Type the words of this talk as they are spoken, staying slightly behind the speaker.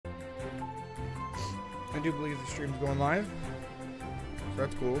I do believe the stream's going live. So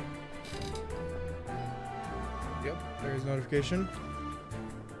that's cool. Yep, there's notification.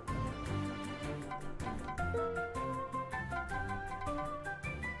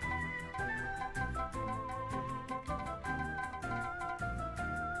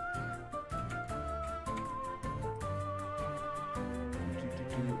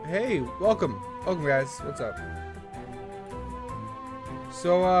 Hey, welcome guys. What's up?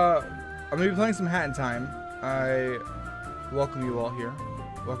 So, I'm gonna be playing some Hat in Time. I welcome you all here.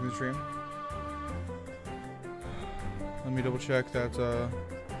 Welcome to the stream. Let me double check that,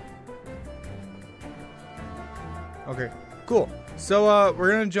 okay, cool. So,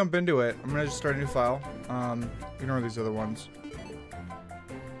 we're gonna jump into it. I'm gonna just start a new file. Ignore these other ones.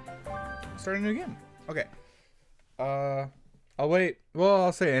 Start a new game. Okay. I'll wait. Well,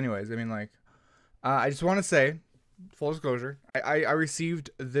 I'll say it anyways. I mean, like, I just want to say, full disclosure, I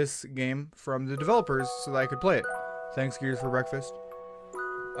received this game from the developers so that I could play it. Thanks, Gears for breakfast.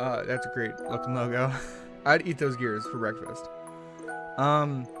 That's a great looking logo. I'd eat those gears for breakfast.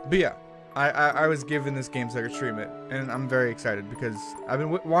 But yeah, I was given this game so I could stream it, and I'm very excited because I've been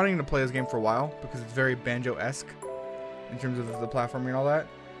wanting to play this game for a while because it's very Banjo-esque in terms of the platforming and all that.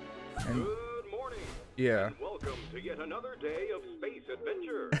 And good morning. Yeah. And welcome to yet another day of space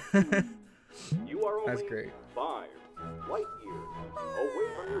adventure. You are only That's great. 5 light years away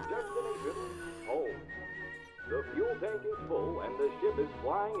from your destination, home. The fuel tank is full and the ship is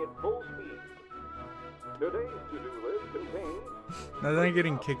flying at full speed. Today's to-do list contains... Now then I'm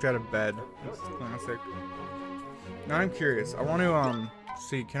getting kicked out of bed. That's classic. Now I'm curious. I want to,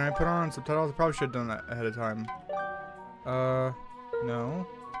 see, can I put on subtitles? I probably should have done that ahead of time. No.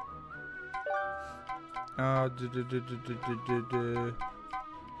 Huh.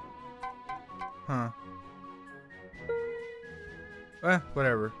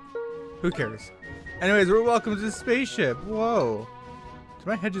 Whatever. Who cares? Anyways, we're welcome to the spaceship. Whoa. Did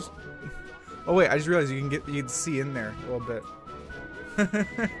my head just... Oh wait, I just realized you can see in there a little bit.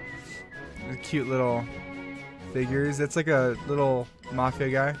 The cute little figures. That's like a little Mafia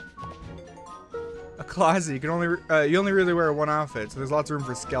guy. A closet. You only really wear one outfit, so there's lots of room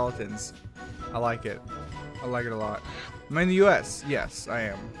for skeletons. I like it. I like it a lot. Am I in the US? Yes, I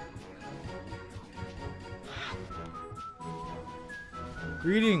am.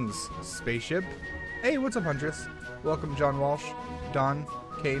 Greetings, spaceship. Hey, what's up, Huntress? Welcome, John Walsh, Don,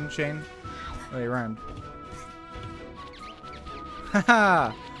 Kane, Shane. Oh, you rhymed.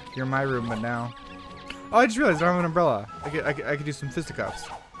 Haha! You're in my room, but now. Oh, I just realized I don't have an umbrella. I could do some fisticuffs.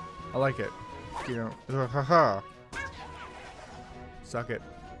 I like it. You know, haha. Suck it.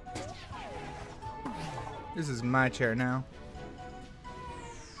 This is my chair now.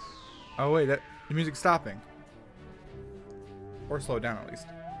 Oh wait, the music's stopping. Or slow down at least.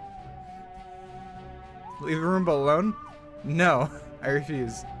 Leave the room alone? No, I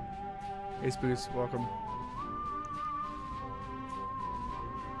refuse. Hey Spoos, welcome.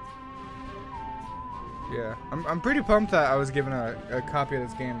 Yeah, I'm pretty pumped that I was given a copy of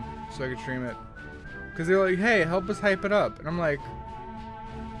this game so I could stream it. Cause they're like, hey, help us hype it up, and I'm like,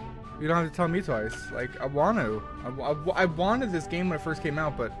 you don't have to tell me twice. Like, I want to. I wanted this game when it first came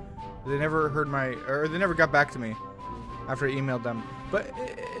out, but they never heard they never got back to me after I emailed them. But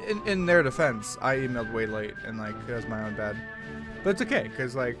in their defense, I emailed way late, and like, it was my own bad. But it's okay,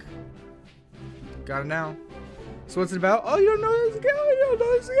 cause like, got it now. So what's it about? Oh, you don't know this game? You don't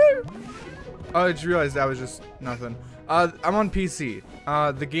know this game? Oh, I just realized that was just nothing. I'm on PC.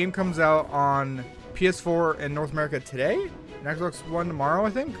 The game comes out on PS4 in North America today, and Xbox One tomorrow, I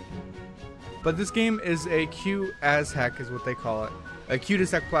think. But this game is a cute as heck, is what they call it. A cute as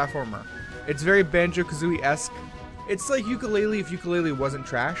heck platformer. It's very Banjo-Kazooie-esque. It's like Yooka-Laylee if Yooka-Laylee wasn't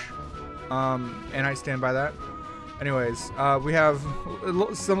trash. And I stand by that. Anyways, we have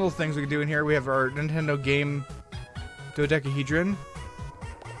some little things we can do in here. We have our Nintendo game dodecahedron.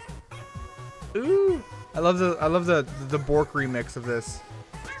 Ooh! I love the Bork remix of this.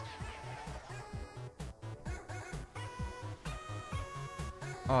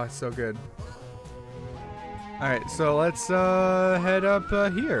 Oh, it's so good. Alright, so let's head up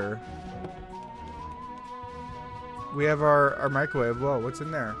here. We have our microwave. Whoa, what's in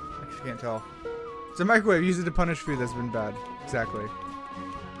there? Actually, can't tell. It's a microwave. Use it to punish food that's been bad. Exactly.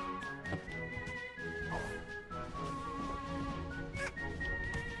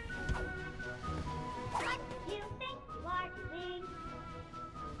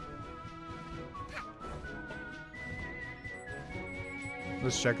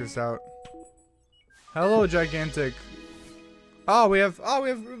 Let's check this out. Hello, gigantic. We have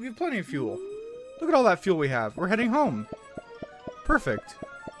plenty of fuel. Look at all that fuel we have. We're heading home. Perfect.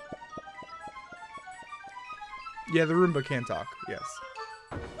 Yeah, the Roomba can talk. Yes.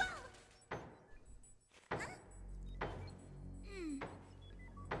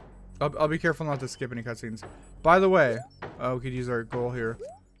 I'll be careful not to skip any cutscenes. By the way, we could use our goal here.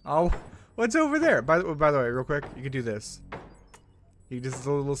 Oh, what's over there? By the way, real quick, you could do this. You just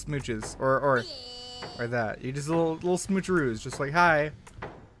little smooches, or that. You just little smoocheroos, just like hi,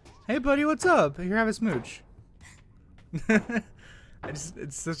 hey buddy, what's up? Here, have a smooch.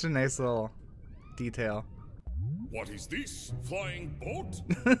 It's such a nice little detail. What is this? Flying boat?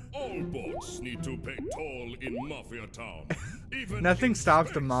 All boats need to pay toll in Mafia town. Even Nothing in stops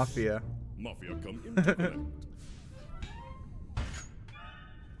space. the Mafia. Mafia come in to collect.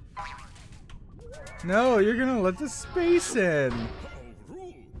 No, you're gonna let the space in. How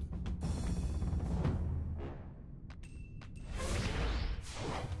rude.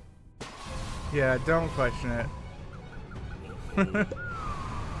 Yeah, don't question it.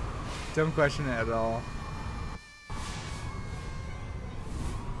 Don't question it at all.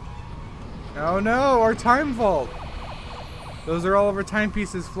 Oh no, our time vault! Those are all of our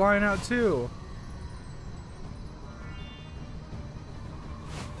timepieces flying out too.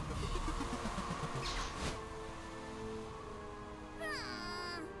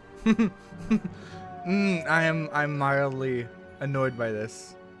 I'm mildly annoyed by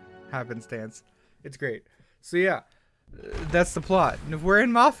this happenstance. It's great. So yeah, that's the plot. And if we're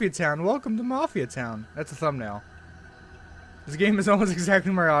in Mafia Town, welcome to Mafia Town. That's a thumbnail. This game is almost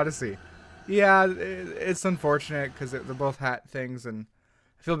exactly my Odyssey. Yeah, it's unfortunate because they're both hat things, and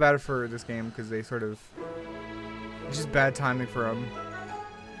I feel bad for this game because they sort of... It's just bad timing for them.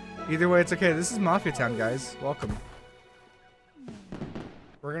 Either way, it's okay. This is Mafia Town, guys. Welcome.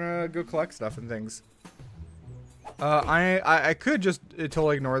 We're gonna go collect stuff and things. I could just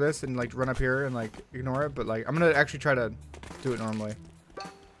totally ignore this and like run up here and like ignore it, but like I'm gonna actually try to do it normally.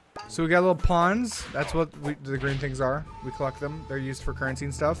 So we got little pawns. That's what the green things are. We collect them. They're used for currency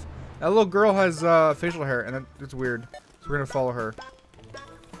and stuff. That little girl has facial hair, and it's weird. So we're gonna follow her.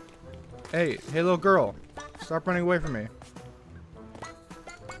 Hey, little girl, stop running away from me.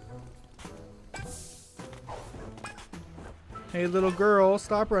 Hey, little girl,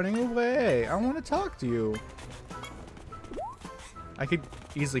 stop running away. I want to talk to you. I could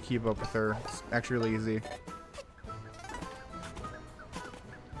easily keep up with her. It's actually really easy.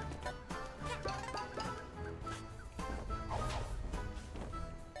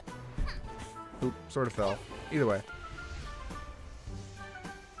 Oop, sort of fell. Either way.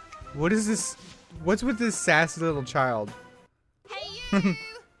 What is this? What's with this sassy little child? Hey you!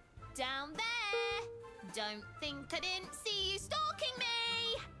 Down there! Don't think I didn't see you stalking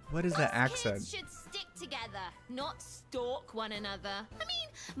me! What is that accent? Kids should stick together, not stalk one another. I mean,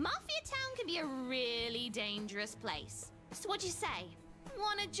 Mafia Town can be a really dangerous place. So what'd you say?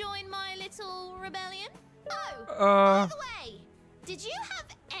 Wanna join my little rebellion? Oh, by the way, did you have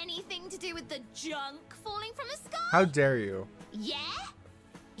anything to do with the junk falling from the sky? How dare you? Yeah?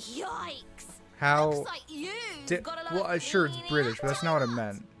 Yikes! How? Looks like you've got a lot Well, of sure, it's cleaning British, up but that's to not what I do.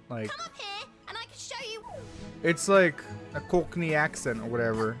 meant. Like, Come up here, and I can show you. it's like a Cockney accent or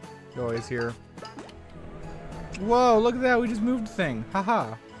whatever you always hear. Whoa, look at that. We just moved the thing.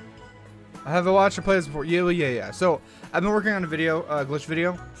 Haha. I haven't watched or played this before. Yeah. So, I've been working on a video, glitch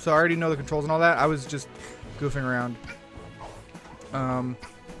video. So, I already know the controls and all that. I was just goofing around.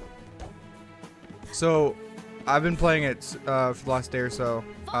 So, I've been playing it for the last day or so.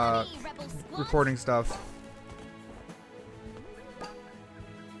 Follow me, Rebel Squad. Recording stuff.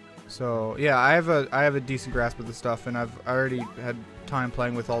 So yeah, I have a decent grasp of the stuff, and I already had time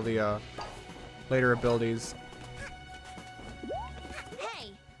playing with all the later abilities.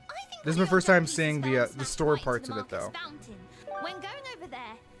 Hey, I think This is my first time seeing the store parts of it, though. When going over there,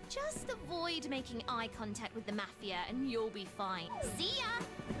 just avoid making eye contact with the Mafia, and you'll be fine. See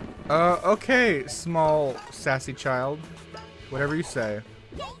ya. Okay, small sassy child, whatever you say.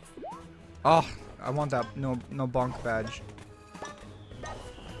 Oh, I want that no bonk badge.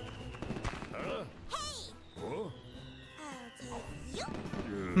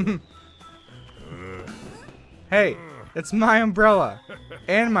 Hey, it's my umbrella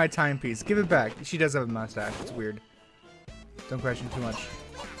and my timepiece. Give it back. She does have a mustache. It's weird. Don't question too much.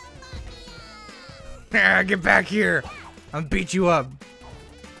 Ah, get back here! I'll beat you up.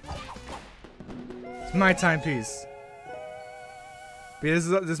 It's my timepiece. But this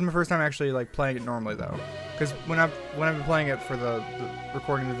is my first time actually like playing it normally though, because when I've been playing it for the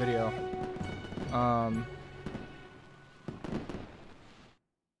recording the video,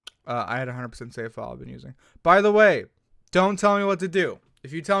 I had 100% save file I've been using. By the way, don't tell me what to do.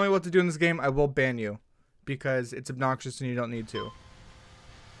 If you tell me what to do in this game, I will ban you, because it's obnoxious and you don't need to.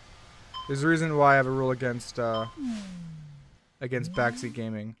 There's a reason why I have a rule against backseat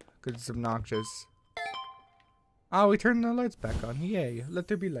gaming, because it's obnoxious. Oh, we turned the lights back on. Yay! Let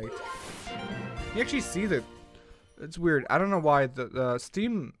there be light. You actually see the. It's weird. I don't know why the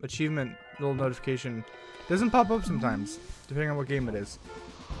Steam achievement little notification doesn't pop up sometimes, depending on what game it is.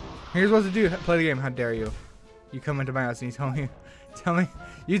 Here's what to do. Play the game. How dare you? You come into my house and you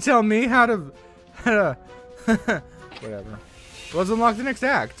you tell me how to whatever. Let's unlock the next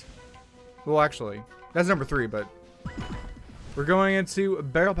act. Well, actually, that's number 3, but we're going into a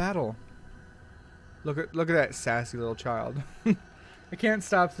barrel battle. Look at that sassy little child. I can't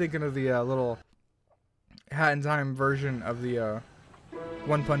stop thinking of the little Hat in Time version of the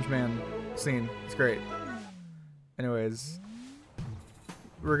One Punch Man scene. It's great. Anyways,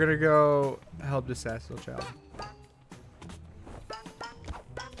 we're gonna go help this sassy little child.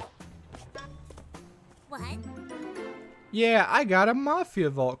 What? Yeah, I got a Mafia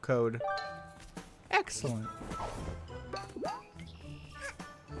vault code. Excellent.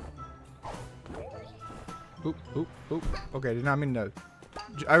 Oop, oop, oop. Okay, did not mean to.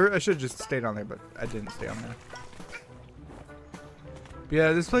 I should have just stayed on there, but I didn't stay on there. But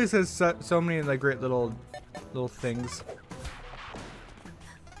yeah, this place has so many like great little things.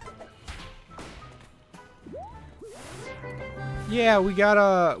 Yeah, we got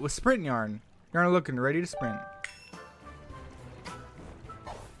a sprint yarn. Yarn looking ready to sprint.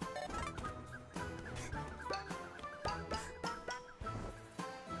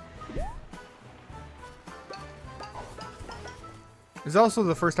 It's also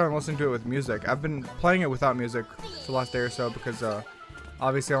the first time I'm listening to it with music. I've been playing it without music for the last day or so because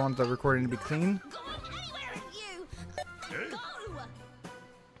obviously I want the recording to be clean.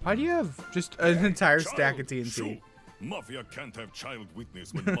 Why do you have just an entire stack of TNT? Shoot. Mafia can't have child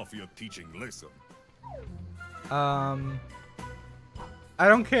witness when Mafia teaching lesson. I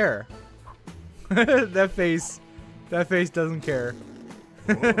don't care. that face doesn't care.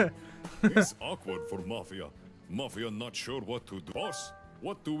 It's awkward for Mafia. Mafia not sure what to do. Boss,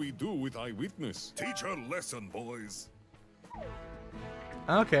 what do we do with eyewitness? Teach her lesson, boys.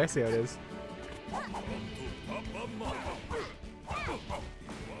 Okay, I see how it is.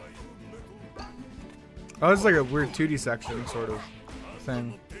 Oh, it's like a weird 2D section sort of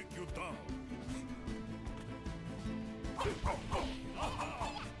thing.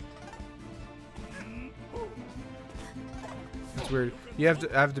 It's weird. You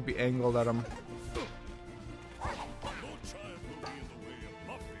have to be angled at them.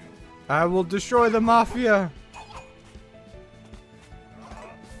 I will destroy the Mafia.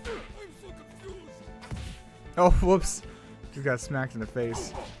 Oh, whoops. Just got smacked in the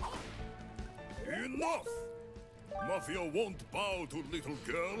face. Enough! Mafia won't bow to little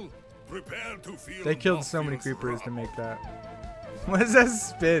girl. Prepare to feel. They killed so many creepers to make that. What is that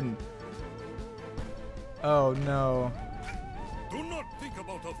spin? Oh no. Do not think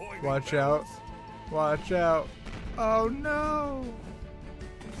about avoiding. Watch out. Watch out. Oh no.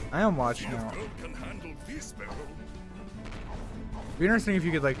 I am watching now. It'd be interesting if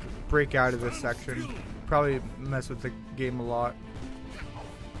you could like break out of this section. Probably mess with the game a lot.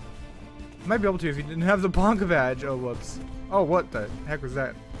 Might be able to if you didn't have the Bonka badge. Oh whoops. Oh, what the heck was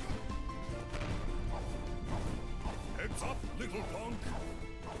that? Heads up, little punk.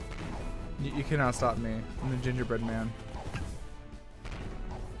 You cannot stop me. I'm the gingerbread man.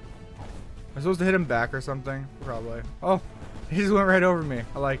 Am I supposed to hit him back or something? Probably. Oh, he just went right over me.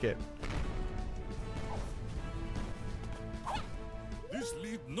 I like it. This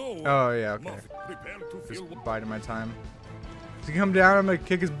lead no. Oh yeah, okay. Prepare to Just feel. biding my time. If he come down, I'm gonna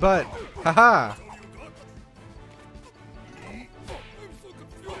kick his butt. Haha!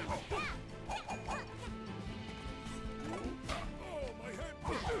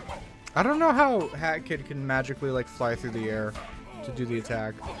 I don't know how Hat Kid can magically like fly through the air to do the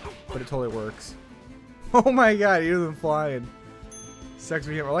attack, but it totally works. Oh my god, he isn't flying. Sex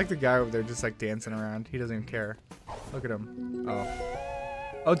with him. I like the guy over there just like dancing around. He doesn't even care. Look at him. Oh.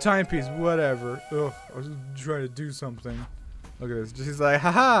 Oh, timepiece, whatever. Ugh, I was just trying to do something. Look at this. Just he's like,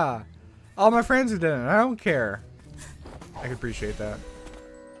 haha! All my friends are doing it. I don't care. I can appreciate that.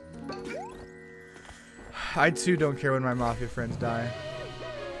 I too don't care when my Mafia friends die.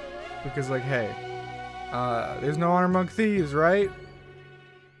 Because like, hey, there's no honor among thieves, right?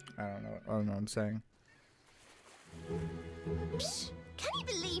 I don't know what I'm saying. Psh, can you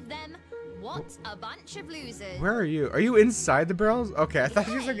believe them? What a bunch of losers. Where are you? Are you inside the barrels? Okay, I thought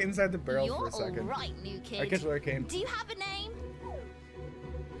you was like inside the barrels for a second. You're all right, new kid. I guess where I came. Do you have a name?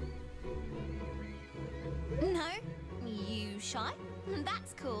 No? You shy?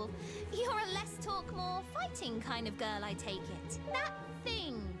 That's cool. You're a less talk, more fighting kind of girl, I take it. That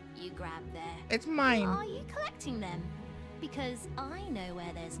thing you grab It's mine. Are you collecting them? Because I know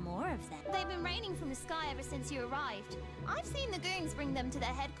where there's more of them. They've been raining from the sky ever since you arrived. I've seen the goons bring them to their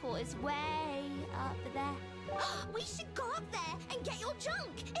headquarters way up there. We should go up there and get your junk.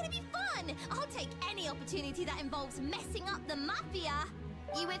 It'll be fun. I'll take any opportunity that involves messing up the Mafia.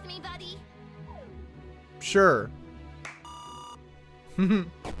 You with me, buddy? Sure.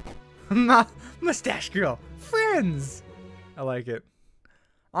 Mustache girl. Friends. I like it.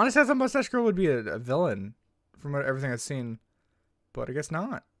 Honestly, I thought Mustache Girl would be a villain from everything I've seen. But I guess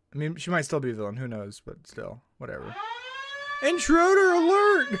not. I mean, she might still be a villain. Who knows? But still, whatever. Intruder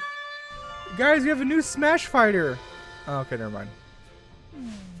alert! Guys, we have a new Smash Fighter. Oh, okay, never mind.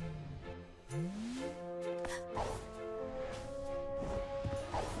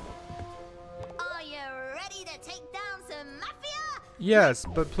 Are you ready to take down some Mafia? Yes,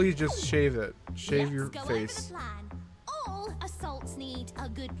 but please just shave it. Shave your Let's go face. over the plan. All assaults need a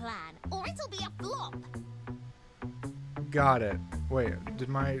good plan, or it'll be a flop. Got it. Wait, did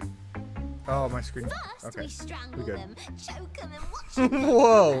my... Oh, my screen... First, Okay, we strangle we good. them, choke them, and watch them.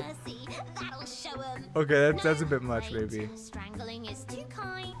 Whoa. Mercy, that'll show them. Okay, that's a bit No, much, wait, maybe. Strangling is too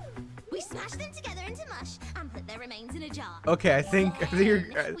kind. We smash them together into mush and put their remains in a jar. Okay, I think you're...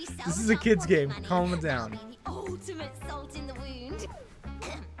 Then we sell this the is a top kid's body game. money. Calm it That'll down. be the ultimate salt in the wound.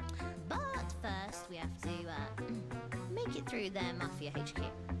 But first, we have to make it through their Mafia HQ.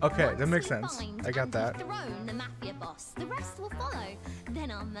 Okay, Once that makes we sense. find I got and that. dethrone the Mafia boss, the rest will follow.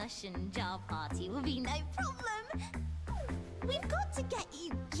 Then our mush and jar party will be no problem. We've got to get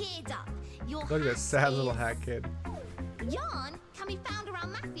you geared up. Your Look at hat this sad little is- hat kid. Yarn can be found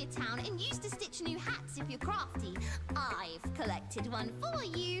around Mafia Town and used to stitch new hats if you're crafty. I've collected one for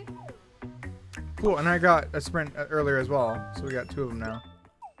you. Cool, and I got a sprint earlier as well, so we got 2 of them now.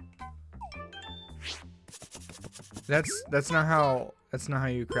 That's not how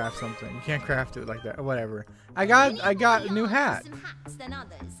you craft something. You can't craft it like that. Whatever. I got a new hat. Some hats than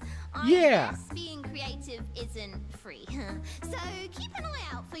others. Yeah. I guess being creative isn't free. So keep an eye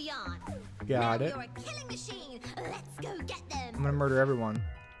out for yarn. Got Now it. You're a killing machine. Let's go get them. I'm gonna murder everyone.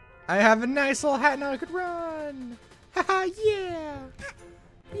 I have a nice little hat now. I could run. Haha, yeah.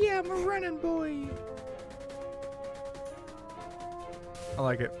 Yeah, I'm a running boy. I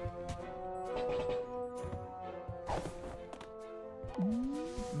like it.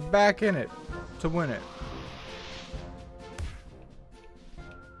 Back in it to win it.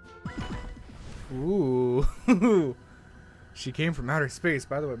 Ooh. She came from outer space.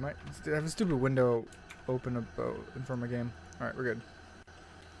 By the way, I have a stupid window open up in front of my game. Alright, we're good.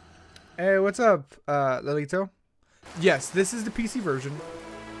 Hey, what's up, Lilito? Yes, this is the PC version.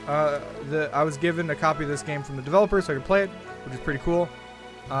 I was given a copy of this game from the developer so I could play it, which is pretty cool.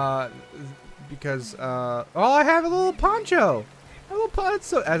 Because, oh, I have a little poncho!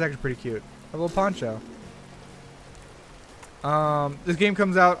 That's actually pretty cute. A little poncho. This game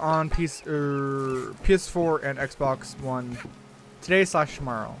comes out on PS4 and Xbox One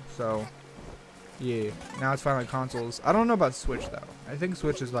today/tomorrow. So, yeah. Now it's finally consoles. I don't know about Switch though. I think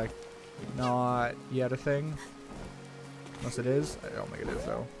Switch is like not yet a thing. Unless it is. I don't think it is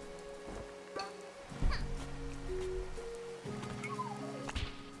though.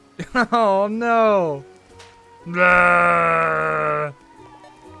 Oh no! Blah!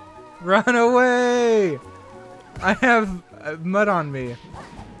 Run away! I have mud on me.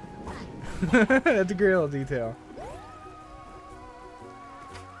 That's a great little detail.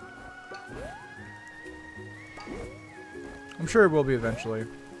 I'm sure it will be eventually.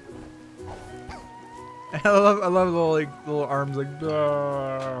 I love little arms like.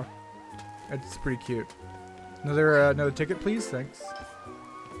 Duh. It's pretty cute. Another ticket, please. Thanks.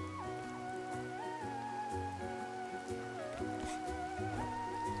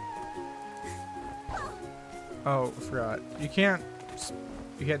 Oh, I forgot. You can't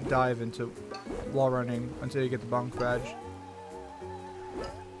dive into wall running until you get the bonk badge.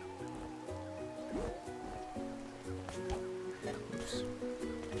 Oops.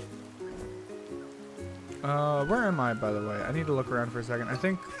 Where am I, by the way? I need to look around for a second. I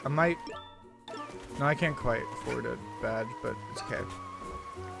think I might... No, I can't quite afford a badge, but it's okay.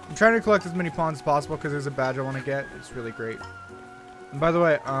 I'm trying to collect as many pawns as possible because there's a badge I want to get. It's really great. And by the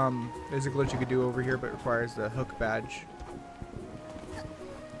way, there's a glitch you could do over here, but it requires the hook badge.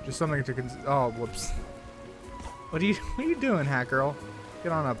 Just something to oh, whoops. What are you doing, hat girl?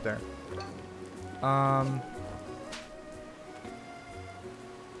 Get on up there.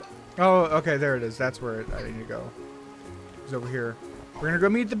 Oh, okay, there it is. That's where I need to go. It's over here. We're gonna go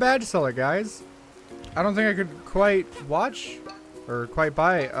meet the badge seller, guys. I don't think I could quite watch or quite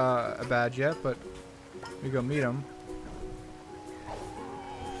buy a badge yet, but we go meet him.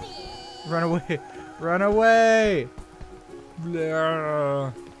 Run away. Run away.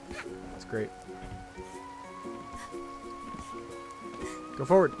 Blah. That's great. Go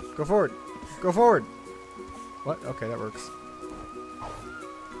forward. Go forward. Go forward. What? Okay, that works.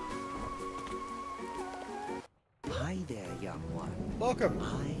 Hi there, young one. Welcome.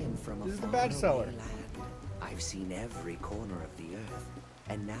 I am from This is the a badge seller. faraway land. I've seen every corner of the earth,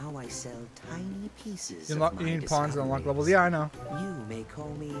 and now I sell tiny pieces You of my need pawns to unlock levels. discoveries. Yeah, I know. You may call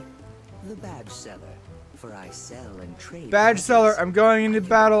me the badge seller, for I sell and trade Badge badges. seller, I'm going into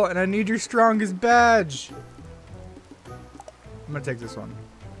battle and I need your strongest badge. I'm gonna take this one.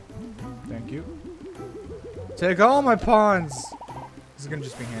 Thank you. Take all my pawns. This is gonna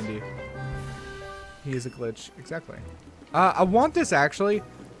just be handy. He is a glitch. Exactly. I want this actually.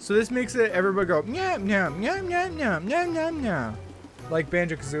 So this makes it everybody go nyam nyam nyam nyam nyam nyam nyam nyam. Like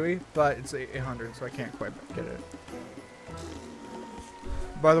Banjo-Kazooie, but it's 800, so I can't quite get it.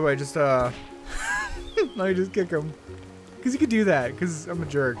 By the way, just let me just kick him. Cause you could do that, cause I'm a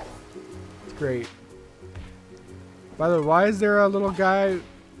jerk. It's great. By the way, why is there a little guy?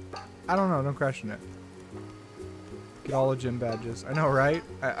 I don't know, don't question it. Get all the gym badges. I know, right?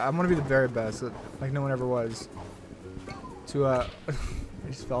 I'm gonna be the very best, like no one ever was. To I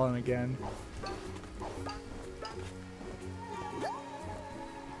just fell in again.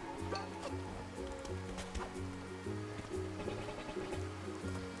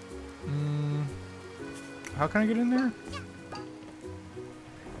 How can I get in there?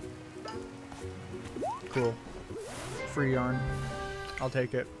 Cool. Free yarn. I'll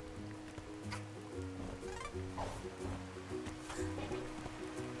take it.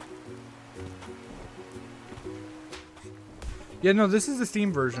 Yeah, no, this is the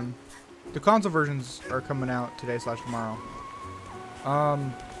Steam version. The console versions are coming out today/tomorrow. I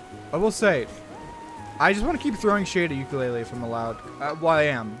will say, I just want to keep throwing shade at ukulele if I'm allowed. Well, I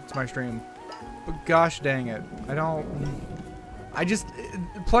am. It's my stream. But gosh dang it.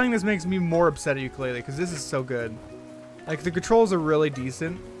 Playing this makes me more upset at ukulele because this is so good. Like, the controls are really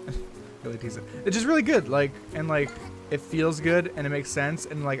decent. Really decent. It's just really good. Like, and like, it feels good and it makes sense.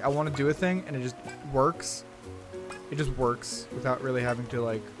 And like, I want to do a thing and it just works. It just works without really having to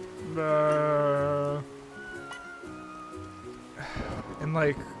like, and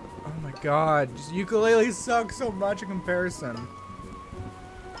like, oh my god, just ukulele sucks so much in comparison.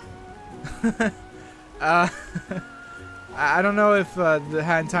 I don't know if the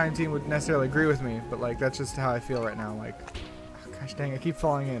Hat in Time team would necessarily agree with me, but like that's just how I feel right now. Like, oh, gosh dang, I keep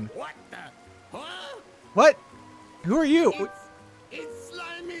falling in. What the? Huh? What? Who are you? It's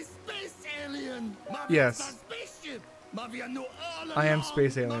slimy space alien. Mafia Yes. is a spaceship. Mafia know all I am along.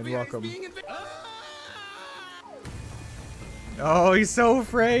 space alien. Mafia is Welcome. being Oh, he's so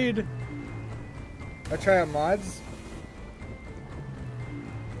afraid. I try out mods.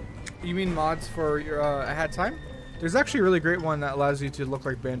 You mean mods for your Hat Time? There's actually a really great one that allows you to look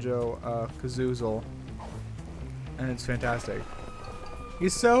like Banjo-Kazooie, and it's fantastic.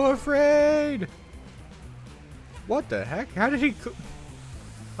 He's so afraid. What the heck? How did he?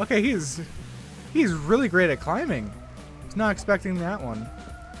 Okay, he's really great at climbing. He's not expecting that one.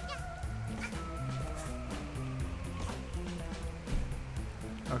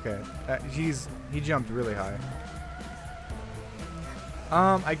 Okay, he jumped really high.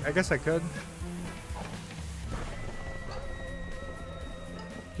 I guess I could.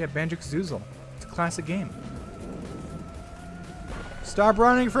 Yeah, Banjo-Kazooie. It's a classic game. Stop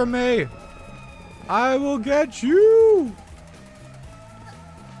running from me! I will get you!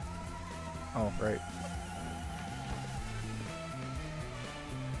 Oh, right.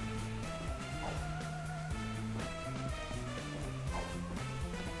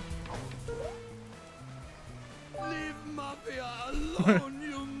 Leave Mafia alone,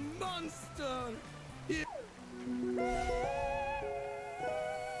 you monster!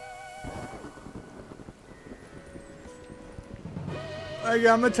 I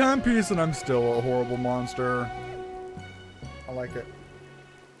got my timepiece and I'm still a horrible monster. I like it.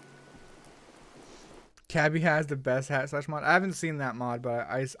 Cabby has the best hat/mod. I haven't seen that mod, but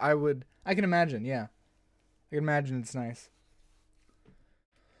I can imagine, yeah. I can imagine it's nice.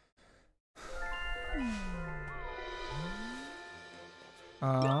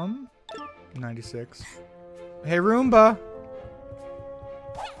 96. Hey Roomba.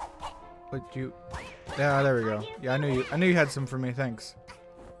 What you? Yeah, there we go. Yeah, I knew you had some for me. Thanks.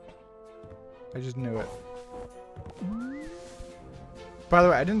 I just knew it. By the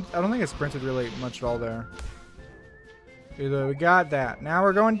way, I don't think I sprinted really much at all there. Either we got that. Now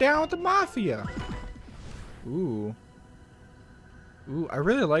we're going down with the Mafia. Ooh. Ooh, I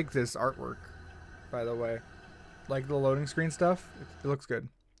really like this artwork, by the way. Like the loading screen stuff. It looks good.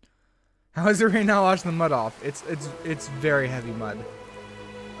 How is it right now washing the mud off? It's very heavy mud.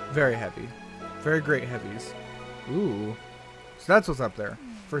 Very heavy. Very great heavies. Ooh. So that's what's up there.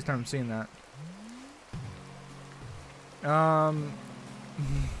 First time I'm seeing that. I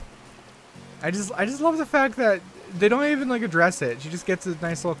just love the fact that they don't even like address it. She just gets a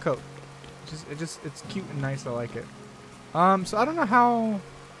nice little coat. It's cute and nice. I like it. So I don't know how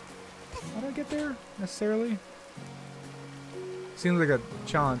do I get there necessarily? Seems like a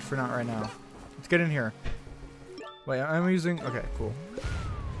challenge for not right now. Let's get in here. Wait, I'm using... Okay, cool.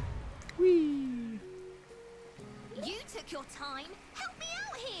 Whee! You took your time. Help me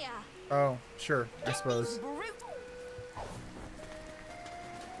out here. Oh, sure. I suppose.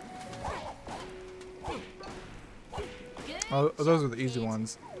 Oh, those are the easy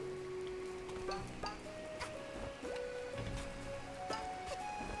ones.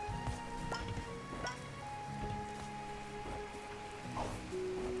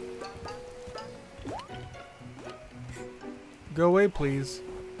 Go away, please.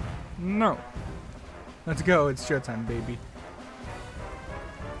 No. Let's go. It's showtime, baby.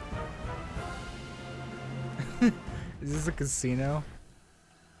 Is this a casino?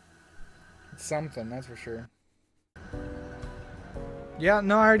 It's something, that's for sure. Yeah,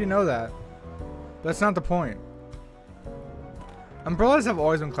 no, I already know that. But that's not the point. Umbrellas have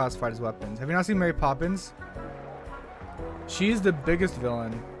always been classified as weapons. Have you not seen Mary Poppins? She's the biggest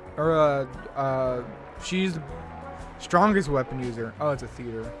villain. Or, she's the strongest weapon user. Oh, it's a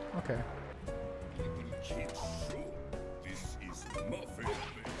theater. Okay.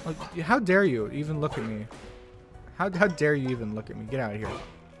 Like, how dare you even look at me? How dare you even look at me? Get out of here.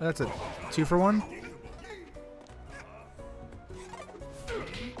 That's a 2-for-1.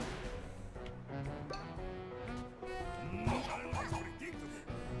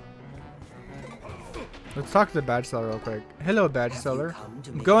 Let's talk to the badge seller real quick. Hello, badge seller.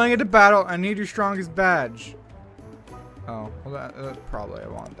 I'm going into battle. I need your strongest badge. Oh, well, that probably I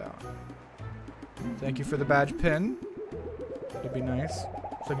want that. Thank you for the badge pin. That'd be nice.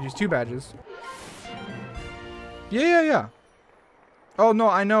 So I can use 2 badges. Yeah. Oh no,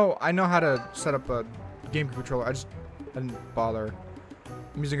 I know how to set up a GameCube controller. I didn't bother.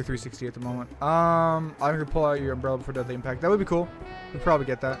 I'm using a 360 at the moment. I'm gonna pull out your umbrella before deadly impact. That would be cool. We'd probably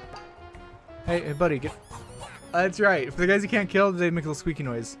get that. Hey, buddy, get. That's right. For the guys you can't kill, they make a little squeaky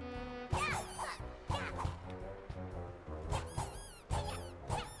noise.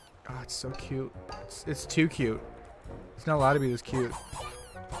 Oh, it's so cute. It's too cute. It's not allowed to be this cute.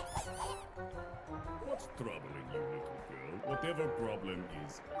 What's troubling you, little girl? Whatever problem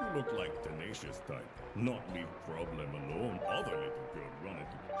is, you look like tenacious type. Not leave problem alone. Other little girl run it.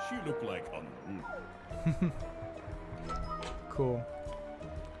 She look like a Cool.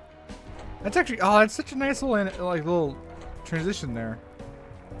 That's actually, oh, that's such a nice little transition there.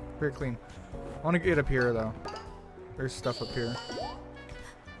 Very clean. I want to get up here though. There's stuff up here.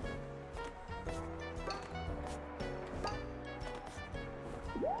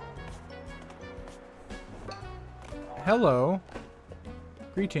 Hello.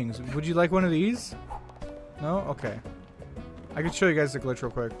 Greetings. Would you like one of these? No? Okay. I can show you guys the glitch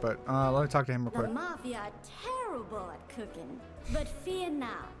real quick, but let me talk to him real quick. The Mafia are terrible at cooking, but fear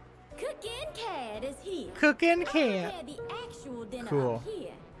not. Cooking Cat is here. Cooking Cat. Prepare the actual dinner Cool. up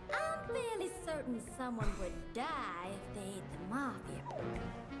here. I'm fairly certain someone would die if they ate the Mafia.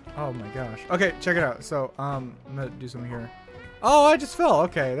 Oh my gosh. Okay, check it out. So, I'm gonna do something here. Oh, I just fell.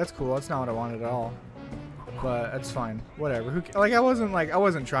 Okay, that's cool. That's not what I wanted at all. But that's fine. Whatever. I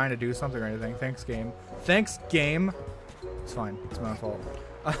wasn't trying to do something or anything. Thanks, game. Thanks, game. It's fine. It's my fault.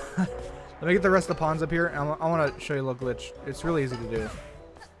 Let me get the rest of the pawns up here. And I want to show you a little glitch. It's really easy to do.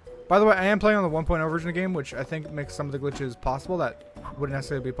 By the way, I am playing on the 1.0 version of the game, which I think makes some of the glitches possible that wouldn't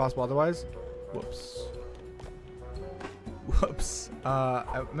necessarily be possible otherwise. Whoops. Whoops.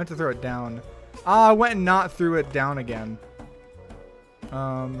 I meant to throw it down. Ah, I went and not threw it down again.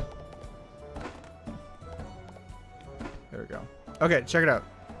 There we go. Okay, check it out.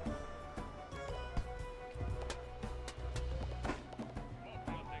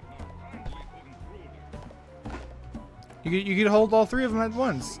 You could hold all 3 of them at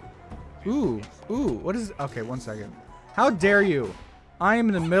once. Ooh, what is... Okay, 1 second. How dare you? I am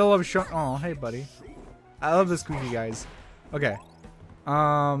in the middle of a show... Oh, hey, buddy. I love the squeaky guys. Okay.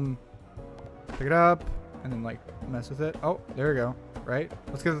 Pick it up, and then, like, mess with it. Oh, there we go. Right?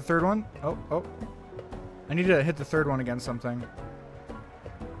 Let's get the 3rd one. Oh. I need to hit the 3rd one against something.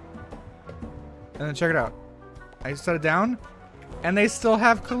 And then check it out. I set it down, and they still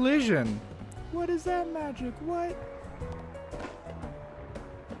have collision. What is that magic? What?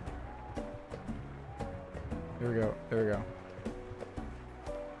 There we go.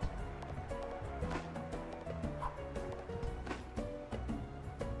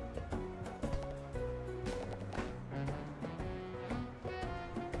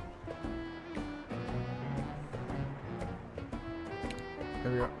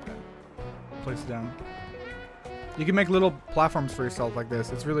 There we go. Place it down. You can make little platforms for yourself like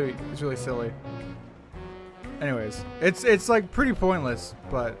this. It's really silly. Anyways, it's like pretty pointless,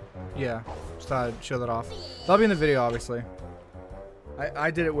 but yeah, just thought I'd show that off. That'll be in the video, obviously.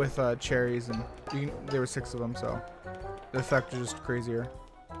 I did it with cherries, and there were 6 of them, so the effect was just crazier.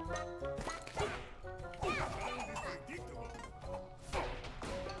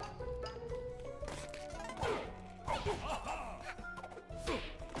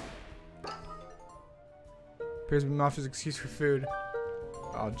 Appears to be Mafia's excuse for food.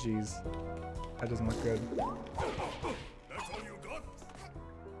 Oh, jeez. That doesn't look good. That's all you got?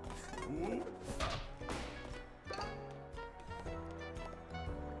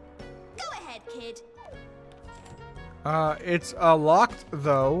 Go ahead, kid. It's locked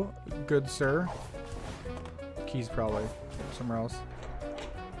though, good sir. Keys probably somewhere else.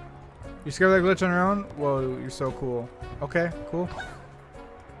 You discovered that glitch on your own? Whoa, you're so cool. Okay, cool.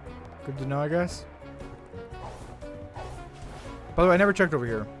 Good to know, I guess. By the way, I never checked over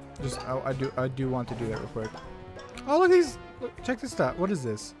here. Just I do want to do that real quick. Oh, look at these! Look, check this out. What is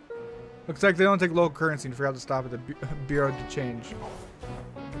this? Looks like they don't take local currency and forgot to stop at the bureau to change.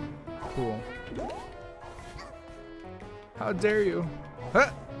 Cool. How dare you? Huh?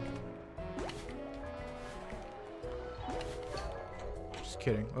 Just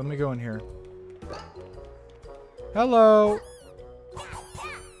kidding. Let me go in here. Hello.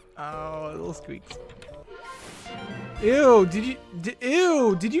 Oh, little squeaks. Ew! Did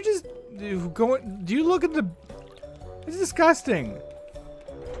you just go? Do you look at the? It's disgusting.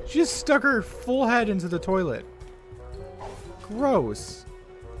 She just stuck her full head into the toilet. Gross.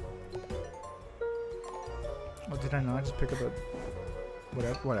 Oh, did I not just pick up a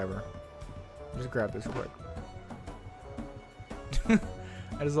whatever? Just grab this real quick.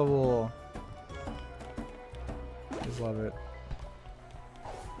 I just love a little. Just love it.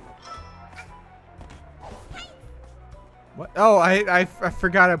 What? Oh, I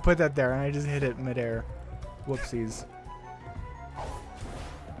forgot I put that there and I just hit it midair. Whoopsies.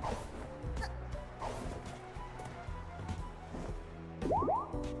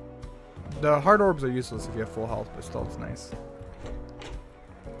 The hard orbs are useless if you have full health, but still it's nice.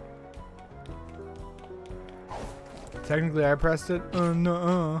 Technically I pressed it.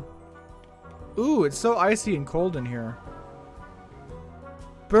 No. Ooh, it's so icy and cold in here.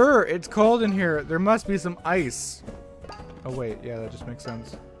 Brr, it's cold in here. There must be some ice. Oh wait, yeah, that just makes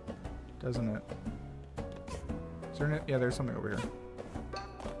sense. Doesn't it? Is there yeah, there's something over here.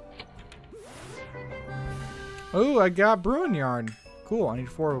 Ooh, I got brewing yarn. Cool, I need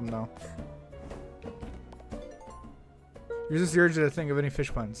 4 of them though. Here's this urge to think of any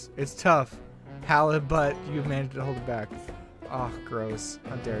fish puns. It's tough. Halibut, but you managed to hold it back. Oh, gross.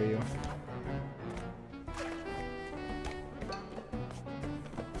 How dare you.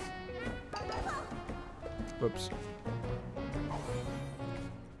 Whoops.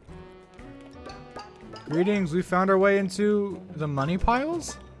 Greetings, we found our way into the money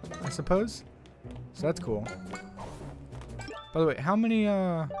piles, I suppose. So that's cool. By the way, how many,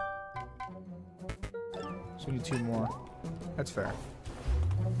 so we need 2 more. That's fair.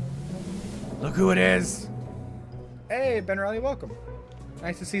 Look who it is! Hey, Ben Riley, welcome.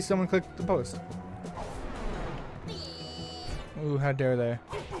 Nice to see someone click the post. Ooh, how dare they.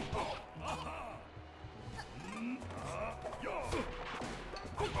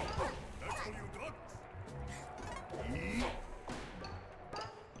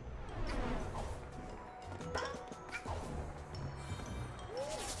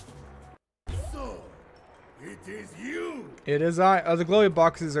 It is I. The glowy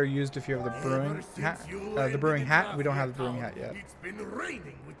boxes are used if you have the brewing hat. The brewing hat. We don't have the brewing hat yet. It's been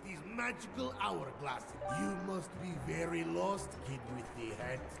raining with these magical hourglasses. You must be very lost, kid with the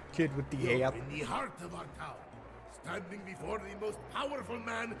hat. Kid with the You're hat. in the heart of our town, standing before the most powerful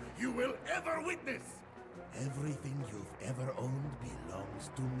man you will ever witness. Everything you've ever owned belongs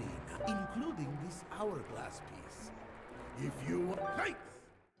to me, including this hourglass piece. If you want lights,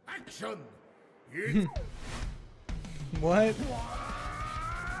 action. What?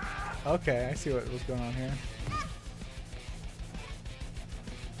 Okay, I see what was going on here.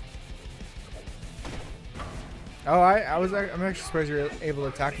 Oh, I'm actually surprised you're able to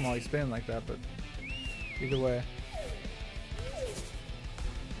attack him while he's spinning like that, but either way.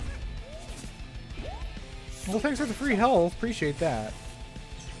 Well, thanks for the free health. Appreciate that.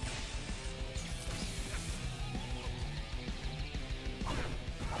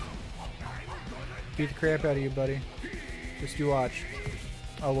 Beat the crap out of you, buddy. Just you watch.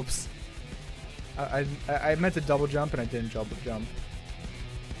 Oh, whoops. I meant to double jump and I didn't double jump.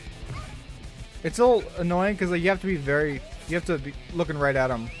 It's a little annoying because like you have to be very You have to be looking right at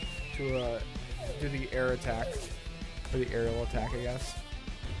him to do the air attack. Or the aerial attack, I guess.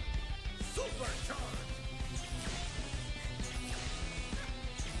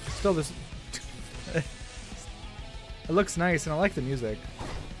 Still this... it looks nice, and I like the music.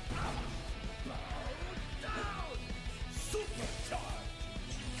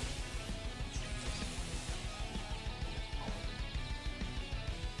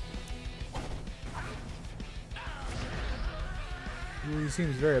 He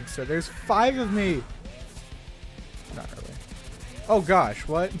seems very upset. There's 5 of me! Not really. Oh gosh,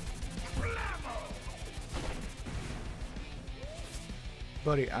 what?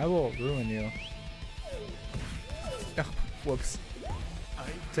 Buddy, I will ruin you. Oh, whoops.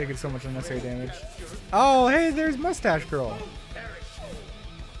 Taking so much unnecessary damage. Oh, hey, there's Mustache Girl!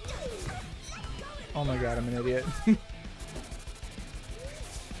 Oh my god, I'm an idiot.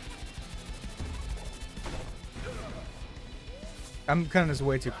 I'm kind of just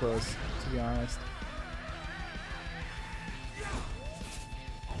way too close, to be honest.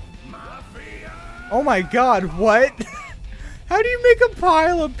 Oh my god, what? How do you make a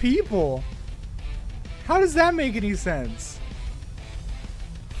pile of people? How does that make any sense?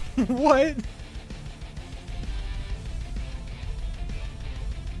 What?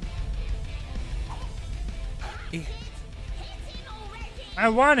 I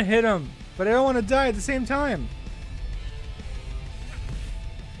want to hit him, but I don't want to die at the same time.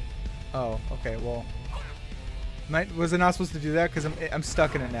 Oh, okay, well. Was I not supposed to do that? Because I'm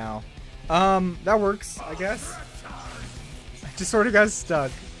stuck in it now. That works, I guess. I just sort of got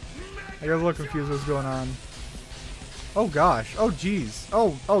stuck. I got a little confused what's going on. Oh gosh. Oh jeez.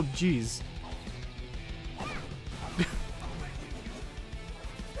 Oh jeez.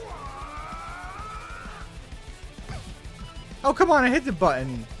 Oh come on, I hit the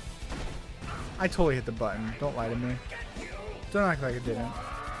button. I totally hit the button. Don't lie to me. Don't act like I didn't.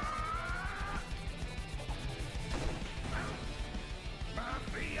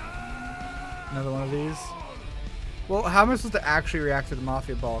 Another one of these. Well, how am I supposed to actually react to the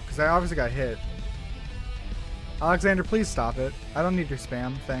Mafia ball? Because I obviously got hit. Alexander, please stop it. I don't need your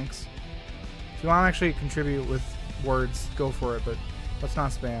spam, thanks. If you want to actually contribute with words, go for it, but let's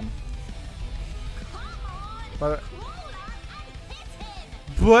not spam. But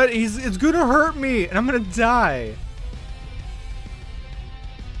it's gonna hurt me, and I'm gonna die.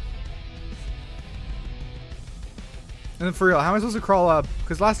 And then for real, how am I supposed to crawl up?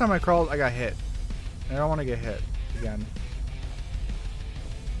 Because last time I crawled, I got hit. And I don't want to get hit again.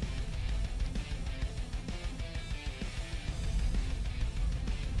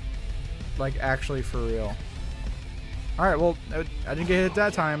 Like, actually for real. Alright, well, I didn't get hit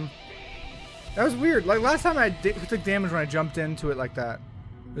that time. That was weird. Like, last time I took damage when I jumped into it like that.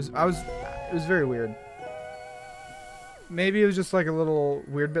 It was very weird. Maybe it was just like a little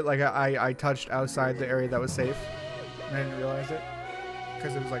weird bit, like I touched outside the area that was safe. And I didn't realize it.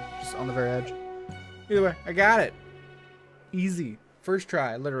 Because it was like just on the very edge. Either way, I got it. Easy. First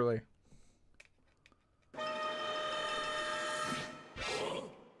try, literally.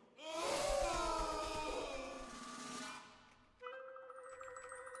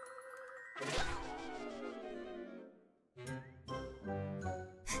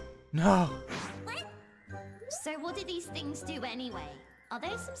 No. So what do these things do anyway? Are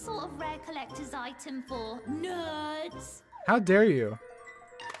they some sort of rare collector's item for nerds? How dare you?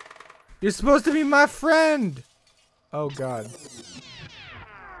 You're supposed to be my friend! Oh god.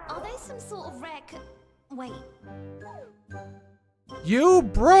 Are they some sort of rare wait. You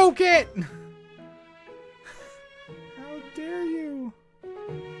broke it! How dare you?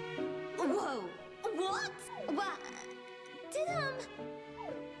 Whoa. What? What? Did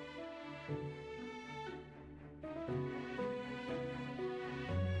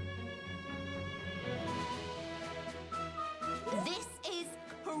This is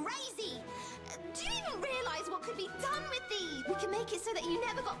crazy! Do you even realize what could be done with these? We can make it so that you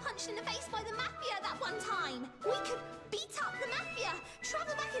never got punched in the face by the Mafia that one time. We could beat up the Mafia,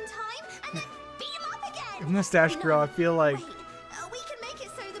 travel back in time, and then beat them up again! Mustache Girl, I feel like... Wait, we can make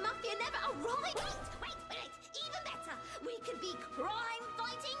it so the Mafia never arrive! Wait, even better! We could be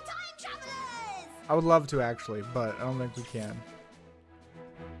crime-fighting time travelers! I would love to actually, but I don't think we can.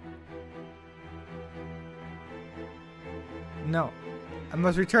 No. I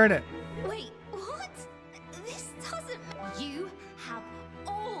must return it. Wait, what? This doesn't... You have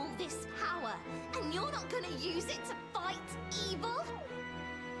all this power, and you're not gonna use it to fight evil?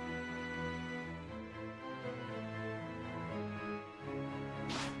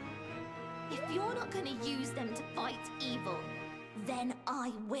 If you're not gonna use them to fight evil, then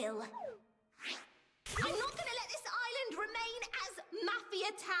I will. I'm not gonna let this island remain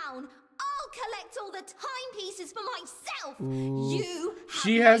town. I'll collect all the timepieces for myself. Ooh. You have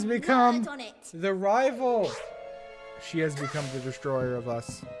She has my become word on it. the rival. She has become the destroyer of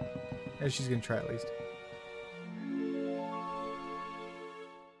us. And she's gonna try at least.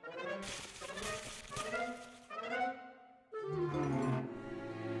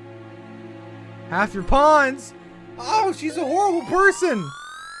 Half your pawns? Oh, she's a horrible person.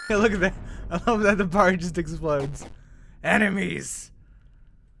 Hey, look at that. I love that the bar just explodes. Enemies.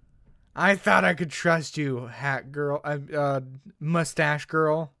 I thought I could trust you, hat girl. Mustache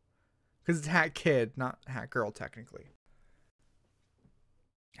girl. Because it's hat kid, not hat girl, technically.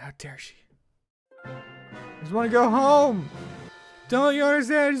 How dare she? I just want to go home. Don't you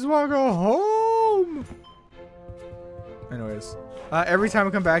understand? I just want to go home. Anyways. Every time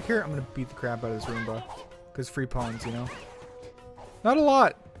I come back here, I'm going to beat the crap out of this Roomba. Because free pawns, you know? Not a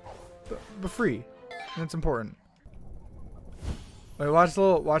lot. But free. And it's important. Wait, watch the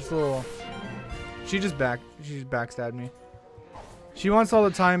little... She just backstabbed me. She wants all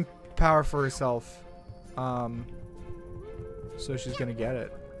the time power for herself. So she's gonna get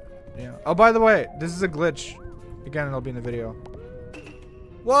it. Yeah. Oh, by the way, this is a glitch. Again, it'll be in the video.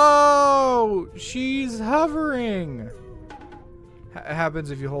 Whoa! She's hovering! It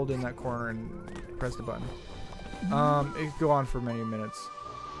happens if you hold in that corner and press the button. It could go on for many minutes.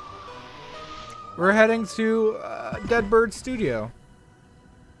 We're heading to Dead Bird Studio.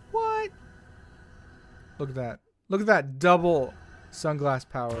 What? Look at that. Look at that double sunglass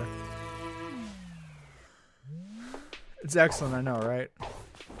power. It's excellent, I know, right?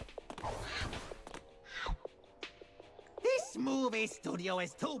 This movie studio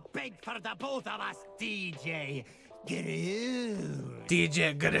is too big for the both of us, DJ. Grooves.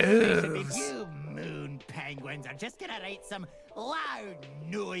 DJ If Grooves. you moon penguins are just gonna write some loud,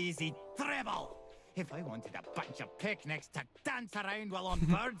 noisy treble. If I wanted a bunch of picnics to dance around while on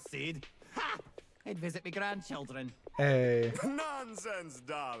birdseed, ha! I'd visit my grandchildren. Hey. Nonsense,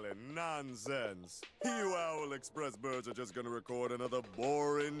 darling, nonsense. You Owl Express birds are just gonna record another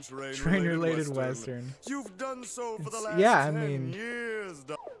boring train-related Western. You've done so for the last 10 years.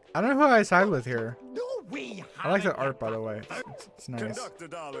 I don't know who I side with here. No, we I like the art, by the way. It's nice. Conductor,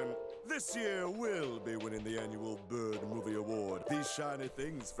 darling, this year we'll be winning the annual Bird Movie Award. These shiny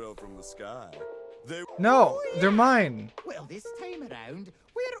things fell from the sky. No, they're mine. Well, this time around,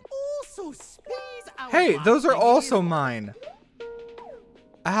 we're also space owls. Hey, those are also mine.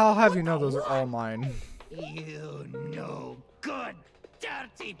 I'll have you know those are all mine. You know, good,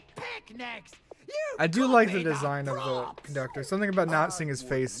 dirty picnics. I do like the design of the conductor. Something about not seeing his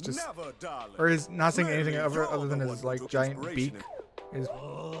face, just, or his not seeing anything other than his like giant beak, is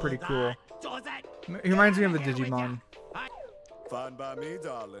pretty cool. He reminds me of a Digimon. Fine by me,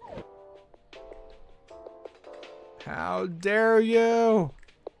 darling. How dare you?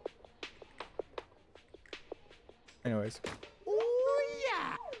 Anyways. Oh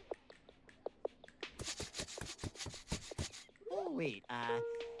yeah. Oh wait,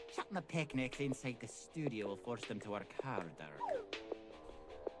 shutting the picnics inside the studio will force them to work harder.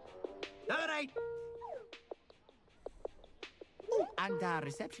 All right. Oh, and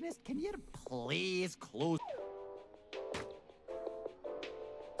receptionist, can you please close?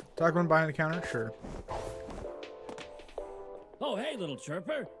 Talk one behind the counter? Sure. Oh, hey, little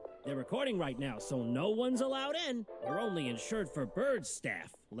chirper. They're recording right now, so no one's allowed in. We're only insured for bird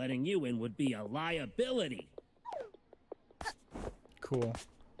staff. Letting you in would be a liability. Cool.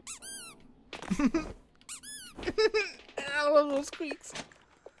 I love those squeaks.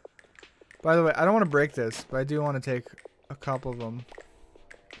 By the way, I don't want to break this, but I do want to take a couple of them.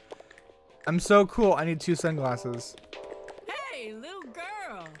 I'm so cool. I need 2 sunglasses. Hey, little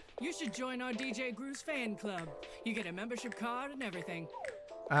girl. You should join our DJ Grooves fan club. You get a membership card and everything.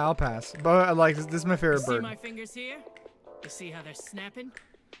 I'll pass. But I like this. This is my favorite bird. See my fingers here? You see how they're snapping?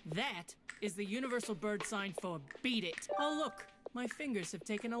 That is the universal bird sign for beat it. Oh, look. My fingers have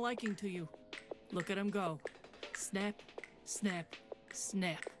taken a liking to you. Look at them go. Snap, snap,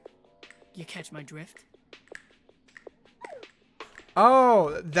 snap. You catch my drift?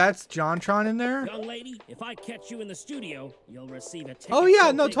 Oh, that's JonTron in there? Young lady, if I catch you in the studio, you'll receive a ticket. Oh,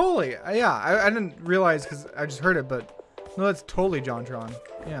 yeah, no, totally. Yeah, I didn't realize because I just heard it, but no, that's totally JonTron.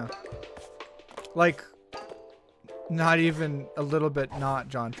 Yeah. Like, not even a little bit not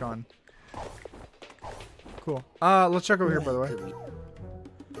JonTron. Cool. Let's check over here, by the way.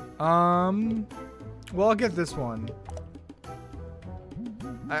 Well, I'll get this one.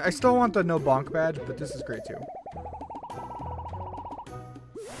 I still want the no bonk badge, but this is great too.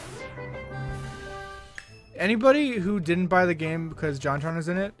 Anybody who didn't buy the game because JonTron is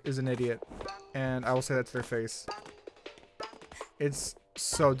in it is an idiot. And I will say that to their face. It's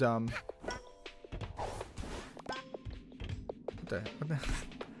So dumb.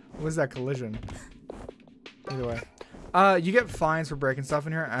 What was that collision? Either way. You get fines for breaking stuff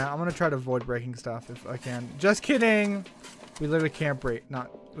in here. I'm gonna try to avoid breaking stuff if I can. Just kidding! We literally can't break,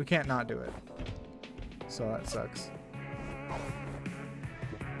 we can't not do it. So that sucks.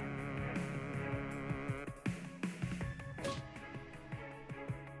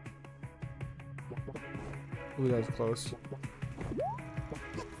 Ooh, that was close.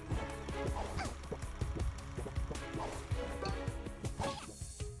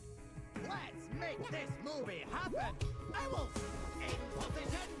 Let's make this movie happen. I will in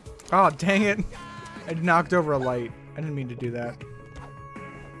position. Oh, dang it. I knocked over a light. I didn't mean to do that.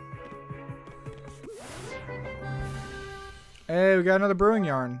 Hey, we got another brewing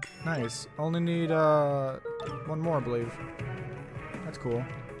yarn. Nice. Only need one more, I believe. That's cool.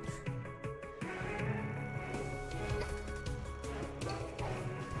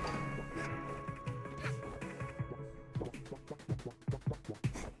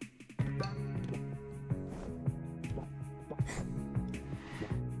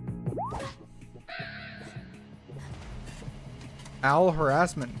 Owl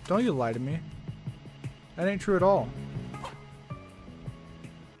harassment. Don't you lie to me. That ain't true at all.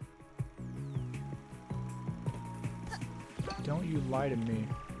 Don't you lie to me.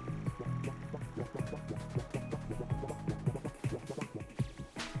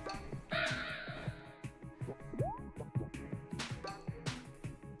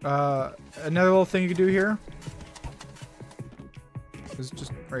 Another little thing you can do here is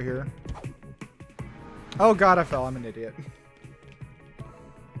just right here. Oh god, I fell. I'm an idiot.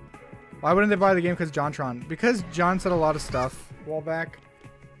 Why wouldn't they buy the game because JonTron? Because John said a lot of stuff a while back.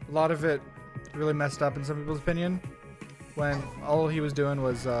 A lot of it really messed up in some people's opinion. When all he was doing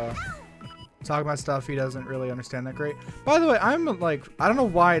was talking about stuff he doesn't really understand that great. By the way, I'm like, I don't know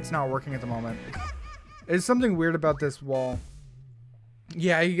why it's not working at the moment. There's something weird about this wall.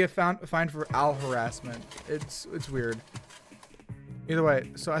 Yeah, you get fined for owl harassment. It's weird. Either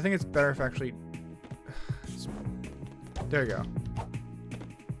way, so I think it's better if actually... There you go.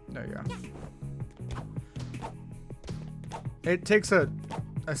 There you go. It takes a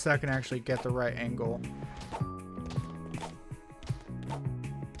second to actually get the right angle.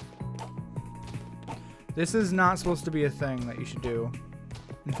 This is not supposed to be a thing that you should do.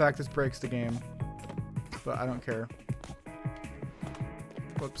 In fact, this breaks the game. But I don't care.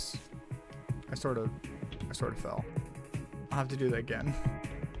 Whoops. I sort of fell. I'll have to do that again.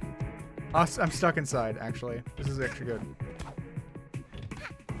 I'm stuck inside, actually. This is actually good.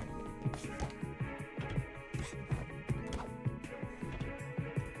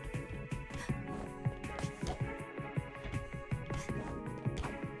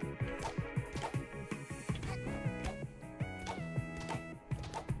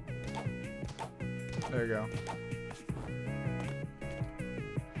 There you go.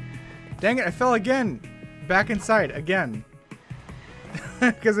 Dang it, I fell again! Back inside, again.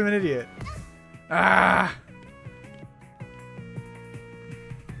 Because I'm an idiot. Ah!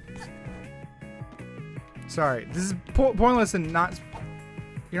 Sorry, this is pointless and not...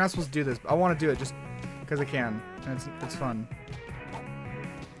 You're not supposed to do this, but I want to do it just because I can. And it's fun.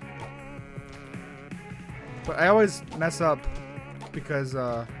 But I always mess up because...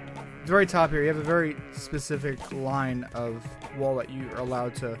 at the very top here, you have a very specific line of wall that you are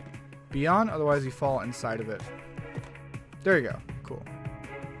allowed to be on, otherwise you fall inside of it. There you go. Cool.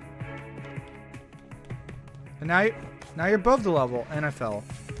 And now you're above the level, and I fell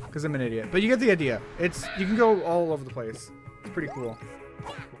because I'm an idiot. But you get the idea. You can go all over the place. It's pretty cool.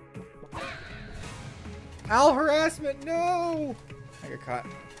 Owl harassment, no! I got caught.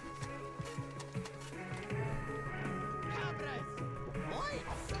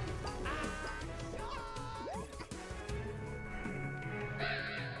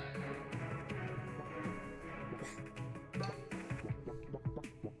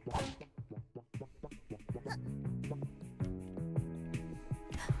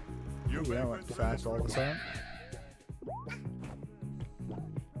 Ooh, that went fast all of a sudden.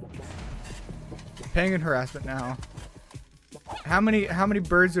 Penguin harassment now. How many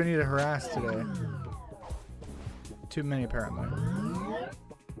birds do I need to harass today? Too many, apparently.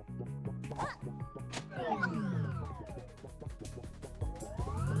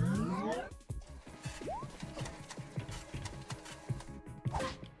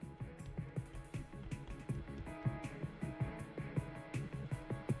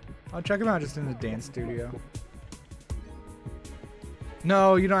 I'll check them out just in the dance studio.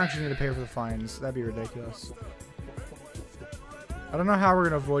 No, you don't actually need to pay for the fines. That'd be ridiculous. I don't know how we're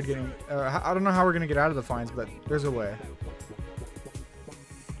gonna avoid getting... I don't know how we're gonna get out of the fines, but there's a way.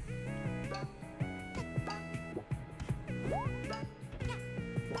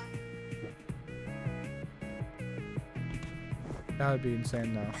 That would be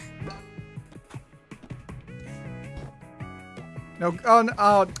insane, though. No, oh,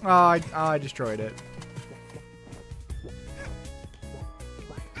 no, I destroyed it.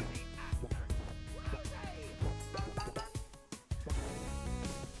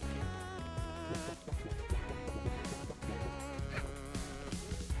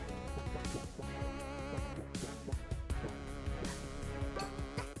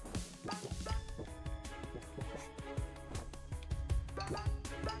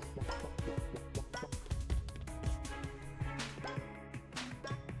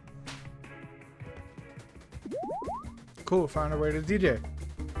 Cool, found our way to DJ.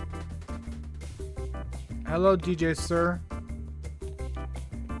 Hello, DJ sir.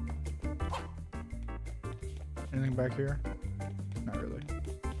 Anything back here? Not really.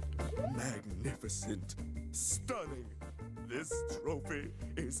 Magnificent. Stunning. This trophy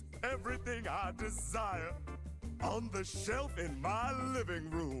is everything I desire. On the shelf in my living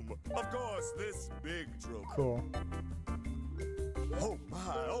room. Of course, this big trophy. Cool.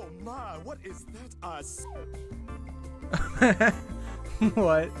 Oh my, what is that I see?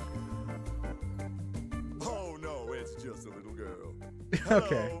 What? Oh no, it's just a little girl.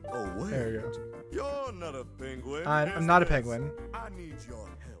 Okay. Oh wait. There you go. You're not a penguin. I'm not a penguin. I need your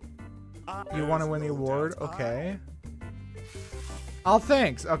help. You want to win the award? Okay. Oh,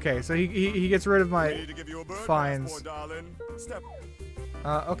 thanks. Okay, so he gets rid of my fines.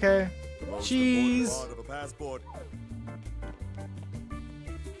 Okay. Cheese.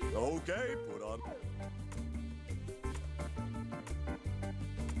 Okay, put on.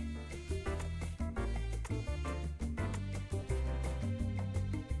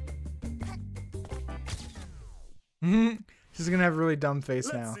 She's gonna have a really dumb face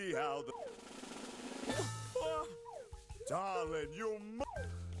Let's now. See how the... Darling, you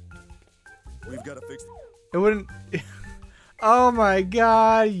we've got to fix it. Wouldn't. Oh my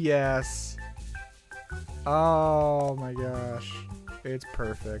god, yes. Oh my gosh. It's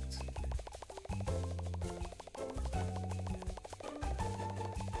perfect.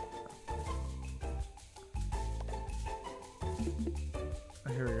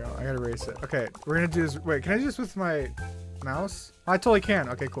 Here we go. I gotta erase it. Okay, we're gonna do this. Wait, can I do this with my mouse? Oh, I totally can.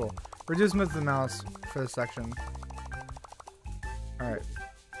 Okay, cool. We're just with the mouse for this section. Alright.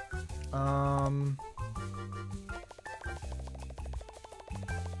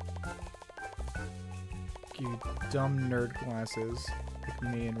 You dumb nerd glasses. Like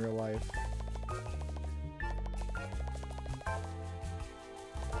me in real life.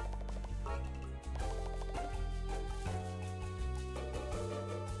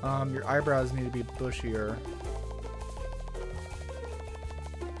 Your eyebrows need to be bushier.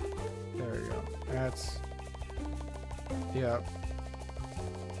 There you go. That's... yeah.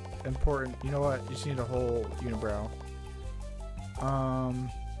 Important. You know what? You just need a whole unibrow.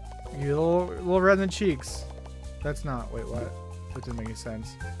 You little red in the cheeks. That's not... wait, what? That didn't make any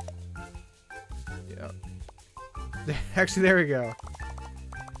sense. Yeah. Actually, there we go.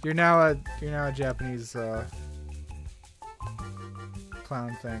 You're now a Japanese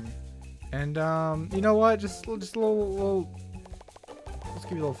clown thing. And you know what? Just a little. Let's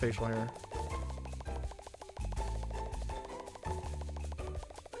give you a little facial hair.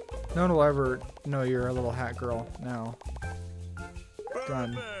 No one will ever know you're a little hat girl now.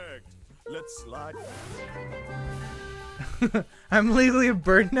 Done. Let's slide. I'm legally a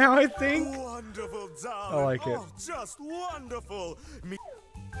bird now, I think. Wonderful, darling. I like it. Oh, just wonderful.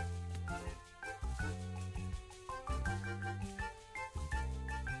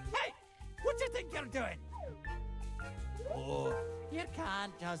 Hey, what do you think you're doing? Oh, you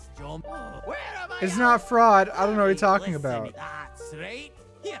can't just jump. Where am I? It's not fraud. I don't know what you're talking Listen, about. that's right.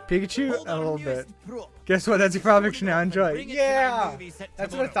 Here, Pikachu, a little bit. Guess what? That's your file picture now. Enjoy. Yeah,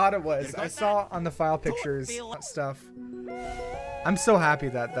 that's what I thought it was. I saw on the file pictures stuff. I'm so happy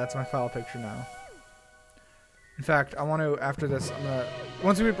that that's my file picture now. In fact, I want to, after this, I'm gonna,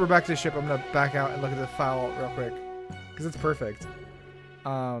 once we're back to the ship, I'm gonna back out and look at the file real quick, because it's perfect.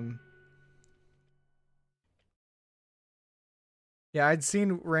 Yeah, I'd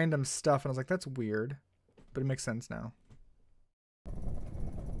seen random stuff and I was like, that's weird, but it makes sense now.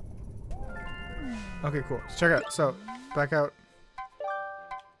 Okay, cool. So check out. So, back out.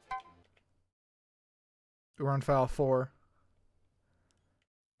 We're on file 4.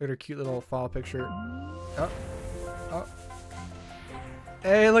 Look at her cute little file picture. Oh. Oh.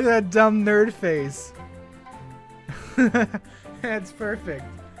 Hey, look at that dumb nerd face. That's perfect.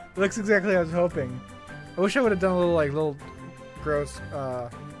 It looks exactly how I was hoping. I wish I would have done a little gross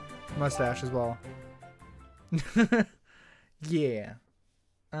mustache as well. Yeah.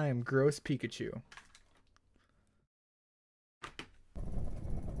 I am gross Pikachu.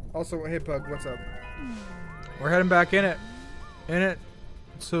 Also, hey Pug, what's up? We're heading back in it.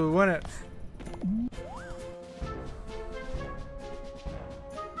 To win it.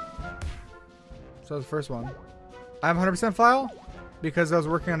 So the first one. I have 100% file because I was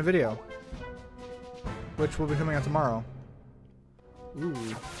working on a video, which will be coming out tomorrow. Ooh.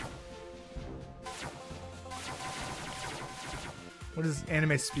 What is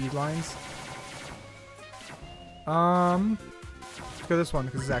anime speed lines? Let's go this one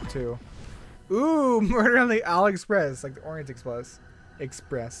because it's Act 2. Ooh, Murder on the AliExpress, like the Orient Express.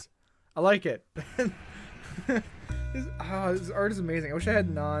 I like it. This art is amazing. I wish I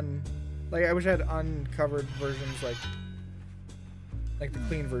had I wish I had uncovered versions, like the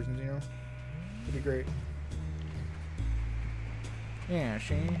clean versions, you know? It'd be great. Yeah,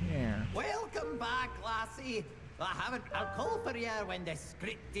 Shane, yeah. Welcome back, lassie. I'll call for you when the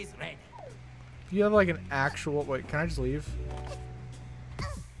script is ready. Do you have like an actual, wait, can I just leave?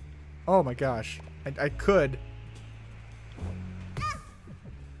 Oh my gosh. I could.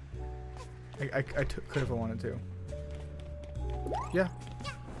 I could if I wanted to. Yeah.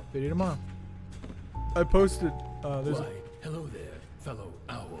 Video tomorrow. I posted, Why, hello there, fellow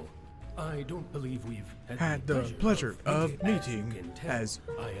owl. I don't believe we've had the pleasure of meeting as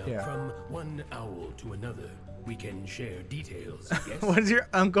I am from one owl to another. We can share details. Yes? What is your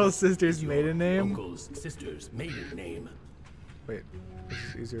uncle's sister's maiden name? Uncle's sister's maiden name. Wait, this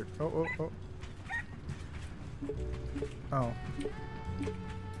is easier. Oh. Oh.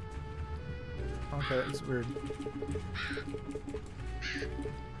 Okay, that's weird.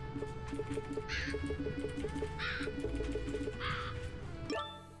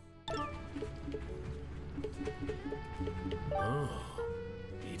 Oh,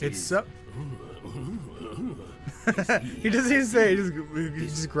 it's so. He doesn't even say. He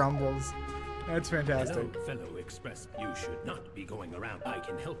just grumbles. That's fantastic. Hello, fellow Express. You should not be going around. I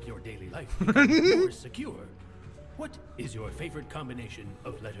can help your daily life become more secure. What is your favorite combination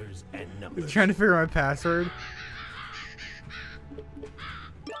of letters and numbers? He's trying to figure out my password.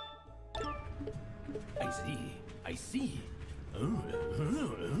 I see.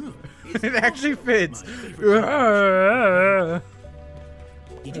 It actually fits. Did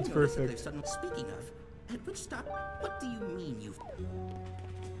you That's notice that perfect. there's something? Speaking of, at which stop? What do you mean you've?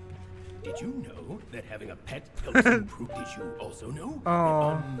 Did you know that having a pet helps improve? Did you also know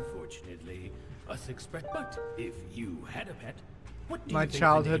that unfortunately, us express? But if you had a pet, what do My you think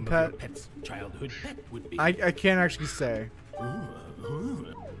childhood the name of pet? your pet's childhood pet would be? I can't actually say.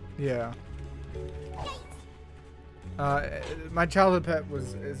 Yeah. My childhood pet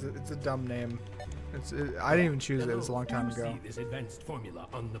it's a dumb name. I didn't even choose it. It was a long time ago. See this advanced formula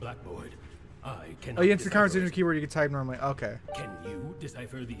on the blackboard. I can. Oh, you enter conversation keyboard. You can type normally. Okay. Can you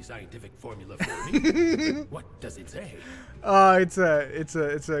decipher the scientific formula for me? What does it say? It's a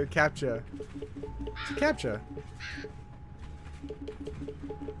captcha. It's a captcha.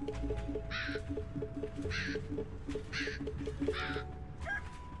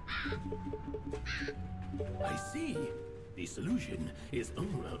 I see. The solution is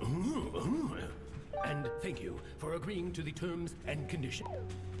and thank you for agreeing to the terms and conditions.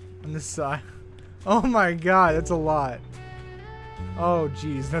 On this side. Oh my god, that's a lot. Oh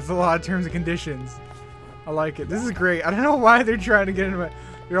jeez, that's a lot of terms and conditions. I like it. This is great. I don't know why they're trying to get into my.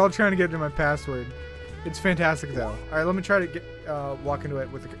 They're all trying to get into my password. It's fantastic though. All right, let me try to get walk into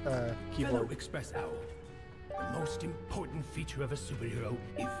it with the keyboard. Fellow Express Owl, the most important feature of a superhero.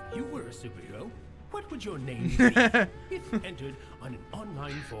 If you were a superhero, what would your name be? If entered on an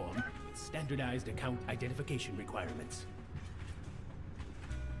online form with standardized account identification requirements.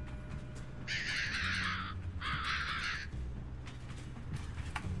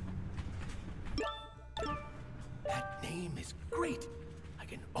 That name is great. I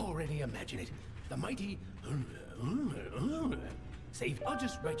can already imagine it. The mighty. Save. I'll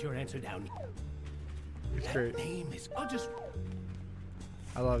just write your answer down. It's that great. Name is. I'll just.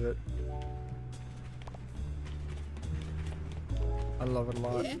 I love it. I love it a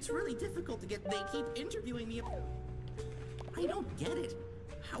lot. It's really difficult to get. They keep interviewing me. I don't get it.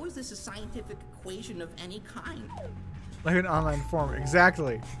 How is this a scientific equation of any kind? Like an online form.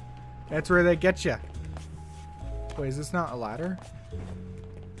 Exactly. That's where they get you. Wait, is this not a ladder?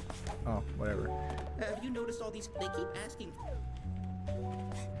 Oh, whatever. Have you noticed all these? They keep asking.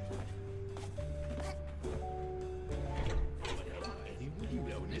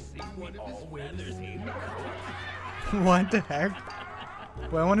 What the heck?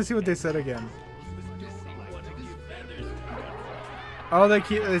 Well, I want to see what they said again. Oh, they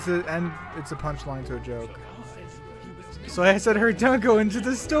keep. It's a punchline to a joke. So I said, "Her, don't go into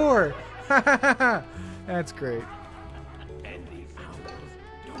the store." That's great. And the owls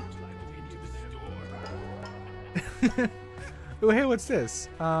don't Ooh, hey, what's this?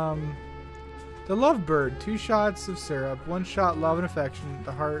 The lovebird. 2 shots of syrup. 1 shot love and affection.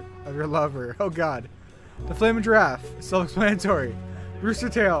 The heart of your lover. Oh god. The flaming giraffe. Self-explanatory. Rooster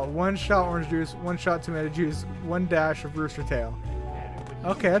tail. 1 shot orange juice. 1 shot tomato juice. 1 dash of rooster tail.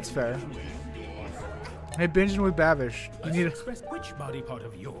 Okay, that's fair. Hey, binging with Babish. You need Express which body part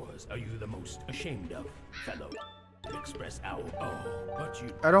of yours are you the most ashamed of, fellow? Express our but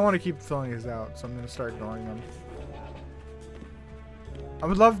you. I don't want to keep filling these out, so I'm gonna start ignoring them. I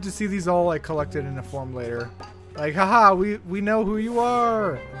would love to see these all like collected in a form later. Like, haha, we know who you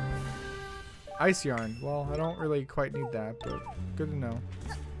are. Ice yarn. Well, I don't really quite need that, but good to know.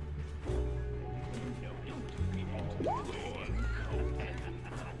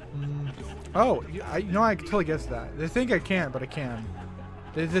 Oh, I can totally guess that. They think I can't, but I can.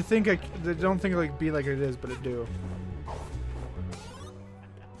 They think they don't think it like be like it is, but it do.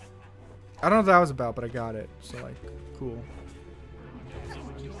 I don't know what that was about, but I got it. So like, cool.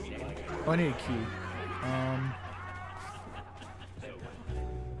 Oh, I need a key.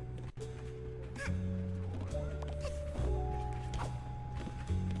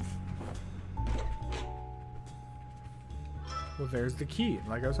 Well, there's the key,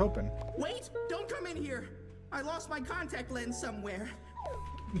 like I was hoping. Wait! Don't come in here! I lost my contact lens somewhere.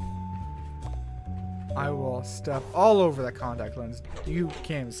 I will step all over that contact lens. You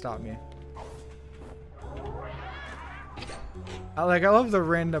can't even stop me. I love the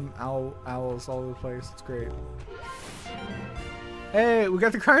random owls all over the place. It's great. Hey, we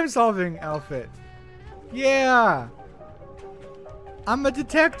got the crime-solving outfit. Yeah! I'm a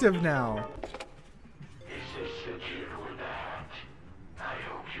detective now.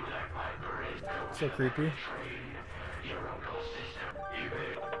 So creepy.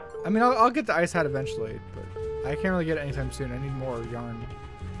 I mean, I'll get the ice hat eventually, but I can't really get it anytime soon. I need more yarn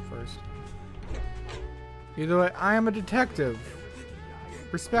first. Either way, I am a detective.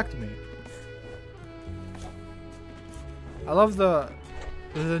 Respect me. I love the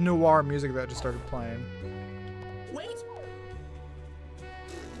noir music that just started playing. Wait.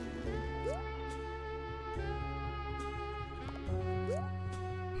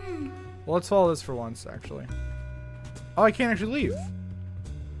 Well, let's follow this for once, actually. Oh, I can't actually leave.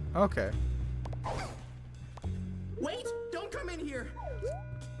 Okay. Wait! Don't come in here!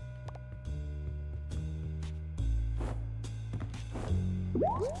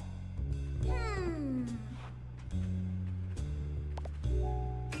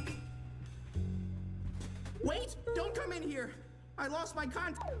 Wait! Don't come in here! I lost my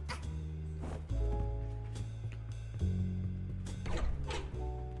contact.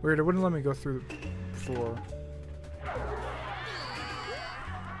 Weird, it wouldn't let me go through before.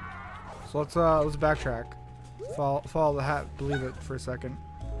 So let's backtrack. Follow the hat, believe it for a second.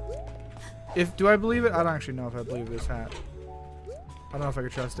 Do I believe it? I don't actually know if I believe this hat. I don't know if I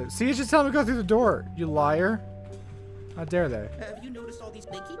could trust it. See, it's just telling me to go through the door, you liar. How dare they? Have you noticed all these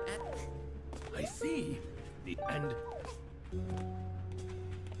they keep at? I see. The end.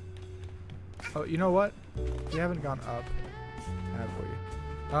 Oh, you know what? We haven't gone up, have we?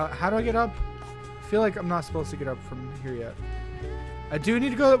 How do I get up? I feel like I'm not supposed to get up from here yet. I do need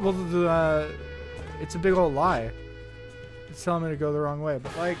to go. Well, it's a big old lie. It's telling me to go the wrong way.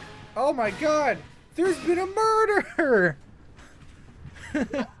 But like, oh my God, there's been a murder.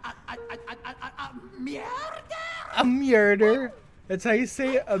 A murder. That's how you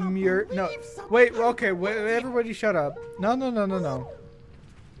say it, a murder. No, wait. Okay, wait, everybody, shut up. No.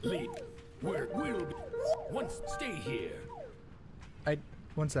 Lead. We'll once stay here.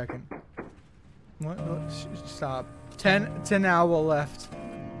 1 second. What? Stop. 10 owl left.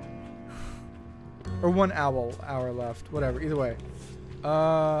 Or 1 hour left. Whatever. Either way.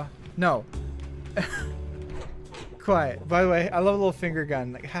 No. Quiet. By the way, I love a little finger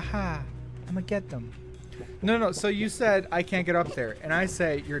gun. Like, haha. I'm gonna get them. No. So you said I can't get up there. And I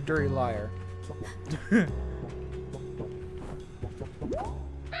say you're a dirty liar.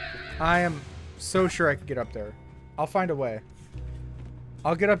 I am so sure I could get up there. I'll find a way.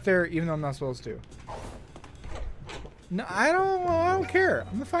 I'll get up there even though I'm not supposed to. No, I don't care.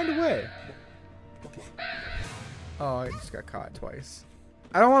 I'm gonna find a way. Oh, I just got caught twice.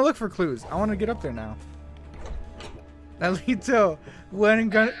 I don't want to look for clues. I want to get up there now. That leads to went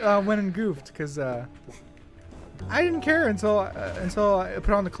and goofed because I didn't care until I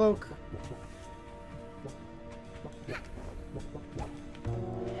put on the cloak.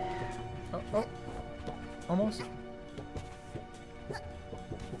 Oh, almost.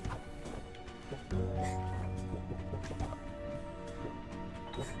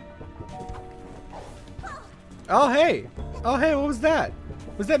 Oh hey, what was that?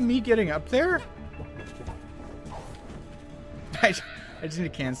 Was that me getting up there? I just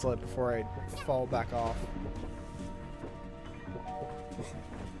need to cancel it before I fall back off.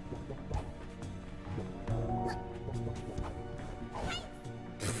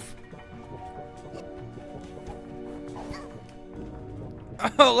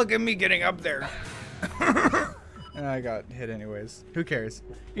 Oh, look at me getting up there. And I got hit anyways. Who cares?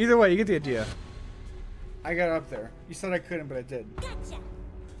 Either way, you get the idea. I got up there. You said I couldn't, but I did. Gotcha.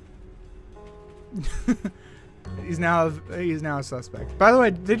 He's now a suspect. By the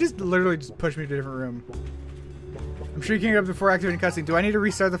way, they just literally just pushed me to a different room. I'm sure you can get up before activating cutscene. Do I need to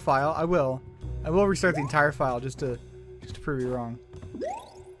restart the file? I will. I will restart the entire file just to prove you wrong.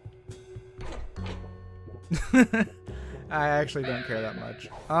 I actually don't care that much.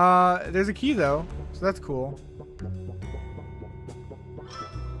 There's a key though, so that's cool.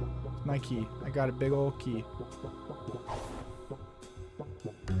 It's my key. I got a big old key.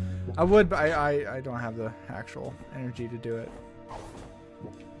 I would, but I don't have the actual energy to do it.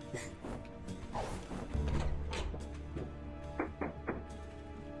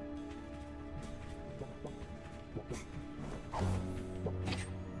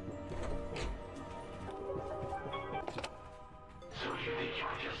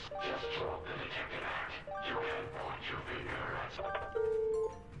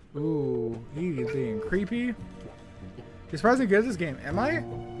 Ooh, he's being creepy. You're surprisingly good at this game. Am I?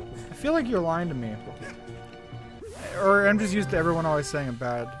 I feel like you're lying to me. Or I'm just used to everyone always saying I'm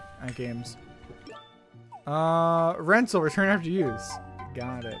bad at games. Rental, return after use.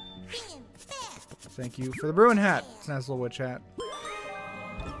 Got it. Thank you for the Bruin hat. It's a nice little witch hat.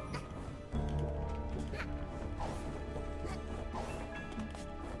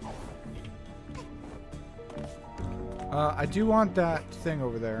 I do want that thing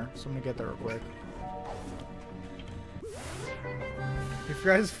over there, so I'm gonna get there real quick. You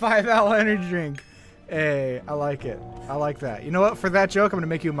forgot his 5 Al energy drink. Hey, I like it. I like that. You know what? For that joke, I'm gonna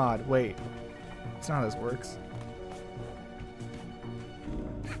make you a mod. Wait. That's not how this works.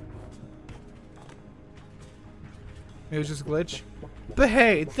 It was just a glitch. But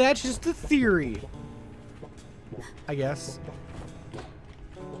hey, that's just a theory. I guess.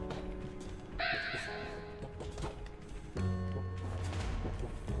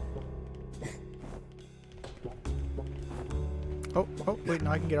 Oh, wait,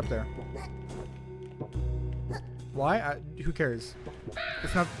 no, I can get up there. Why? Who cares?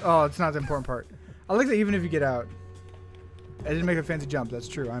 It's not, oh, it's not the important part. I like that even if you get out. I didn't make a fancy jump, that's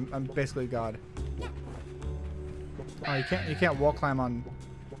true. I'm basically God. Oh, you can't wall climb on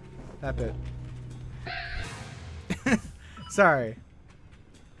that bit. Sorry.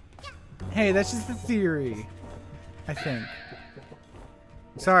 Hey, that's just a theory. I think.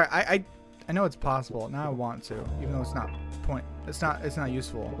 Sorry, I know it's possible. Now I want to, even though it's not it's not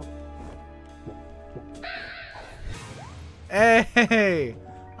useful. Hey,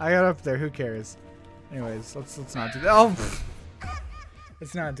 I got up there. Who cares? Anyways, let's not do that. Oh,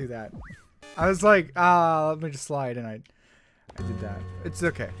 let's not do that. I was like, let me just slide, and I did that. It's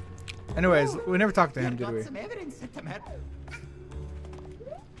okay. Anyways, we never talked to him, did we?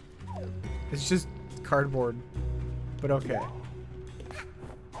 It's just cardboard, but okay.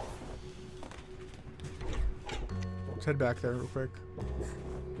 Let's head back there real quick.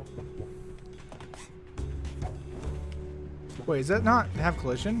 Wait, does that not have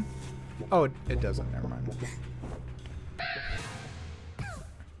collision? Oh, it doesn't. Never mind.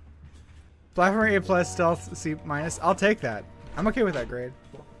 Platform A plus, stealth C minus. I'll take that. I'm okay with that grade.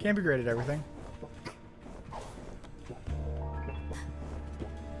 Can't be graded everything.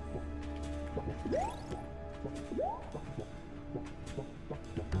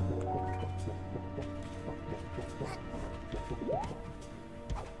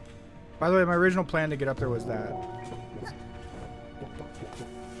 By the way, my original plan to get up there was that.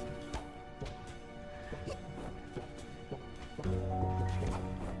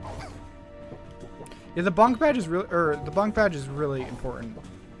 Yeah, the bunk badge is really important.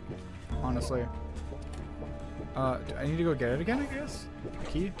 Honestly. I need to go get it again, I guess?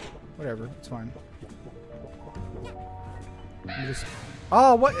 Key? Whatever, it's fine. I'm just...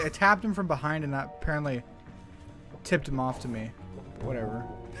 Oh, what? I tapped him from behind and that apparently tipped him off to me. But whatever.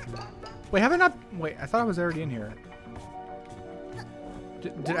 Wait, have I not... Wait, I thought I was already in here.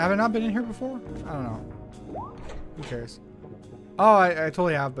 Have I not been in here before? I don't know. Who cares? Oh, I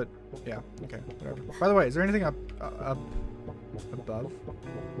totally have, but... Yeah, okay, whatever. By the way, is there anything up above?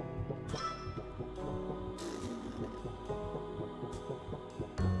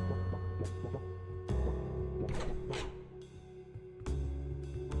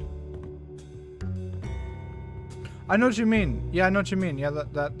 I know what you mean. Yeah, I know what you mean. Yeah,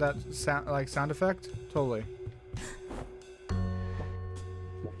 that sound, like sound effect? Totally.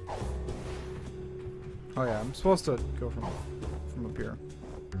 Oh yeah, I'm supposed to go from up here.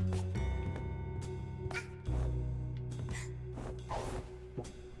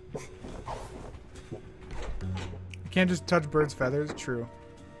 You can't just touch birds' feathers? True.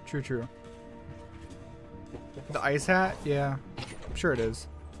 True, true. The ice hat? Yeah. I'm sure it is.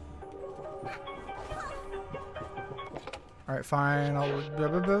 Alright, fine.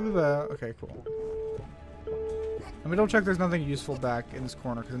 Okay, cool. Let me double check there's nothing useful back in this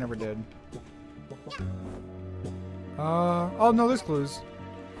corner, because I never did. Oh no, there's clues.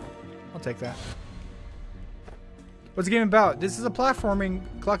 I'll take that. What's the game about? This is a platforming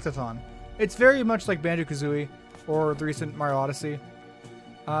collectathon. It's very much like Banjo-Kazooie or the recent Mario Odyssey.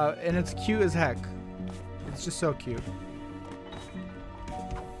 And it's cute as heck. It's just so cute.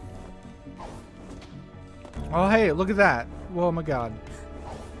 Oh hey, look at that. Oh my god.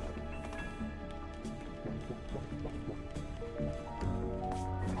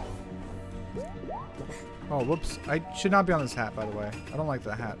 Oh, whoops. I should not be on this hat, by the way. I don't like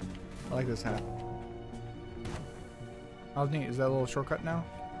that hat. I like this hat. Oh, neat. Is that a little shortcut now?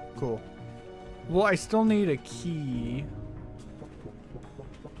 Cool. Well, I still need a key.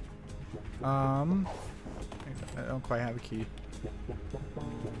 I don't quite have a key.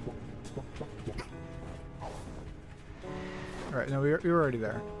 Alright, no, we were already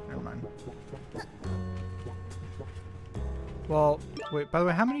there. Never mind. Well, wait, by the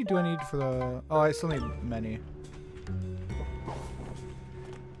way, how many do I need for the... Oh, I still need many.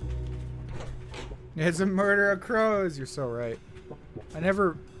 It's a murder of crows! You're so right. I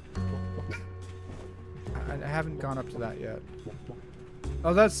haven't gone up to that yet.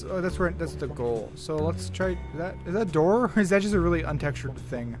 Oh, that's the goal. So let's try... Is that a door? Or is that just a really untextured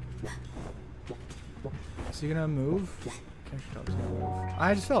thing? Is he gonna move? Can't tell if he's gonna move.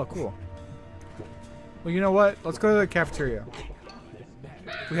 I just fell. Cool. Well, you know what? Let's go to the cafeteria.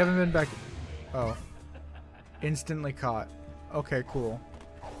 We haven't been back... Oh. Instantly caught. Okay, cool.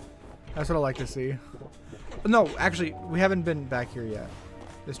 That's what I like to see. No, actually, we haven't been back here yet.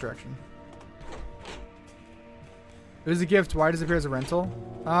 This direction. It was a gift. Why does it appear as a rental?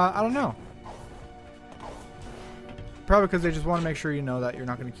 I don't know. Probably because they just want to make sure you know that you're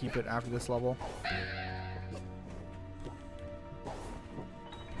not going to keep it after this level.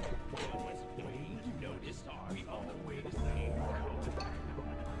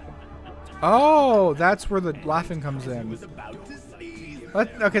 Oh, that's where the laughing comes in.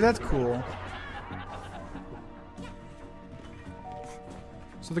 Okay, that's cool.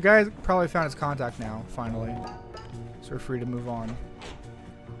 So the guy probably found his contact now, finally. So we're free to move on.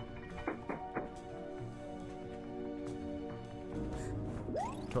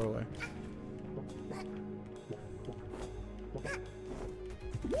 Totally.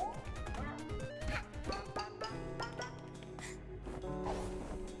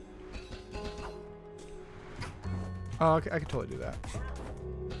 Oh, okay, I could totally do that.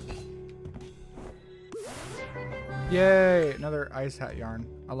 Yay! Another ice hat yarn.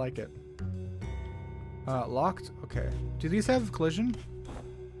 I like it. Locked? Okay. Do these have collision?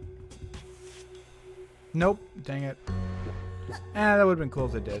 Nope. Dang it. That would have been cool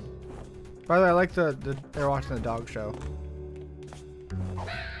if it did. By the way, I like they're watching the dog show.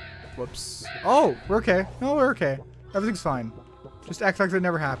 Whoops. Oh! We're okay. No, we're okay. Everything's fine. Just act like it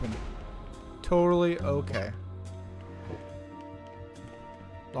never happened. Totally okay.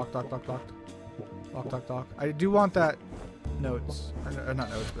 Locked, locked, locked, locked. Locked, locked, locked. I do want that notes. Or not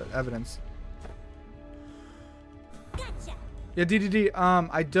notes, but evidence. Gotcha. Yeah, DDD,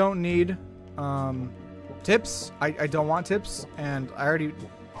 I don't need tips. I don't want tips, and I already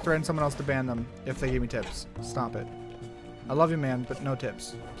threatened someone else to ban them if they give me tips. Stop it. I love you, man, but no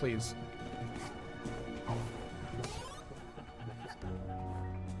tips. Please.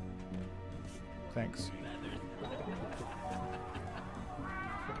 Thanks.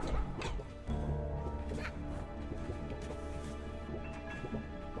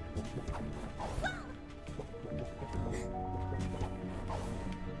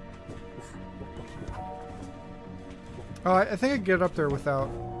 Oh, I think I can get up there without...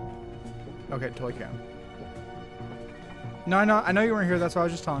 Okay, totally can. No, I know you weren't here. That's why I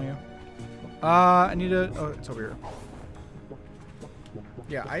was just telling you. I need to... Oh, it's over here.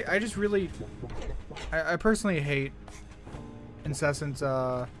 Yeah, I just really... I personally hate incessant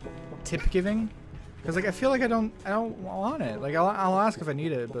tip giving. Because, like, I feel like I don't want it. Like, I'll ask if I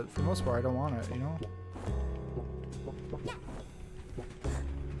need it, but for the most part, I don't want it, you know?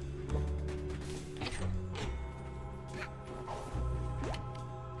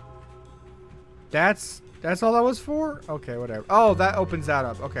 That's all that was for? Okay, whatever. Oh, that opens that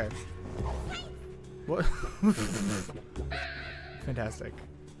up. Okay. What? Fantastic.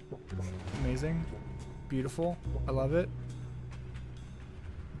 Amazing. beautiful. I love it.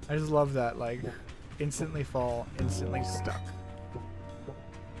 I just love that, like, instantly fall, instantly stuck.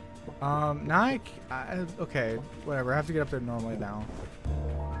 Now okay, whatever. I have to get up there normally now.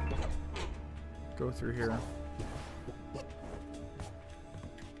 Go through here.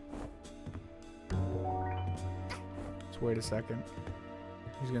 Let's wait a second.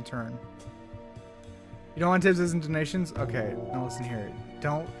 He's gonna turn. You don't want tips as in donations? Okay, now listen here.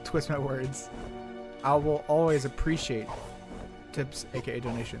 Don't twist my words. I will always appreciate tips, aka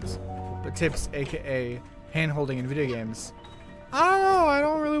donations. But tips, aka hand-holding in video games. I don't know, I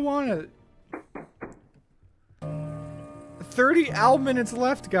don't really want it. 30 owl minutes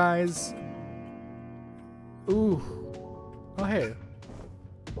left, guys. Ooh. Oh, hey.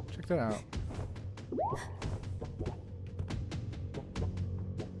 Check that out.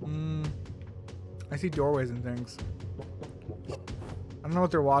 I see doorways and things. I don't know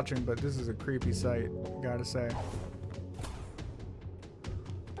what they're watching, but this is a creepy sight, gotta say.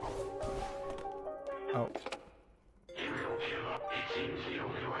 Oh. It seems the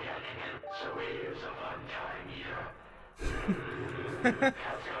only way I can help, so here's a fun time eater.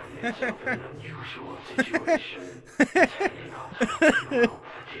 Has gotten itself in an unusual situation. It's hanging on to a rope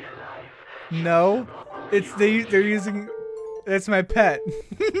for dear life. No, it's they're using. That's my pet,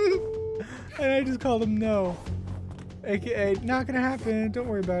 and I just called him No, aka not gonna happen. Don't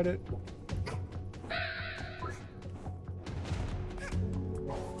worry about it.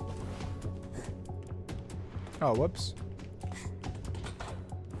 Oh, whoops.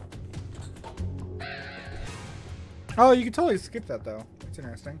 Oh, you can totally skip that though. It's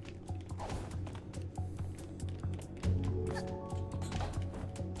interesting.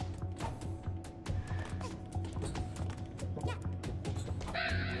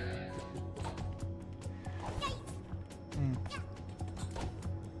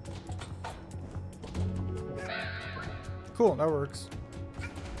 Cool, that works.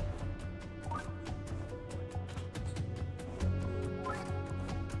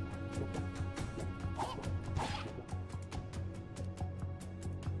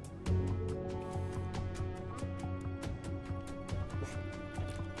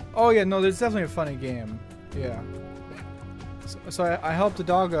 Oh yeah, no, there's definitely a funny game. Yeah. So I helped the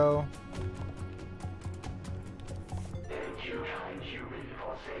doggo. Thank you, kind human,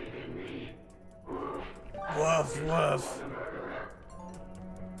 for saving me. Woof, woof.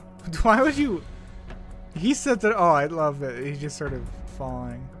 Why would you... He said that... Oh, I love it. He's just sort of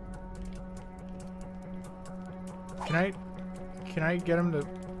falling. Can I get him to...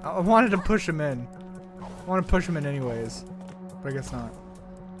 I wanted to push him in. I want to push him in anyways. But I guess not.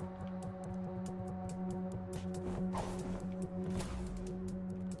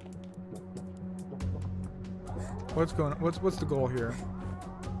 What's going on? What's the goal here?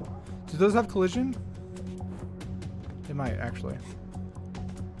 Do those have collision? They might, actually.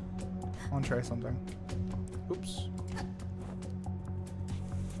 I want to try something. Oops.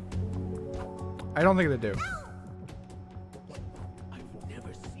 I don't think they do. I've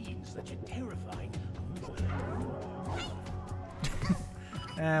never seen such a terrifying...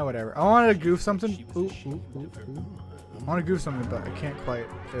 Whatever. I wanted to goof something. Ooh. I want to goof something, but I can't quite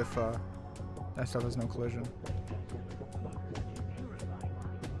if that stuff has no collision.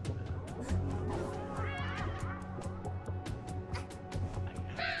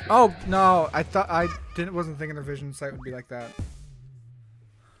 Oh no! I thought wasn't thinking the vision sight would be like that.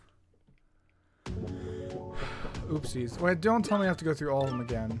 Oopsies. Wait, don't tell me I have to go through all of them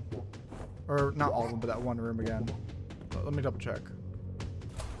again, or not all of them, but that one room again. Let me double check.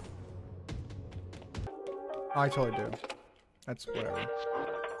 Oh, I totally do. That's whatever.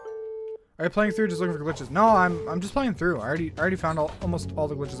 Are you playing through just looking for glitches? No, I'm just playing through. I already found almost all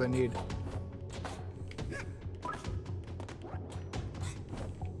the glitches I need.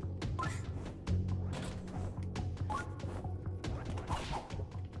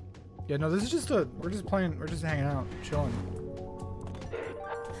 Yeah, no, this is just we're just hanging out, chilling.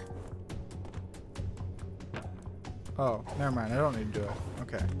 Oh, never mind, I don't need to do it.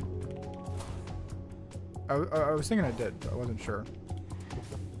 Okay. I was thinking I did, but I wasn't sure.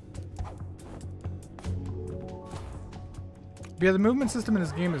 But yeah, the movement system in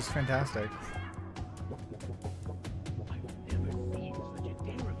this game is fantastic.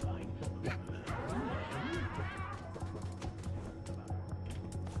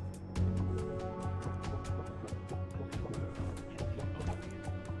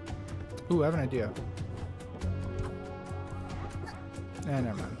 Ooh, I have an idea.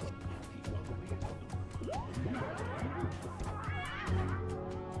 Never mind.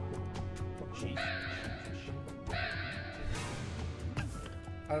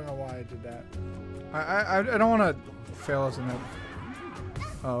 I don't know why I did that. I don't want to fail us in it.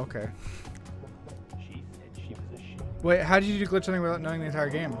 Oh, okay. Wait, how did you do glitch something without knowing the entire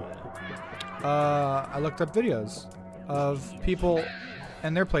game? I looked up videos of people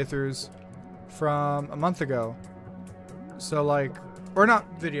and their playthroughs from a month ago. So like, or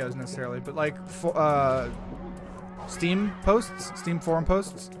not videos necessarily, but like Steam posts, Steam forum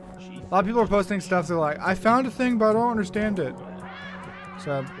posts. A lot of people are posting stuff. They're like, I found a thing, but I don't understand it.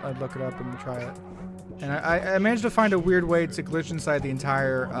 So I'd look it up and try it. And I managed to find a weird way to glitch inside the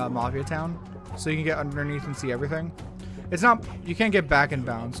entire Mafia town, so you can get underneath and see everything. It's not, you can't get back and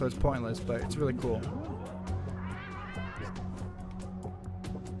bound, so it's pointless, but it's really cool.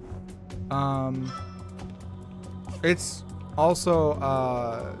 It's also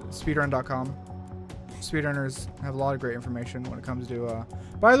speedrun.com. Speedrunners have a lot of great information when it comes to.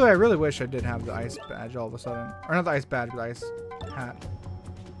 By the way, I really wish I did have the ice badge all of a sudden, or not the ice badge, but the ice hat.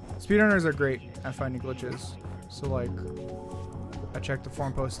 Speedrunners are great at finding glitches. So like, I checked the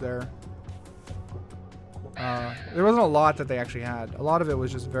forum post there. There wasn't a lot that they actually had. A lot of it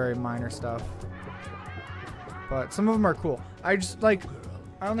was just very minor stuff. But some of them are cool. I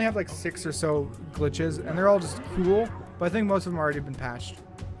only have like 6 or so glitches, and they're all just cool. But I think most of them have already been patched.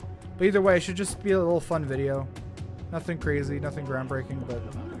 But either way, it should just be a little fun video. Nothing crazy, nothing groundbreaking, but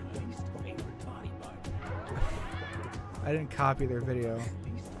I didn't copy their video.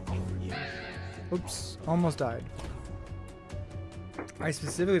 Oops, almost died. I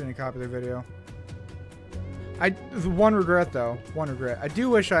specifically didn't copy their video. One regret though, one regret. I do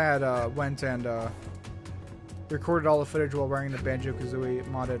wish I had went and recorded all the footage while wearing the Banjo-Kazooie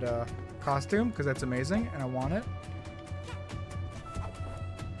modded costume, because that's amazing and I want it.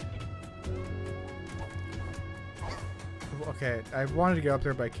 Okay, I wanted to get up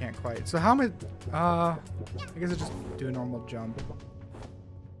there, but I can't quite. So how am I guess I just do a normal jump.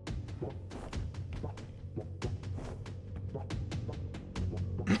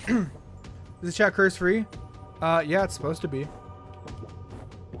 Is the chat curse free? Yeah, it's supposed to be.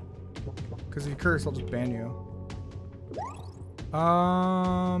 Because if you curse, I'll just ban you.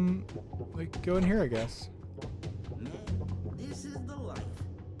 Like, go in here, I guess. This is the life.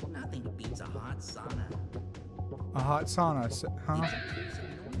 Nothing beats a hot sauna. A hot sauna, huh?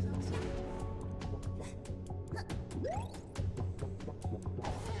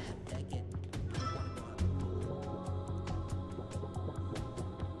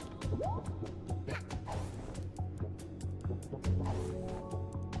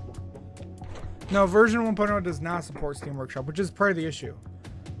 No, version 1.0 does not support Steam Workshop, which is part of the issue.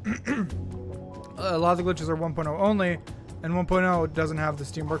 A lot of the glitches are 1.0 only, and 1.0 doesn't have the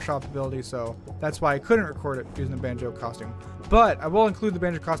Steam Workshop ability, so that's why I couldn't record it using the Banjo costume. But I will include the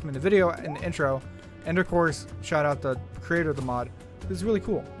Banjo costume in the video, in the intro, and of course, shout out the creator of the mod. This is really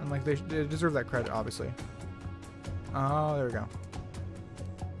cool, and like they deserve that credit, obviously. Oh, there we go.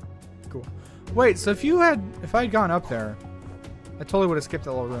 Cool. Wait, so if I had gone up there, I totally would have skipped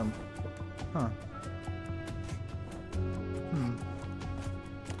that little room. Huh.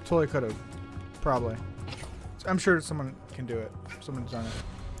 Totally could have. Probably. I'm sure someone can do it. Someone's done it.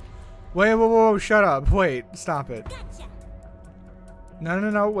 Wait, whoa, shut up. Wait, stop it.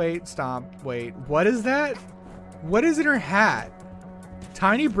 No, wait, stop. Wait, what is that? What is in her hat?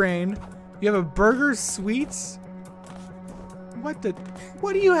 Tiny brain. You have a burger sweets? What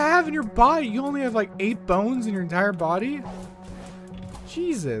do you have in your body? You only have like 8 bones in your entire body?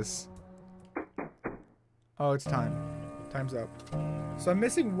 Jesus. Oh, it's time. Time's up. So I'm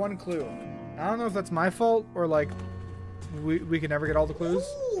missing one clue. I don't know if that's my fault or like we can never get all the clues.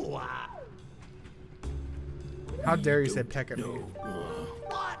 How dare you say peck at me?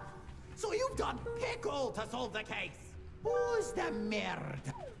 What? So you've done pickle to solve the case? Who's the merde?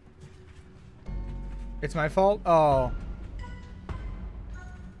 It's my fault? Oh.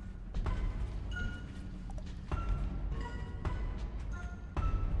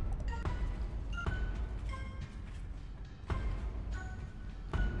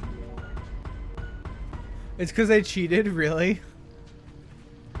 It's because they cheated, really?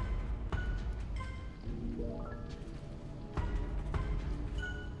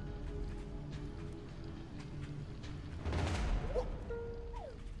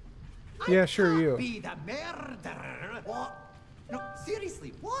 Yeah, sure, you. Be the murderer. What? No,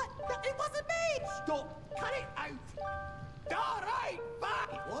 seriously, what? It wasn't me. Stop. Cut it out. All right,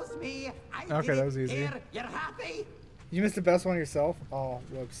 fine. It was me. Okay, that was easy. Here, you're happy? You missed the best one yourself? Oh,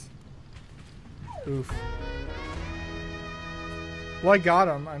 whoops. Oof. Well, I got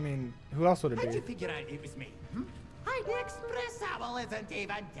him. I mean, who else would it be? How'd you figure out it was me? The express owl isn't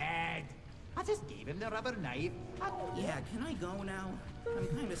even dead. I just gave him the rubber knife. Yeah, can I go now? I'm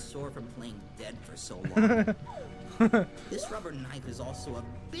kind of sore from playing dead for so long. This rubber knife is also a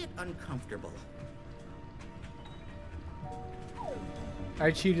bit uncomfortable. I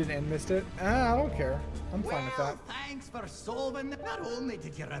cheated and missed it. I don't care. I'm fine with that. Thanks for solving. Not only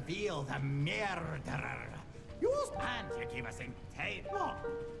did you reveal the murderer, and you gave us intent. What?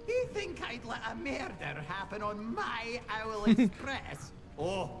 You think I'd let a murder happen on my Owl Express?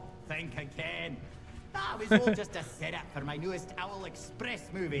 Oh, think again. That was all just a setup for my newest Owl Express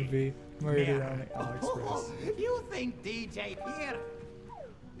movie. Murder on the Owl Express. You think DJ here?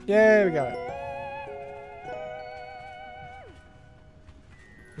 Yay, we got it.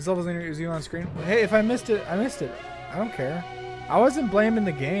 This level's is you on screen. Hey, if I missed it, I missed it. I don't care. I wasn't blaming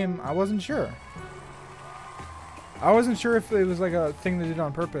the game. I wasn't sure. I wasn't sure if it was like a thing they did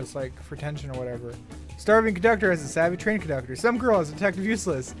on purpose, like for tension or whatever. Starving conductor has a savvy train conductor. Some girl has detective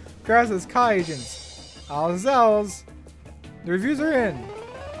useless. Grass has Kai agents. All zells. The reviews are in.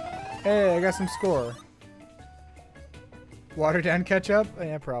 Hey, I got some score. Watered down ketchup?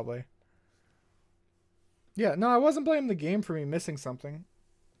 Yeah, probably. Yeah, no, I wasn't blaming the game for me missing something.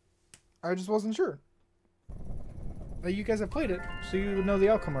 I just wasn't sure. But you guys have played it, so you know the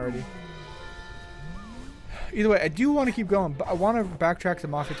outcome already. Either way, I do want to keep going, but I want to backtrack to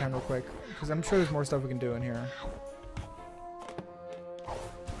Mafia Town real quick, because I'm sure there's more stuff we can do in here.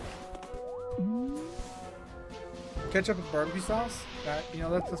 Ketchup with barbecue sauce?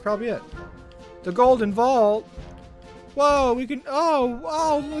 That's probably it. The Golden Vault! Whoa, we can...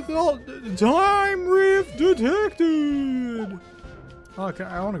 Oh, look at all... Time Rift detected! Oh,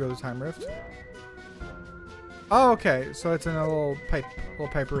 I want to go to Time Rift. Oh, okay. So it's in a little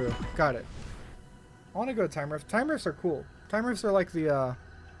pipe-roo. Got it. I want to go to Time Rift. Time Rifts are cool. Time Rifts are like the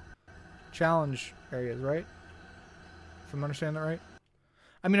challenge areas, right? If I'm understanding that right.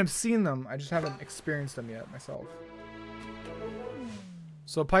 I mean, I've seen them. I just haven't experienced them yet myself.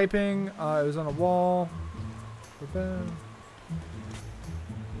 So piping, it was on a wall.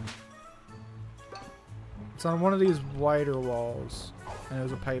 It's on one of these wider walls. And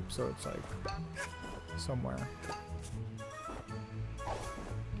there's a pipe, so it's like somewhere.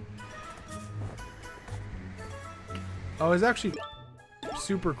 Oh, it's actually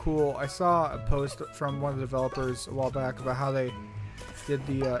super cool. I saw a post from one of the developers a while back about how they did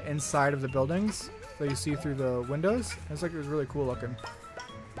the inside of the buildings that you see through the windows. It was really cool looking.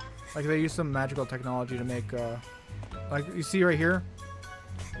 Like they used some magical technology to make, like you see right here,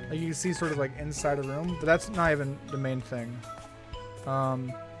 like you can see sort of like inside a room, but that's not even the main thing.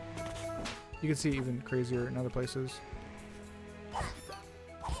 You can see even crazier in other places.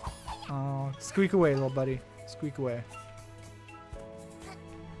 Oh, squeak away, little buddy. Squeak away.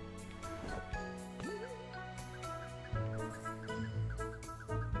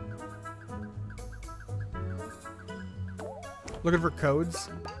 Looking for codes?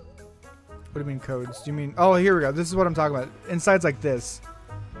 What do you mean codes? Do you mean... Oh, here we go. This is what I'm talking about. Inside's like this.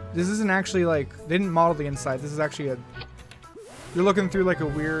 This isn't actually like... They didn't model the inside. This is actually a... You're looking through like a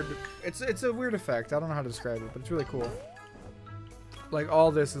weird... It's a weird effect. I don't know how to describe it, but it's really cool. Like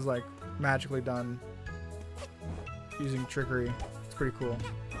all this is like magically done using trickery. It's pretty cool.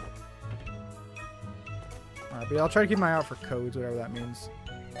 Alright, but yeah, I'll try to keep my eye out for codes, whatever that means.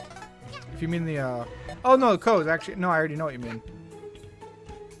 If you mean the, oh no, codes, actually, no, I already know what you mean.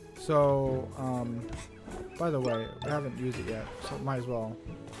 So, by the way, I haven't used it yet, so might as well.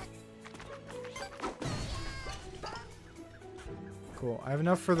 Cool, I have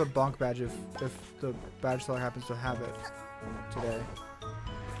enough for the bonk badge if the badge seller happens to have it today.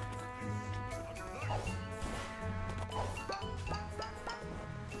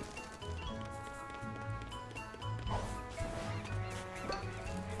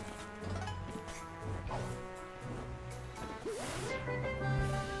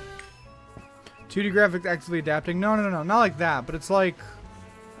 (2D graphics actively adapting? No, not like that. But it's like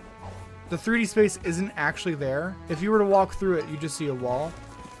the 3D space isn't actually there. If you were to walk through it, you just see a wall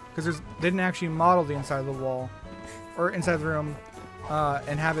because they didn't actually model the inside of the wall or inside the room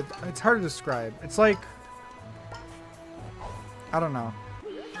and have it. It's hard to describe. It's like, I don't know.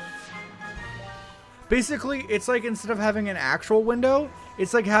 Basically, it's like instead of having an actual window,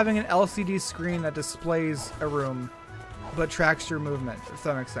 it's like having an LCD screen that displays a room but tracks your movement, if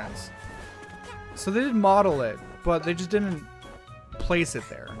that makes sense. So they did model it, but they just didn't place it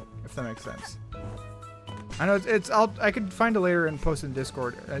there, if that makes sense. I know I could find it later and post it in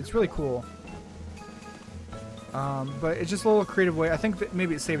Discord. It's really cool. But it's just a little creative way. I think that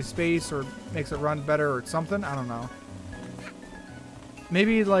maybe it saves space or makes it run better or something. I don't know.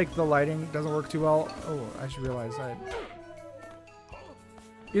 Maybe like the lighting doesn't work too well. Oh, I just realized that.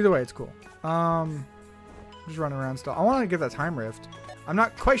 Either way, it's cool. Just running around still. I want to get that time rift. I'm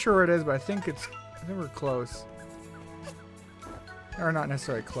not quite sure where it is, but I think we're close. Or not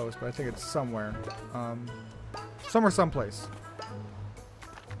necessarily close, but I think it's somewhere. Someplace.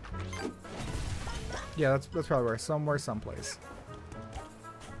 Yeah, that's probably where. Someplace.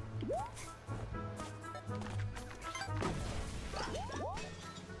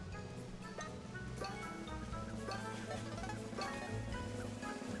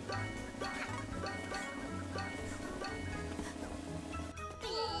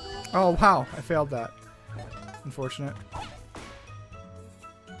 Oh wow, I failed that. Unfortunate.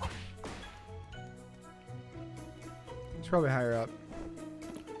 It's probably higher up.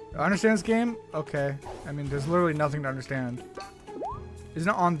 I understand this game? Okay. I mean, there's literally nothing to understand. Isn't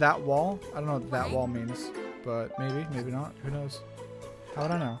it on that wall? I don't know what that wall means, but maybe, maybe not. Who knows? How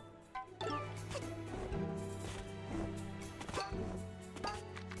would I know?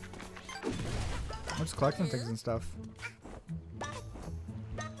 I'm just collecting things and stuff.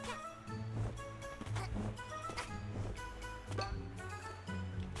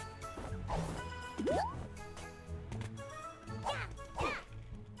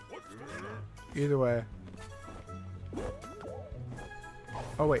 Either way.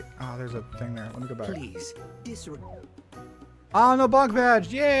 Oh wait. Oh, there's a thing there. Let me go back. Please, oh, no bonk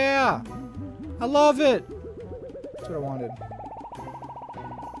badge. Yeah! I love it. That's what I wanted.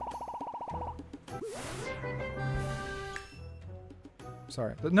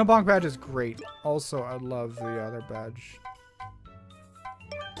 Sorry. The no bonk badge is great. Also, I love the other badge.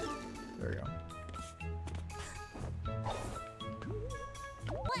 There we go.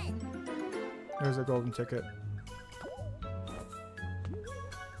 There's a golden ticket.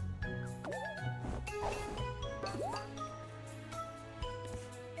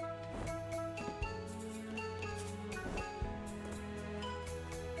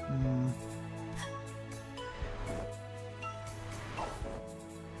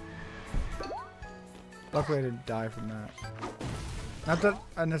 Luckily I didn't die from that. Not that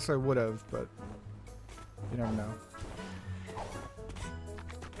I necessarily would have, but you never know.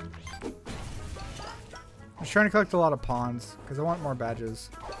 I'm just trying to collect a lot of pawns because I want more badges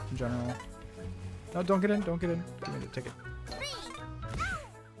in general. No, don't get in, don't get in. Give me the ticket.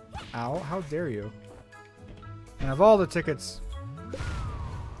 Ow, how dare you? And of all the tickets...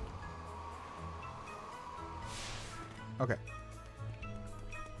 Okay.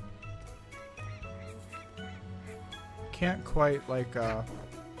 Can't quite, like,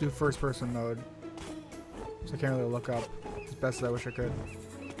 do first-person mode. So I can't really look up as best as I wish I could.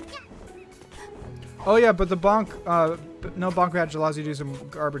 Oh yeah, but the bonk, no bonk badge allows you to do some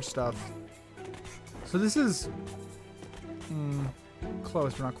garbage stuff. So this is...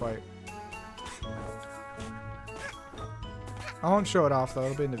 close, but not quite. I won't show it off though,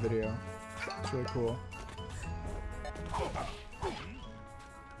 it'll be in the video. It's really cool.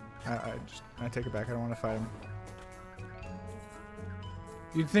 I take it back, I don't want to fight him.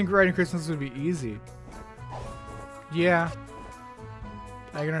 You'd think writing Christmas would be easy. Yeah.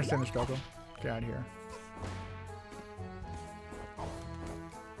 I can understand the struggle. Get out of here.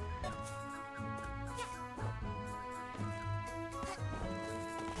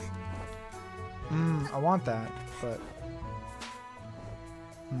 I want that, but...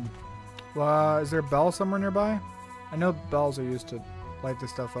 Well, is there a bell somewhere nearby? I know bells are used to light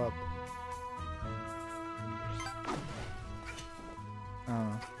this stuff up. I don't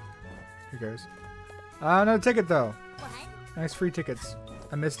know. Who cares? No ticket though. Nice free tickets.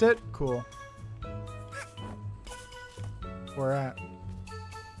 I missed it? Cool. Where at?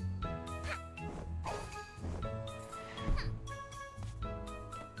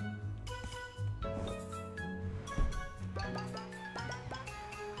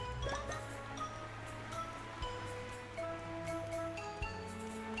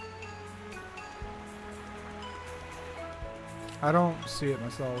 I don't see it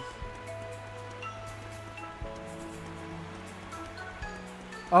myself.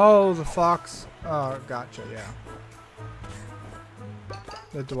 Oh, the fox. Oh, gotcha, yeah.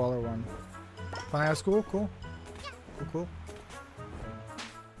 The dweller one. Fun out of school? Cool. Cool, cool.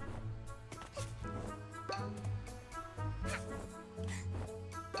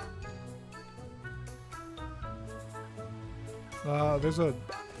 There's a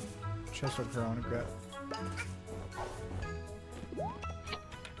chest over here I want to get.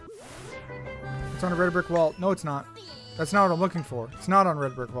 It's on a red brick wall. No, it's not. That's not what I'm looking for. It's not on a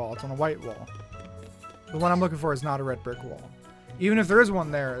red brick wall. It's on a white wall. The one I'm looking for is not a red brick wall. Even if there is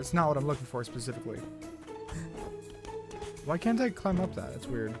one there, it's not what I'm looking for specifically. Why can't I climb up that? It's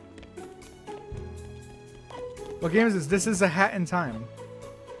weird. What game is this? This is A Hat in Time.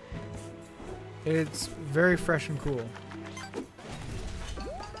 It's very fresh and cool.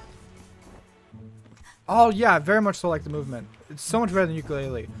 Oh yeah, very much so like the movement. It's so much better than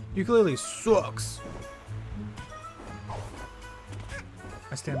ukulele. Ukulele sucks.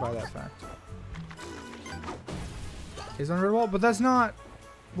 I stand by that fact. He's on red wall, but that's not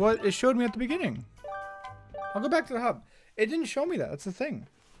what it showed me at the beginning. I'll go back to the hub. It didn't show me that. That's the thing.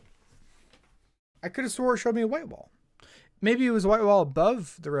 I could have swore it showed me a white wall. Maybe it was a white wall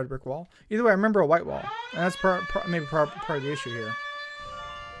above the red brick wall. Either way, I remember a white wall. And that's maybe part of the issue here.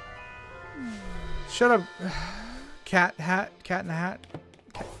 Shut up. Cat in the hat.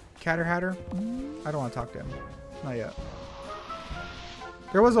 Catter Hatter. I don't want to talk to him. Not yet.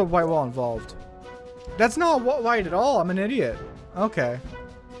 There was a white wall involved. That's not white at all. I'm an idiot. Okay.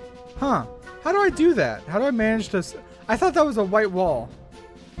 Huh. How do I do that? How do I manage to... I thought that was a white wall.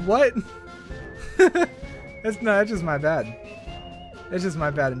 What? That's just my bad. It's just my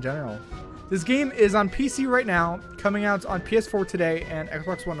bad in general. This game is on PC right now, coming out on PS4 today and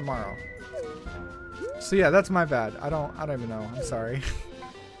Xbox One tomorrow. So yeah, that's my bad. I don't even know. I'm sorry.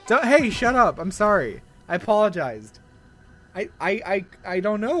 Hey, shut up. I'm sorry. I apologized. I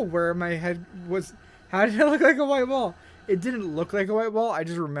don't know where my head was. How did it look like a white wall? It didn't look like a white wall. I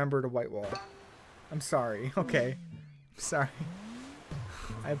just remembered a white wall. I'm sorry. Okay. I'm sorry.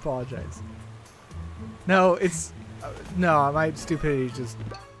 I apologize. No, it's... no, my stupidity just...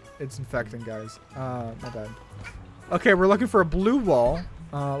 It's infecting, guys. My bad. Okay, we're looking for a blue wall.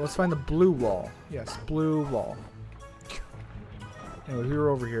 Let's find the blue wall. Yes, blue wall. Anyway, we were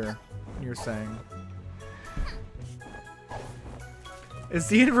over here. And you're saying... Is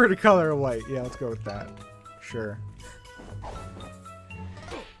the inverted color white? Yeah, let's go with that. Sure.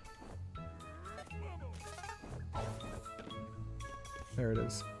 There it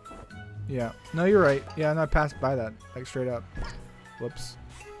is. Yeah. No, you're right. Yeah, no, I passed by that. Like, straight up. Whoops.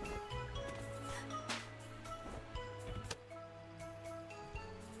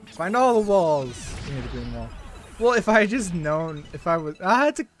 Find all the walls. We need a green wall. Well, if I had just known, if I was...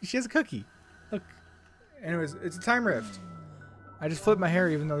 she has a cookie. Look. Anyways, it's a time rift. I just flipped my hair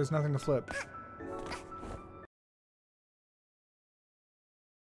even though there's nothing to flip.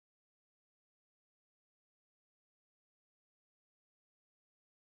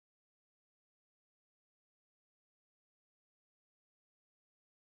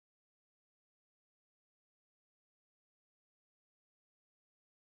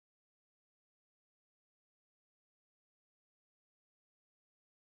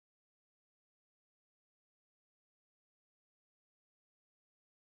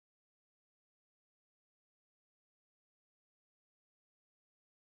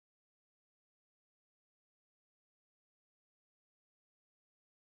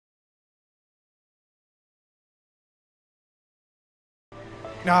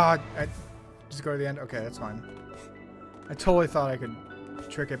 Ah, I just go to the end? Okay, that's fine. I totally thought I could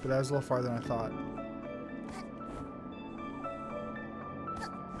trick it, but that was a little farther than I thought.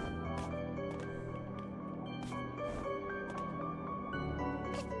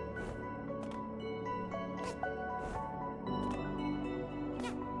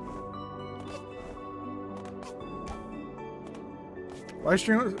 Why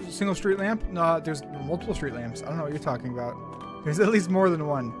single street lamp? No, there's multiple street lamps. I don't know what you're talking about. There's at least more than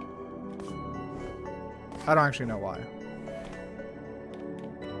one. I don't actually know why.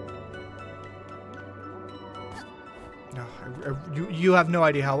 No, you have no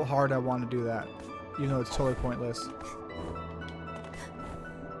idea how hard I want to do that. You know it's totally pointless.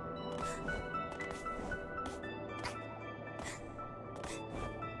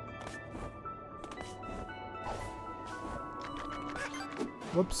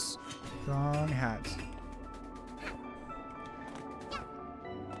 Whoops. Wrong hat.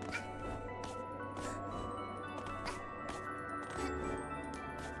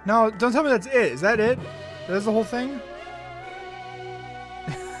 No, don't tell me that's it. Is that it? That's the whole thing?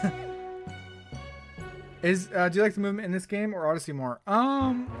 Do you like the movement in this game or Odyssey more?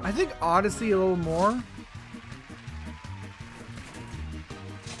 I think Odyssey a little more.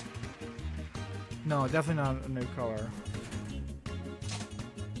 No, definitely not a new color.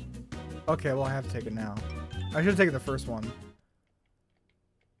 Okay, well I have to take it now. I should have taken the first one.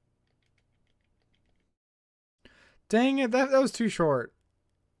 Dang it, that was too short.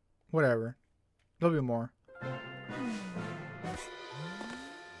 Whatever. There'll be more.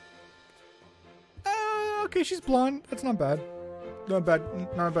 Okay, she's blonde. That's not bad. Not a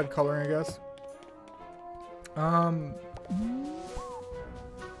bad coloring, I guess.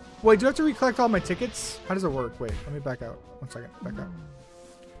 Wait, do I have to recollect all my tickets? How does it work? Wait, let me back out. 1 second. Back out.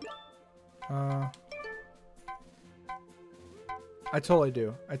 I totally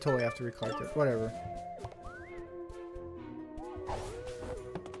do. I totally have to recollect it. Whatever.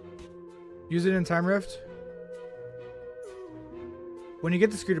 Use it in Time Rift. When you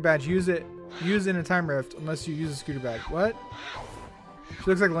get the scooter badge, use it in a Time Rift unless you use a scooter badge. What? She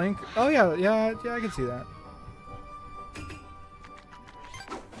looks like Link. Oh yeah, yeah, I can see that.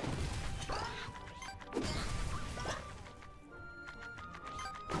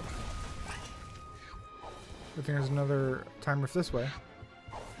 I think there's another Time Rift this way.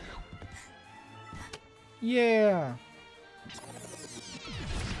 Yeah.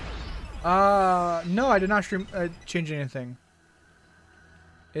 No, I did not change anything.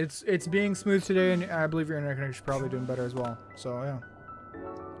 It's being smooth today, and I believe your internet connection is probably doing better as well. So yeah.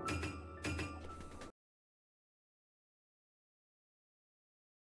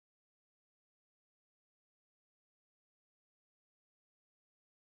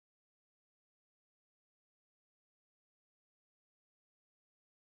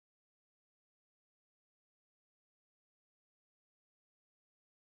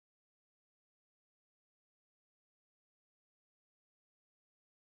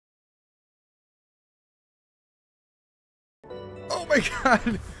 Oh my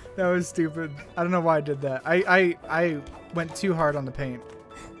god, that was stupid. I don't know why I did that. I went too hard on the paint.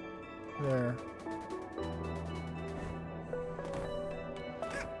 There.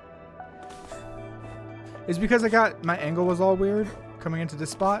 It's because my angle was all weird coming into this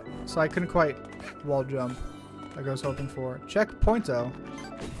spot, so I couldn't quite wall jump like I was hoping for. Checkpointo.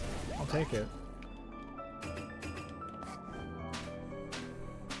 I'll take it.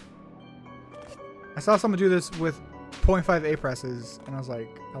 I saw someone do this with 0.5 A presses, and I was like,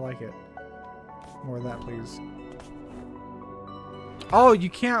 I like it. More of that, please. Oh,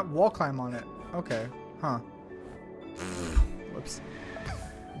 you can't wall climb on it. Okay. Huh. Whoops.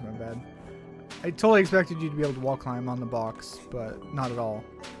 My bad. I totally expected you to be able to wall climb on the box, but not at all.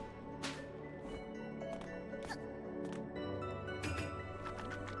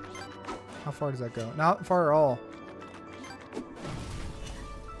 How far does that go? Not far at all.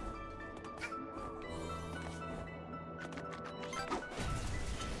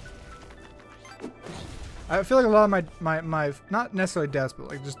 I feel like a lot of my not necessarily deaths, but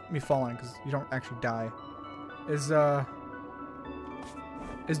like just me falling because you don't actually die, is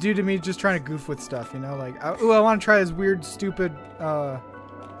due to me just trying to goof with stuff, you know, like ooh, I want to try this weird stupid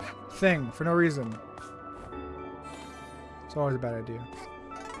thing for no reason. It's always a bad idea.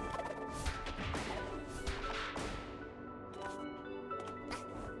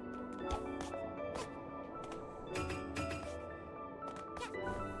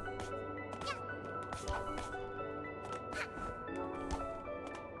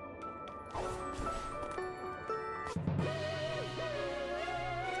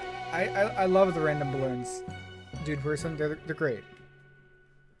 I love the random balloons. Dude person, they're great.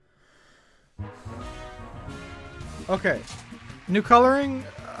 Okay. New coloring?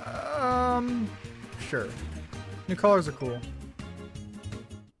 Sure. New colors are cool.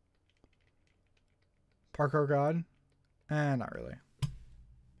 Parkour God? Not really.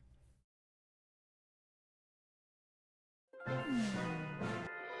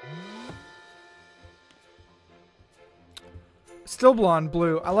 Still blonde,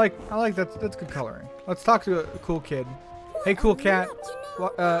 blue. I like that. That's good coloring. Let's talk to a cool kid. Hey, cool cat.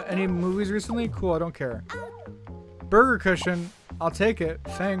 Any movies recently? Cool. I don't care. Burger cushion. I'll take it.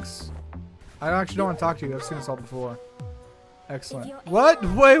 Thanks. I actually don't want to talk to you. I've seen this all before. Excellent. What?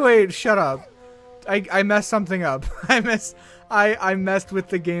 Wait. Shut up. I messed something up. I messed with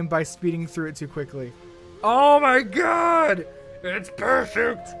the game by speeding through it too quickly. Oh my god! It's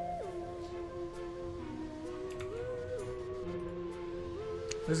perfect.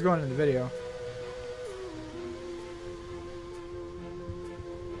 This is going in the video.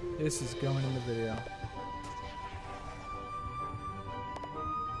 This is going in the video.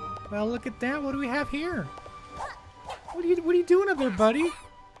 Well, look at that. What do we have here? What are you doing up there, buddy?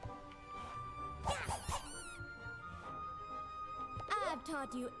 I've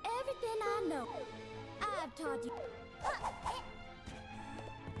taught you everything I know. I've taught you.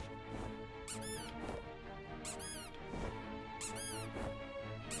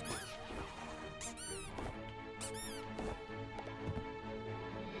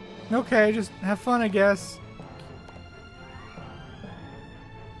 Okay, just have fun, I guess.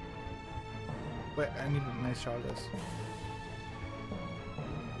 Wait, I need a nice shot of this.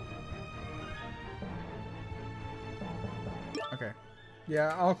 Okay.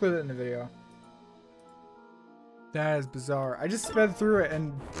 Yeah, I'll include it in the video. That is bizarre. I just sped through it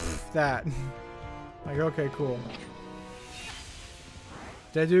and that. Like, okay, cool.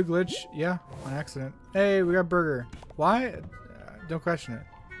 Did I do a glitch? Yeah, on accident. Hey, we got burger. Why? Don't question it.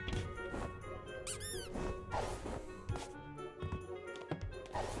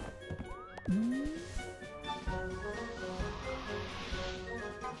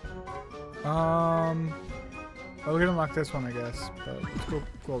 Oh, we can unlock this one, I guess. But let's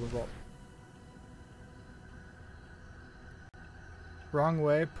go the vault. Wrong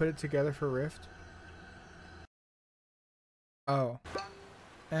way. Put it together for Rift. Oh.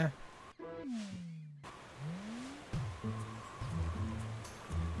 Eh.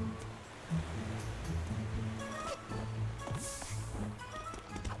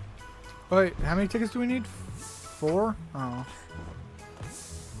 Wait, how many tickets do we need? 4? Oh.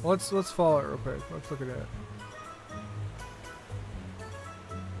 Well, let's follow it real quick. Let's look at it.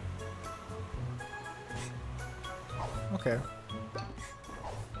 Okay.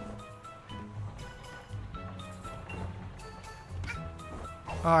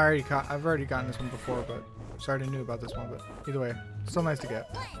 Oh, I've already gotten this one before, but sorry I knew about this one. But either way, still nice to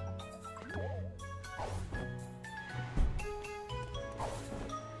get.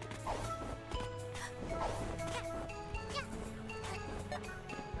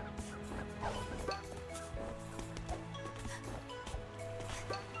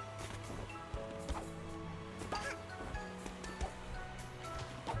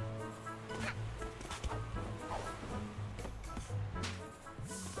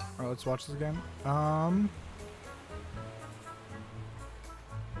 Alright, let's watch this again.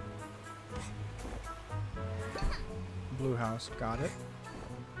 Blue house, got it.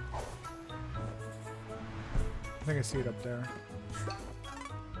 I think I see it up there.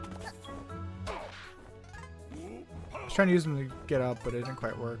 I was trying to use them to get up, but it didn't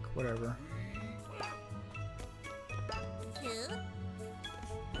quite work. Whatever.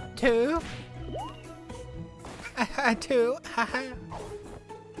 Two? Two?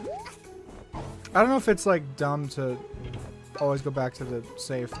 I don't know if it's like dumb to always go back to the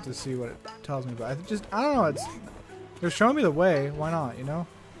safe to see what it tells me, but I don't know, they're showing me the way, why not, you know?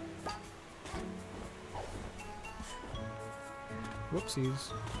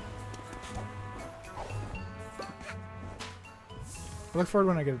 Whoopsies. I look forward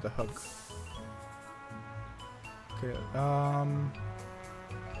when I get the hook. Okay,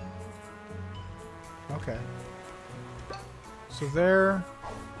 okay. So there,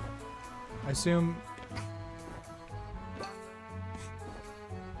 I assume.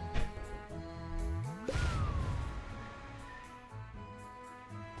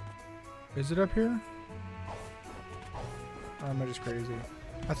 Is it up here? Or am I just crazy?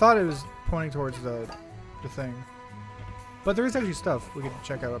 I thought it was pointing towards the thing. But there is actually stuff we could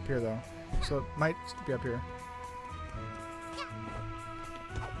check out up here though. So it might be up here.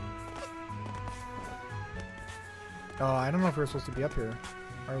 Oh, I don't know if we're supposed to be up here.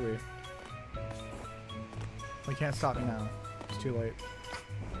 Are we? We can't stop me now. It's too late.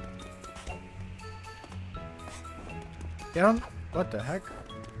 Yeah, I don't... What the heck?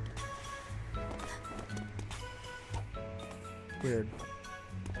 Weird.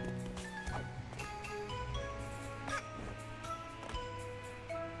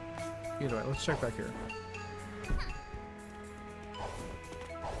 Either way, let's check back here.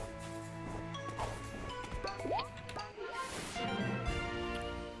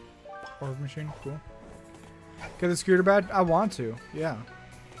 Orb machine, cool. Get the scooter badge? I want to, yeah.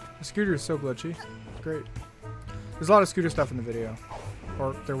 The scooter is so glitchy. It's great. There's a lot of scooter stuff in the video.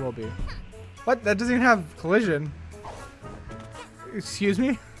 Or there will be. What? That doesn't even have collision. Excuse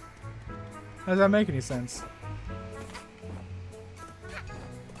me? How does that make any sense?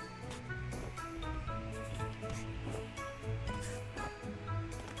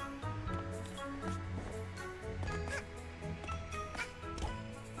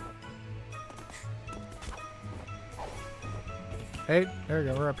 Hey, there we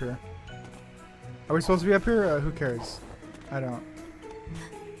go, we're up here. Are we supposed to be up here? Who cares? I don't.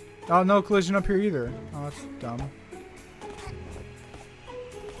 Oh, no collision up here either. Oh, that's dumb.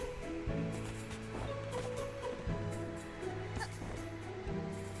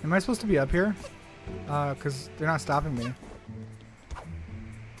 Am I supposed to be up here? Because they're not stopping me.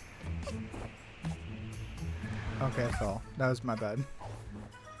 Okay, I fell. That was my bad.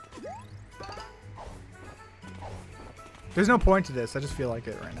 There's no point to this. I just feel like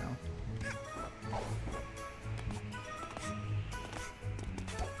it right now.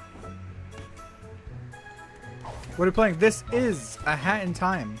 What are we playing? This is A Hat in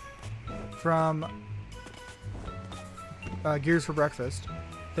Time from Gears for Breakfast.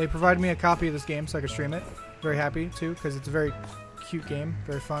 They provided me a copy of this game so I could stream it. Very happy too, because it's a very cute game.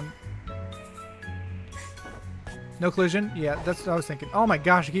 Very fun. No collision? Yeah, that's what I was thinking. Oh my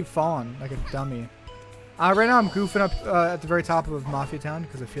gosh, I keep falling like a dummy. Right now I'm goofing up at the very top of Mafia Town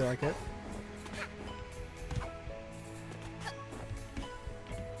because I feel like it.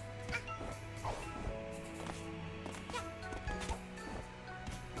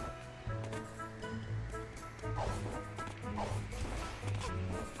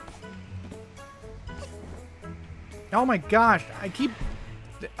 Oh my gosh, I keep...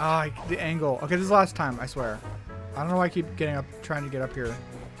 the angle. Okay, this is the last time, I swear. I don't know why I keep getting up, trying to get up here.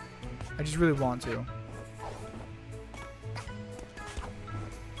 I just really want to.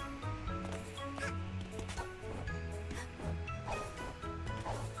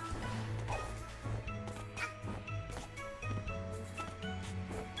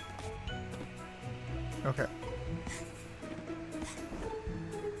 Okay.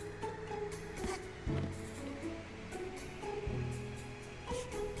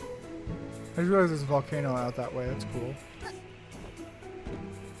 I just realized there's a volcano out that way. That's cool.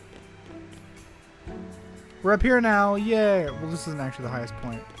 We're up here now. Yay! Well, this isn't actually the highest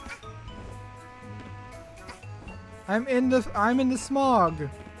point. I'm in the smog.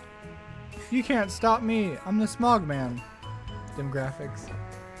 You can't stop me. I'm the smog man. Dim graphics.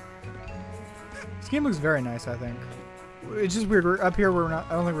 This game looks very nice, I think. It's just weird. We're up here. We're not.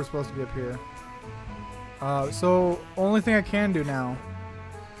 I don't think we're supposed to be up here. So only thing I can do now.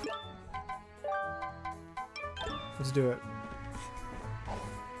 Let's do it.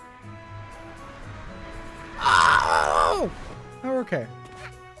 Oh! Oh, we're okay.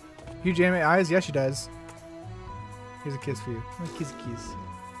 Huge anime eyes? Yeah, she does. Here's a kiss for you. A kiss.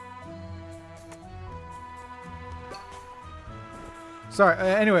 Sorry,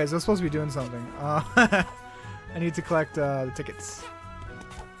 anyways, I was supposed to be doing something. I need to collect the tickets.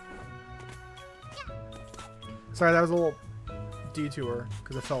 Sorry, that was a little detour,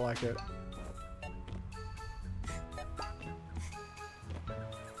 because I felt like it.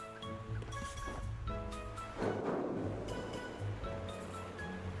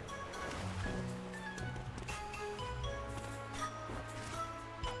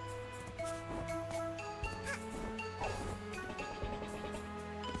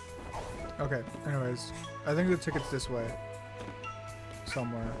 Okay, anyways, I think the ticket's this way.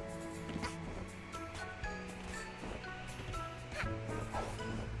 Somewhere.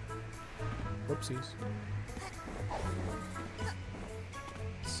 Whoopsies.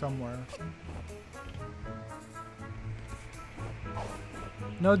 Somewhere.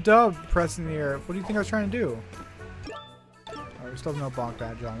 No dub press in the air. What do you think I was trying to do? Alright, we still have no bonk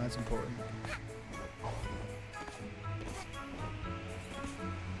badge on, that's important.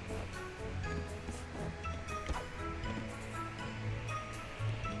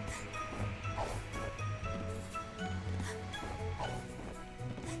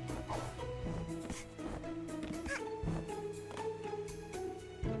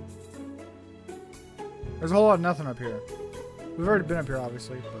 There's a whole lot of nothing up here. We've already been up here,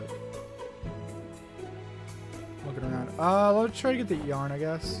 obviously, but... looking around. Let's try to get the yarn, I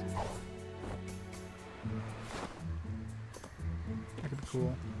guess. That could be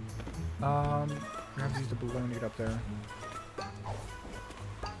cool. We're gonna have to use the balloon to get up there.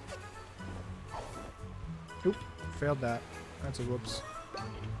 Oop, failed that. That's a whoops.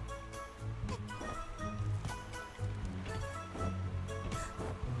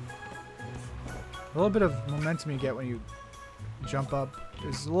 A little bit of momentum you get when you jump up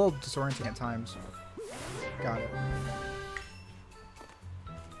is a little disorienting at times. Got it.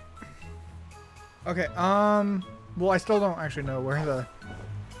 Okay, well, I still don't actually know where the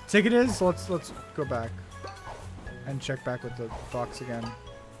ticket is, so let's go back and check back with the box again.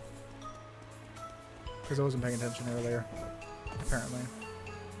 Because I wasn't paying attention earlier, apparently.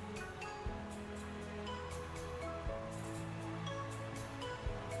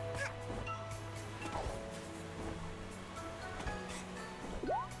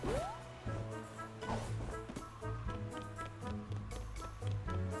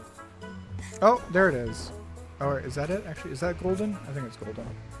 Oh, there it is. Oh, is that it? Actually, is that golden? I think it's golden.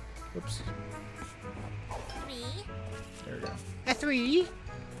 Whoops. 3. There we go. A 3.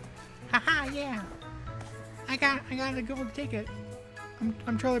 Haha, yeah. I got a gold ticket.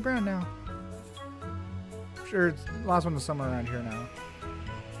 I'm Charlie Brown now. Sure, it's the last one of the summer around here now.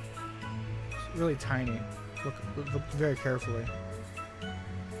 It's really tiny. Look very carefully.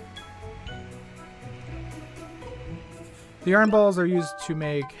 The yarn balls are used to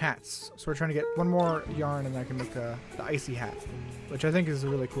make hats, so we're trying to get one more yarn and I can make the icy hat, which I think is a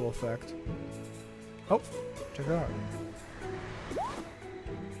really cool effect. Oh, check it out.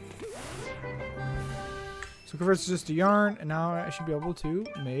 So first it's just a yarn, and now I should be able to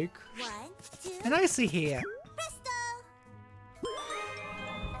make an icy hat.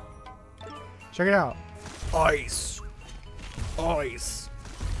 Check it out. Ice. Ice.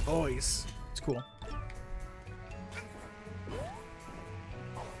 Ice. It's cool.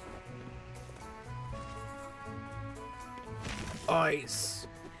 Ice.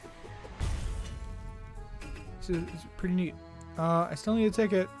 It's pretty neat. I still need a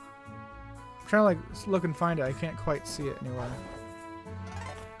ticket. I'm trying to like look and find it. I can't quite see it anywhere.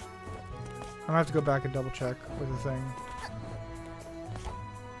 I'm gonna have to go back and double check with the thing.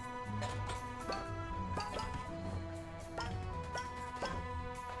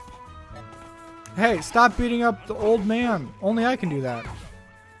 Hey, stop beating up the old man. Only I can do that.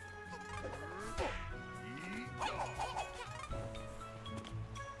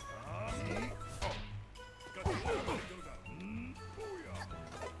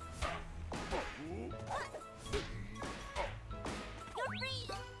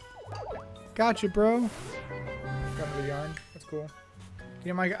 Gotcha, bro. Got another yarn. That's cool. You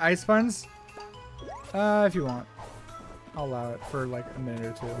get my ice buns? If you want. I'll allow it for like a minute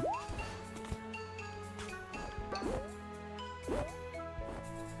or two.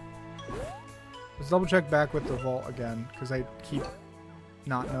 Let's double check back with the vault again, because I keep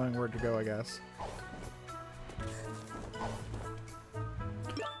not knowing where to go, I guess.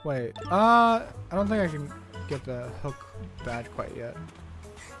 Wait, I don't think I can get the hook badge quite yet.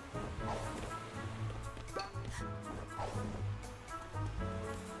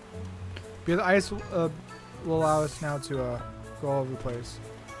 Because the ice will allow us now to go all over the place.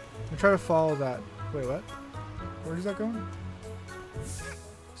 I'm gonna try to follow that. Wait, what? Where is that going?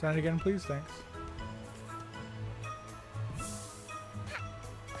 Sign it again, please. Thanks.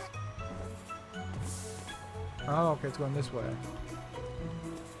 Oh, okay, it's going this way.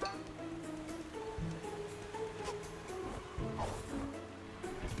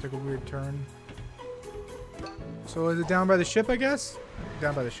 Took a weird turn. So is it down by the ship, I guess?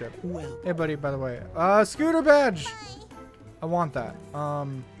 Down by the ship. Well. Hey, buddy, by the way. Scooter badge! I want that.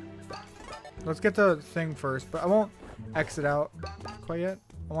 Let's get the thing first, but I won't exit out quite yet.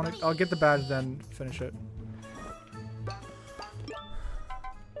 I'll get the badge, then finish it.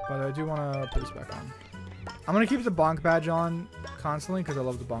 But I do want to put this back on. I'm going to keep the bonk badge on constantly because I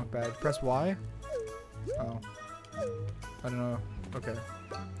love the bonk badge. Press Y? Oh. I don't know. Okay.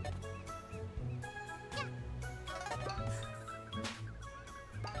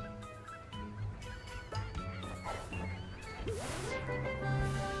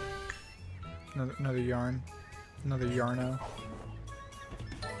 Another yarn. Another yarno.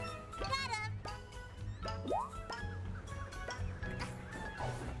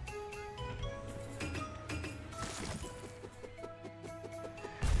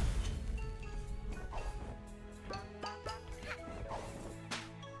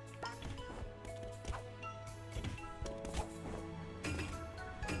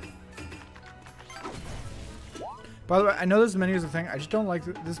 By the way, I know this menu is a thing. I just don't like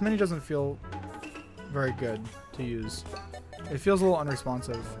this menu. Doesn't feel very good to use. It feels a little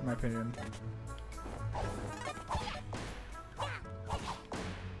unresponsive, in my opinion.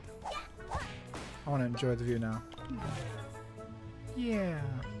 I want to enjoy the view now. Yeah.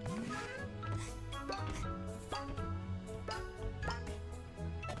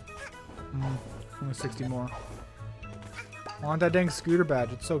 Only 60 more. I want that dang scooter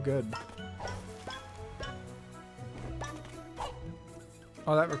badge. It's so good.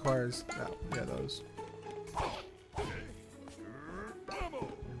 Oh, that requires that. Yeah, those.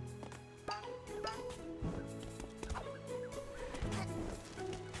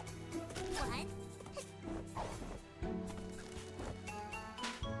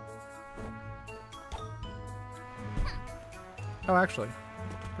 Oh, actually,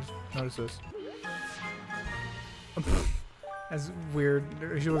 just notice this. That's weird.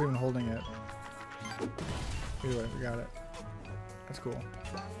 She wasn't even holding it. Either way, we got it. That's cool.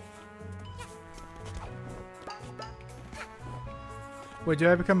 Wait, do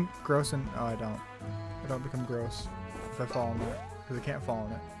I become gross and... Oh, I don't. I don't become gross if I fall in it. Because I can't fall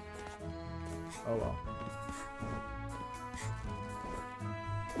in it. Oh well.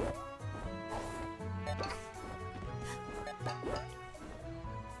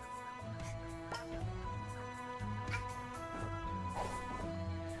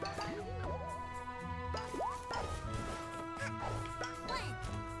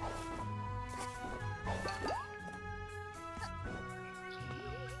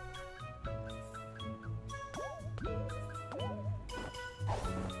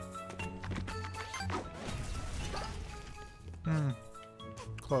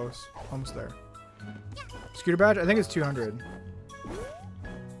 Close. Almost there. Scooter badge? I think it's 200.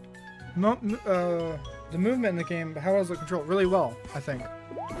 The movement in the game, how well is it controlled? Really well, I think.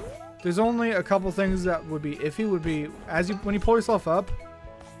 There's only a couple things that would be iffy. Would be when you pull yourself up,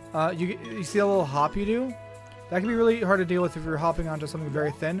 you see a little hop you do. That can be really hard to deal with if you're hopping onto something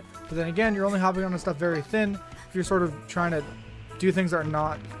very thin. But then again, you're only hopping onto stuff very thin if you're sort of trying to do things that are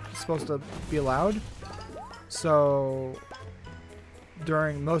not supposed to be allowed. So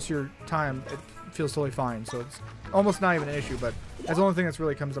during most of your time, it feels totally fine. So it's almost not even an issue. But that's the only thing that's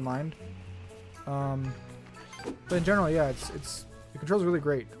really comes to mind. But in general, yeah, the controls really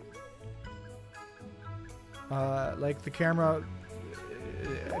great. Like the camera,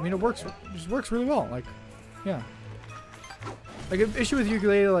 I mean, it just works really well. Like, yeah. Like an issue with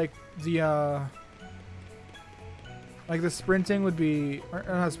ukulele, like the sprinting would be, or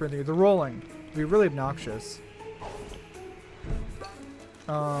not sprinting, the rolling would be really obnoxious.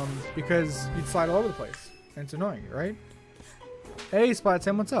 Because you'd slide all over the place, and it's annoying, right? Hey, Spot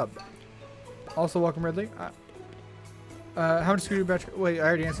Sam, what's up? Also, welcome, Ridley. How much scooter batch? Wait, I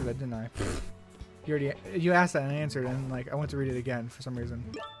already answered that, didn't I? You asked that and I answered, and like I went to read it again for some reason,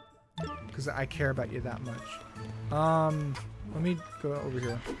 because I care about you that much. Let me go over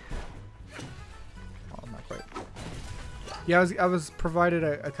here. Oh, not quite. Yeah, I was provided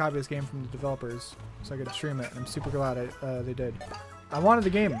a copy of this game from the developers, so I could stream it, and I'm super glad they did. I wanted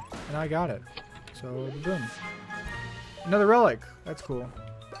the game, and I got it. So boom. Another relic. That's cool.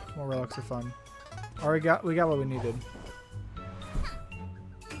 More relics are fun. Already we got what we needed.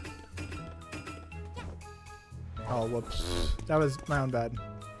 Oh, whoops. That was my own bad.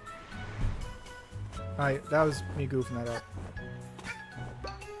 Alright, that was me goofing that up.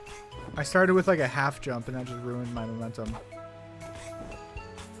 I started with like a half jump and that just ruined my momentum.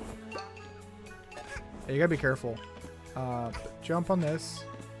 Yeah, you gotta be careful. Jump on this.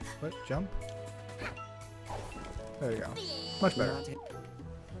 What? Jump? There you go. Much better.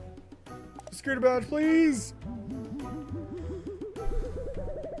 Scooter badge, please!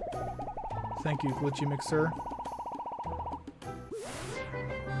 Thank you, Glitchy Mixer.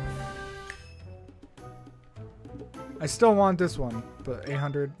 I still want this one, but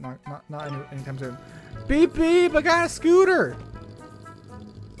 800, not anytime soon. Beep beep! I got a scooter.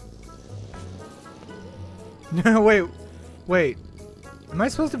 No, wait. Am I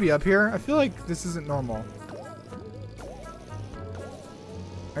supposed to be up here? I feel like this isn't normal.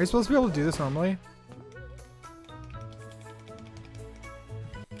 Are you supposed to be able to do this normally?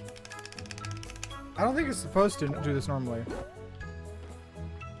 I don't think it's supposed to do this normally.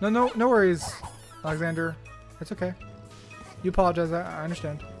 No worries, Alexander. It's okay. You apologize. I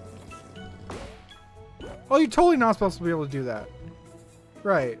understand. Oh, you're totally not supposed to be able to do that.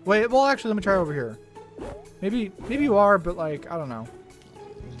 Right. Wait. Well, actually, let me try over here. Maybe you are, but like I don't know.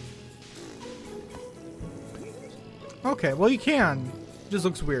 Okay. Well, you can. It just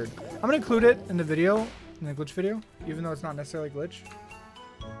looks weird. I'm gonna include it in the video, in the glitch video, even though it's not necessarily glitch.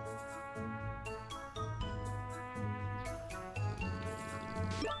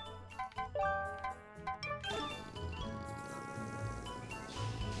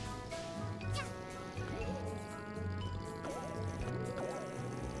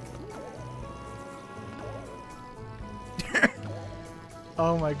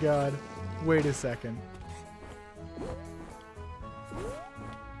 Oh my god. Wait a second.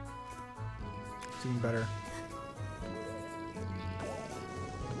 It's even better.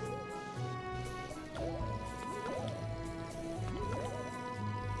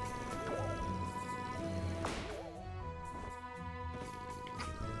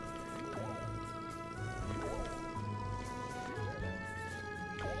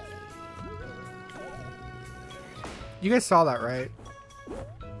 You guys saw that, right?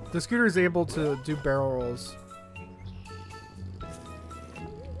 The scooter is able to do barrel rolls.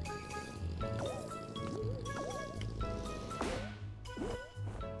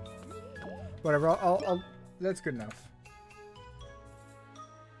 Whatever, I'll that's good enough.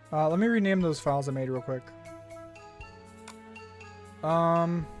 Let me rename those files I made real quick.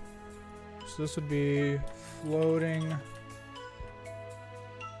 So this would be floating.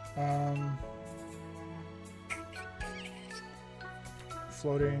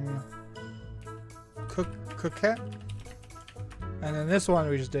 Floating cookette, and then this one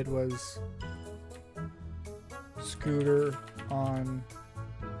we just did was scooter on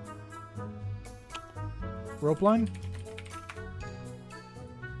rope line.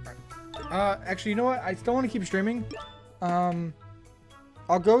 Actually, you know what? I still want to keep streaming. I'll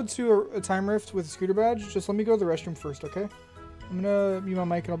go to a time rift with a scooter badge. Just let me go to the restroom first, okay? I'm gonna mute my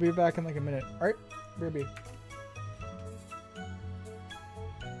mic and I'll be back in like a minute. All right, BRB.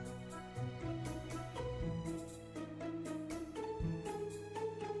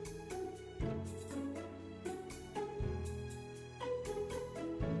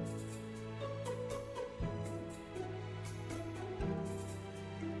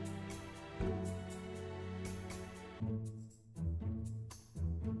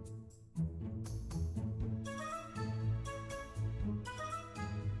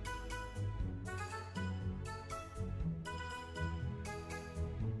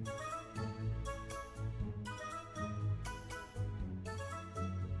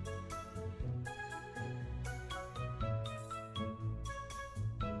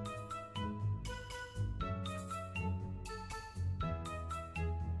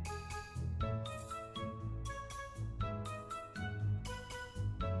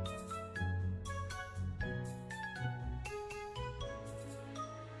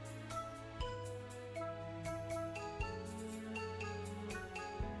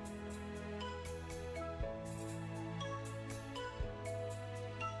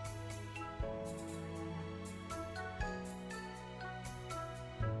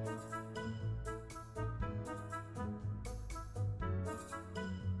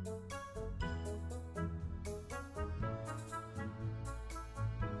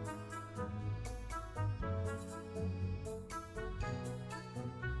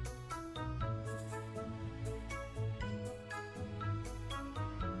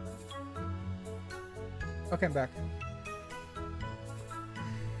 Okay, I'm back.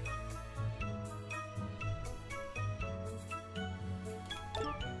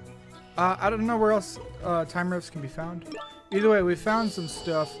 I don't know where else time rifts can be found. Either way, we found some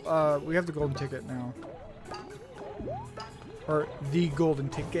stuff. We have the golden ticket now. Or the golden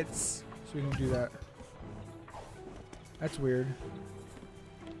tickets. So we can do that. That's weird.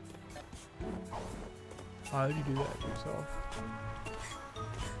 How did you do that to yourself?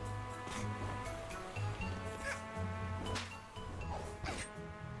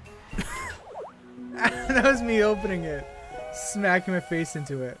 That was me opening it. Smacking my face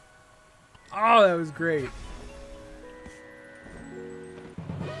into it. Oh, that was great.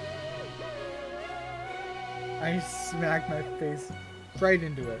 I smacked my face right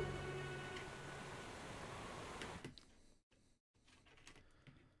into it.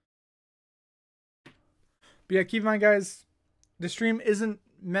 But yeah, keep in mind, guys, the stream isn't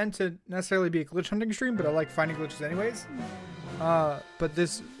meant to necessarily be a glitch hunting stream, but I like finding glitches anyways. But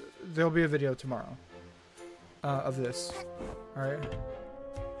there'll be a video tomorrow of this. All right.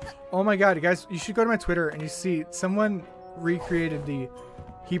 Oh my god, guys, you should go to my Twitter and you see someone recreated the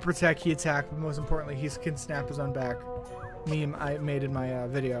he protect, he attack, but most importantly, he can snap his own back meme I made in my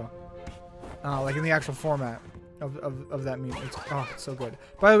video. Like in the actual format of that meme. It's so good.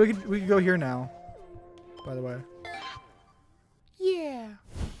 By the way, we could go here now. By the way. Yeah.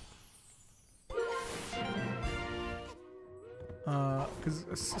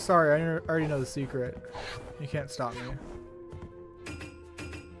 Sorry, I already know the secret. You can't stop me.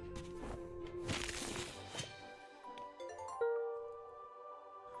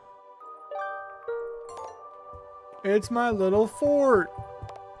 It's my little fort.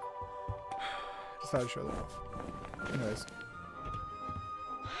 Just thought I'd show that off. Anyways.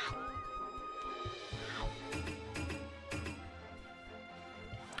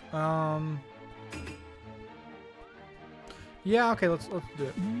 Yeah, okay, let's do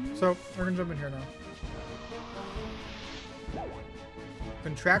it. So we're gonna jump in here now.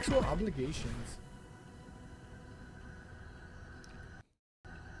 Contractual obligations.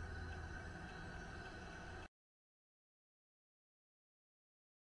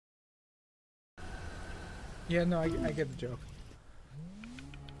 Yeah, no, I get the joke.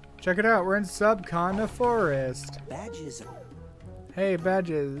 Check it out, we're in Subcona Forest. Badges. Hey,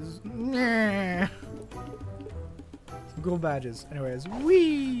 badges. Nah. Some cool badges. Anyways,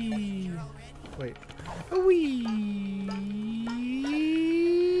 wee. Wait. Wee.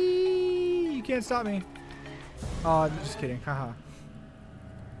 You can't stop me. Oh, I'm just kidding. Haha.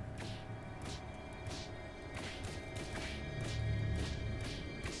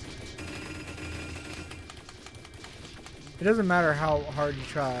 It doesn't matter how hard you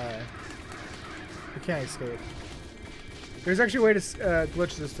try. You can't escape. There's actually a way to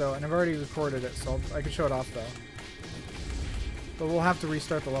glitch this though, and I've already recorded it, so I can show it off though. But we'll have to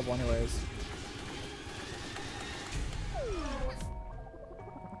restart the level anyways.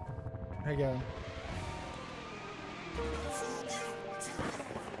 There you go.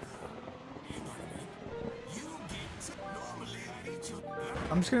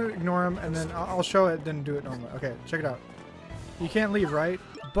 I'm just gonna ignore him and then I'll show it, then do it normally. Okay, check it out. You can't leave, right?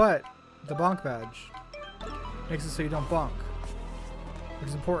 But the bonk badge makes it so you don't bonk, which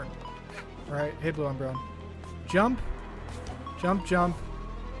is important. Alright, hey blue and brown. Jump, jump, jump,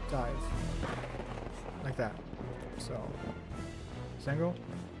 dive. Like that. So, single,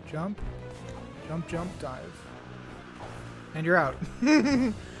 jump, jump, jump, dive. And you're out.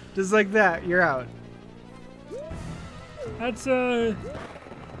 Just like that, you're out. That's a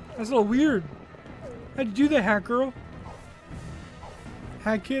little weird. How'd you do that, hack girl?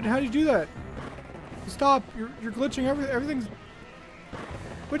 Hack kid, how'd you do that? Stop! You're glitching everything's.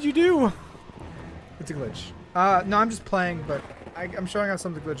 What'd you do? It's a glitch. No, I'm just playing, but I'm showing off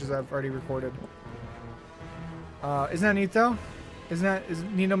some of the glitches I've already recorded. Isn't that neat though? Is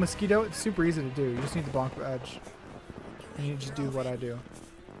Nino Mosquito? It's super easy to do. You just need the bonk badge, and you just do what I do.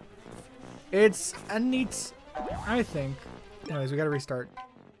 It's a neat, I think. Anyways, we gotta restart.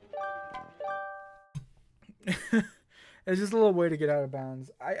 It's just a little way to get out of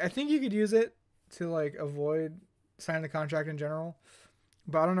bounds. I think you could use it to like avoid signing the contract in general,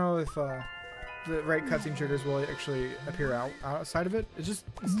 but I don't know if the right cutscene triggers will actually appear outside of it. It's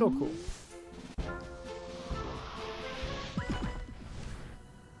still cool.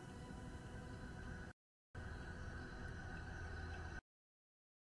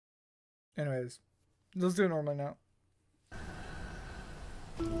 Anyways, let's do it normally now.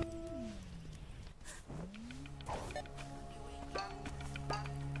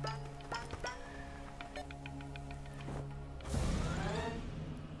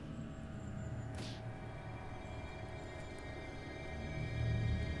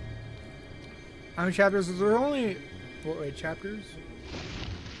 How many chapters? There are only... Wait, chapters?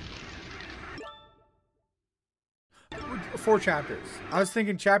 4 chapters. I was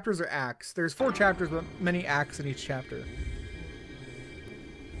thinking chapters or acts. There's 4 chapters, but many acts in each chapter.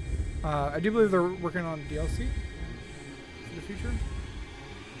 I do believe they're working on DLC for the future.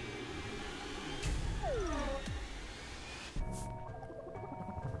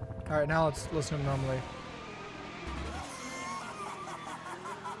 Alright, now let's listen to them normally.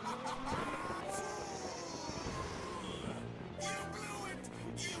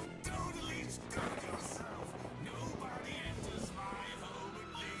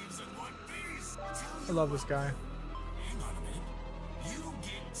 I love this guy. Hang on a minute. You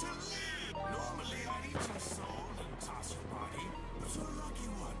get to live. Normally I'd eat your soul and toss your body. But you're a lucky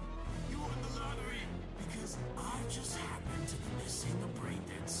one. You won the lottery because I just happened to be missing a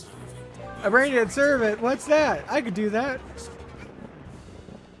brain-dead servant. A brain-dead servant? What's that? I could do that.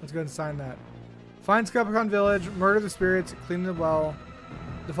 Let's go ahead and sign that. Find Scuppicon Village, murder the spirits, clean the well.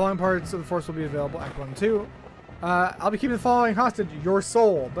 The following parts of the force will be available. Act 1 and 2. I'll be keeping the following hostage, your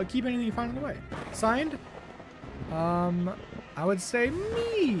soul, but keep anything you find on the way. Signed? I would say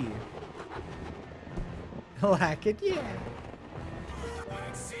me. Like it, yeah.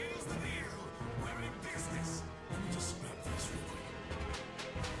 That seals the deal. We're in business. Let me just grab this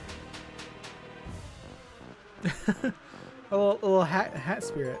real quick. A little hat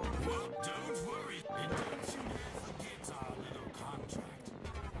spirit. Well, don't worry. And don't you dare forget our little contract.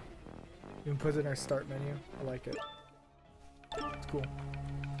 You can put it in our start menu. I like it. It's cool.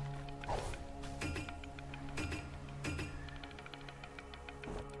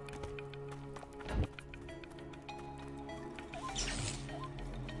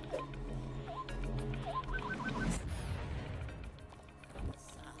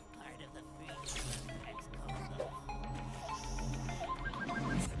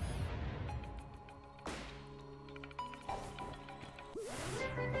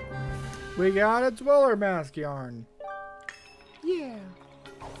 We got a Dweller mask yarn. Yeah.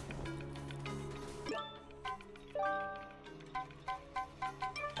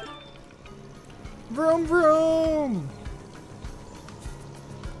 Vroom vroom.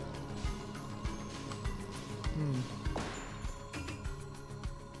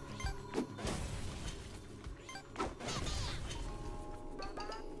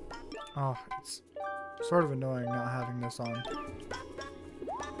 Oh, it's sort of annoying not having this on.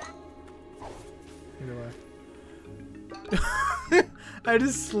 Either way. I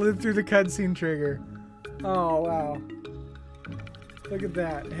just slid through the cutscene trigger. Oh, wow. Look at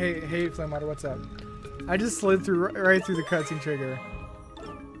that. Hey, Flame Water, what's up? I just slid through right through the cutscene trigger.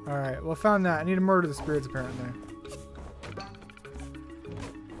 Alright, well, found that. I need to murder the spirits, apparently.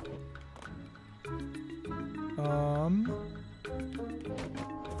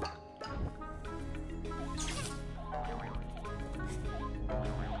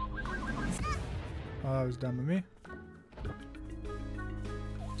 Oh, that was dumb of me.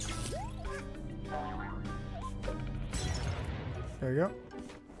 There you go.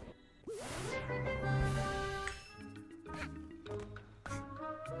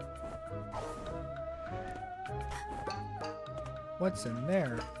 What's in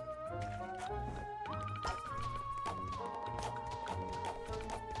there?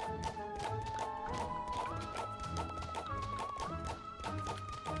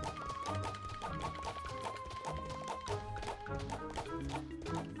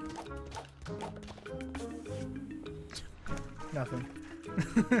 Nothing.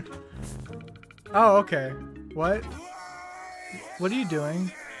 Oh, okay. What? What are you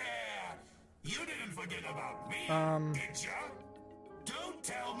doing? You didn't forget about me, did ya? Don't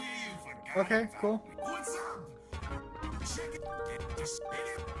tell me you forgot. Okay, cool. What's up? Check it. Just spit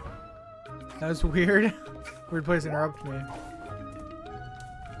it. That was weird. Weird place to interrupt me.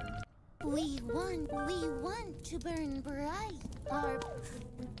 We want to burn bright.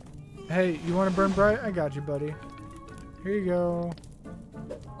 Hey, you want to burn bright? I got you, buddy. Here you go.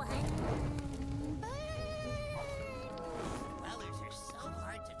 Dwellers are so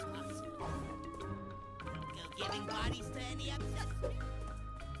hard to talk to. Don't go giving bodies to any upset spirit.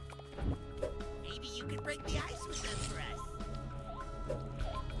 Maybe you could break the ice with them for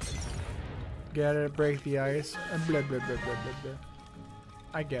us. Get it? Break the ice. Blah, blah, blah, blah, blah, blah.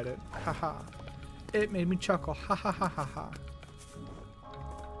 I get it. Haha. It made me chuckle. Ha ha ha ha ha.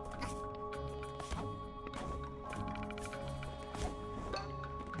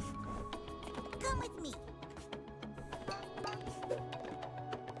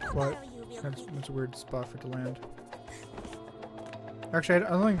 What? That's a weird spot for it to land. Actually,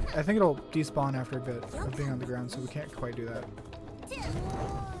 I think it'll despawn after a bit of being on the ground, so we can't quite do that.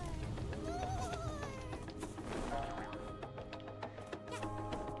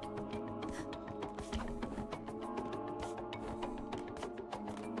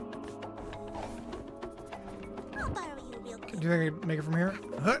 Do you think I can make it from here?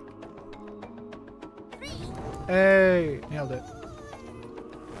 Huh. Hey, nailed it.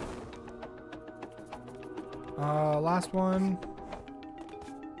 Last one.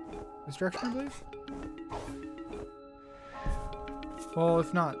 This direction, I believe. Well,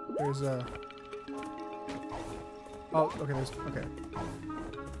 if not, there's a. Oh, okay. There's okay.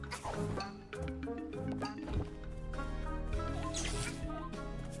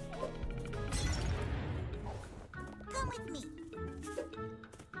 Come with me.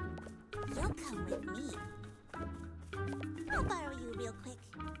 You'll come with me. I'll borrow you real quick.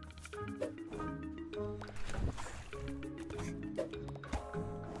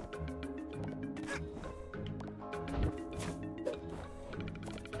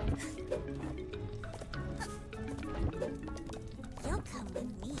 You'll come with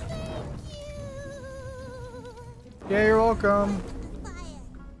me. Yeah, you're welcome.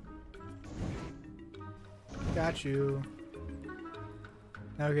 Got you.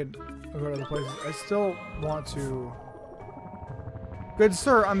 Now we can go to other places. I still want to. Good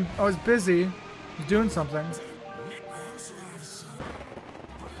sir, I was busy. I was doing something.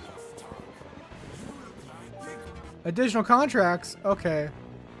 Additional contracts? Okay.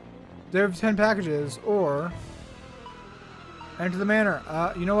 There are 10 packages, or enter the manor.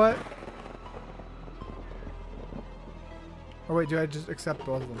 You know what? Or wait, do I just accept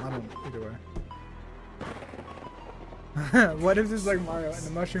both of them? I don't know. Either way. What if this is like Mario and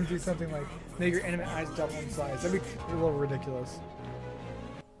the mushrooms do something like make your enemy eyes double in size? That'd be a little ridiculous.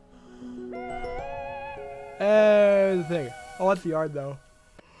 The thing. I want the yarn though.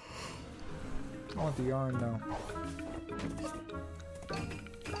 I want the yarn though.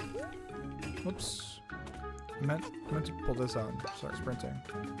 Whoops. I meant to pull this out and start sprinting.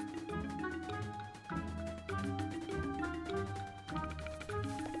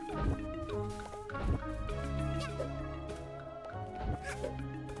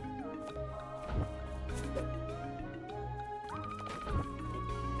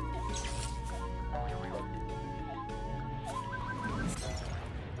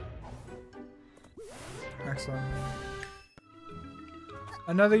 Excellent.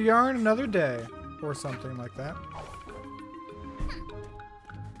 Another yarn, another day. Or something like that.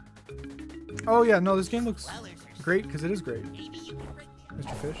 Oh yeah, no, this game looks great because it is great.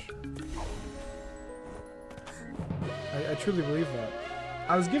 Mr. Fish. I truly believe that.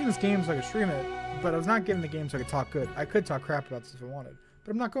 I was giving this game so I could stream it, but I was not giving the game so I could talk good. I could talk crap about this if I wanted,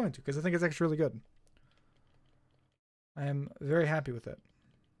 but I'm not going to because I think it's actually really good. I am very happy with it.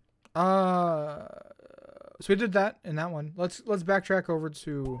 So we did that in that one. Let's backtrack over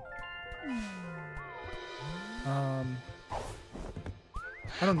to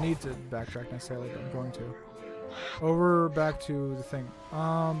I don't need to backtrack necessarily, but I'm going to. Over back to the thing.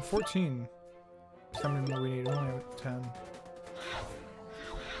 14. Something we need. We only have 10.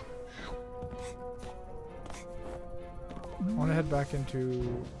 I want to head back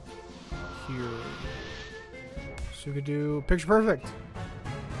into here. So we could do picture perfect.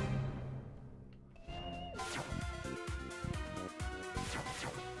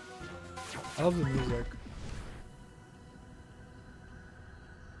 I love the music.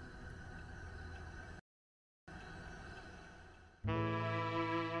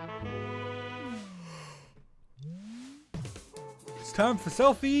 It's time for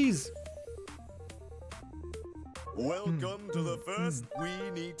selfies! Welcome to the first. We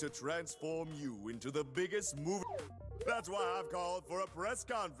need to transform you into the biggest movie. That's why I've called for a press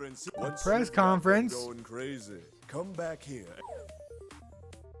conference. Once press conference? Going crazy. Come back here.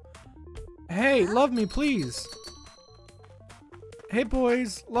 Hey, love me, please. Hey,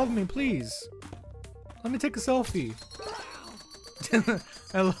 boys, love me, please. Let me take a selfie.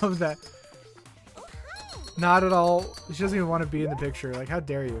 I love that. Not at all. She doesn't even want to be in the picture. Like, how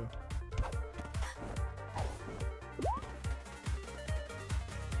dare you?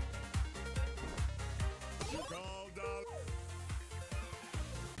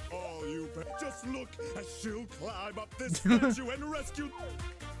 Oh, you just look as she'll climb up this statue and rescue.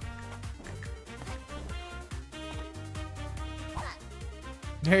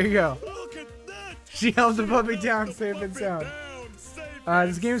 There you go. Look at that. She held the puppy down, safe and sound.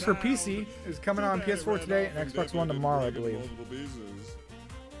 This game is for PC. It's coming on PS4 today and Xbox One tomorrow, I believe.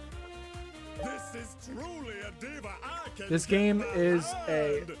 This game is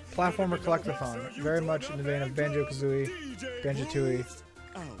a platformer collectathon, very much in the vein of Banjo-Kazooie, Banjo-Tooie,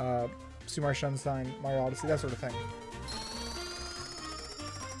 Super Mario Sunshine, Mario Odyssey, that sort of thing.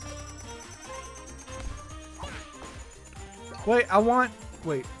 Wait, I want...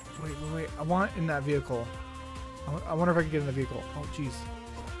 Wait. I want in that vehicle. I wonder if I can get in the vehicle. Oh, jeez.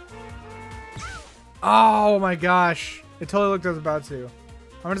 Oh, my gosh. It totally looked as about to.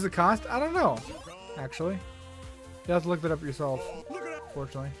 How much does it cost? I don't know. Actually, you have to look that up yourself.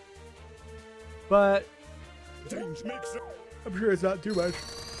 Fortunately, but I'm sure it's not too much.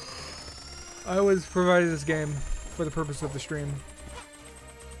 I was provided this game for the purpose of the stream,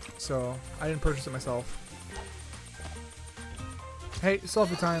 so I didn't purchase it myself. Hey,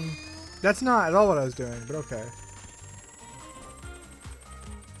 selfie time. That's not at all what I was doing, but okay.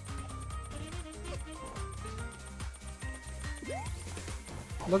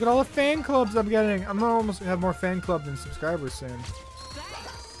 Look at all the fan clubs I'm getting. I'm gonna almost have more fan clubs than subscribers soon.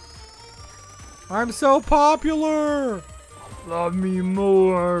 I'm so popular! Love me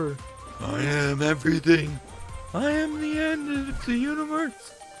more. I am everything. I am the end of the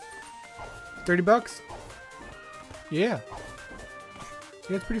universe. 30 bucks? Yeah.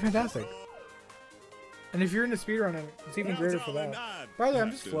 Yeah, it's pretty fantastic. And if you're into speedrunning, it's even greater for that. By the way,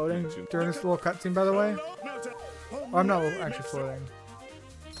 I'm just floating during this little cutscene, by the way. Oh, I'm not actually floating.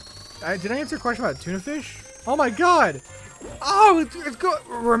 Did I answer a question about tuna fish? Oh my god! Oh, it's go.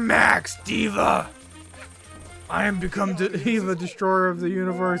 Remax, Diva! I am become Diva, destroyer of the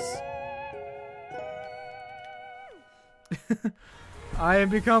universe. I am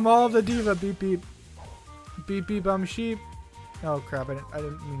become all of the Diva. Beep beep. Beep beep, I'm sheep. Oh crap, I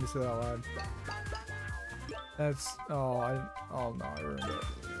didn't mean to say that out loud. That's, oh no, I ruined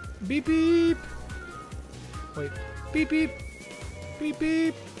it. Beep beep! Wait, beep beep! Beep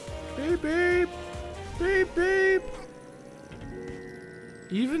beep! Beep beep! Beep beep!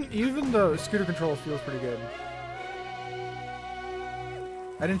 Even the scooter control feels pretty good.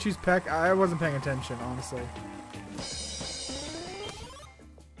 I didn't choose Peck, I wasn't paying attention, honestly.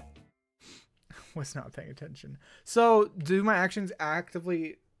 Was not paying attention. So, do my actions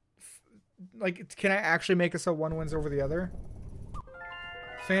actively... Like, can I actually make it so one wins over the other?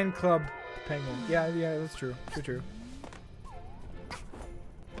 Fan club penguin. Yeah, that's true. True.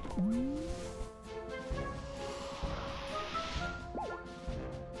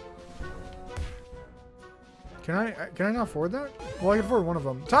 Can I not afford that? Well, I can afford one of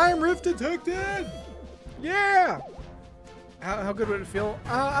them. Time Rift detected! Yeah! How good would it feel?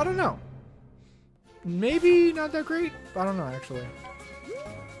 I don't know. Maybe not that great. I don't know, actually.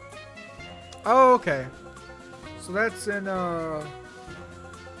 Oh, okay. So that's in a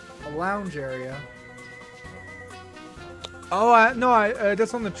lounge area. Oh, no,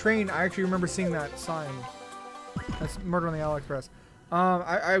 that's on the train. I actually remember seeing that sign. That's Murder on the Orient Express.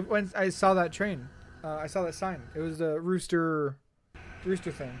 I saw that train. I saw that sign. It was the rooster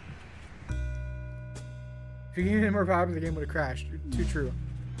thing. If you get more popular, the game would have crashed. Too true.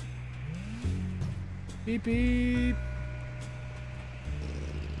 Beep beep.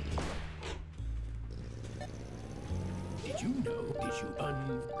 Did you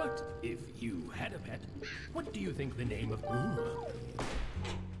but if you had a pet, what do you think the name of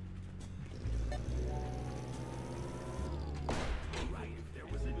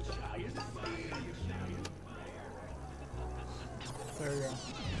There we go.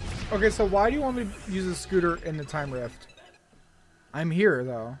 Okay, so why do you want me to use a scooter in the Time Rift? I'm here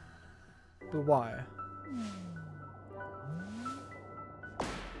though. But why?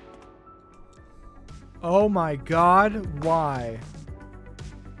 Oh my god, why?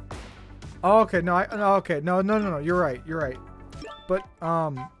 Oh, okay, no, okay, no, you're right. But,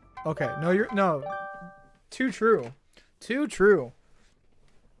 okay, no, too true.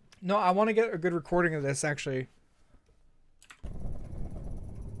 No, I want to get a good recording of this, actually.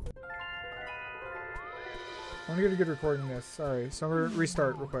 I want to get a good recording of this, sorry. So I'm going to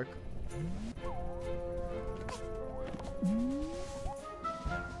restart real quick.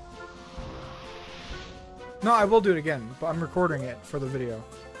 No, I will do it again, but I'm recording it for the video.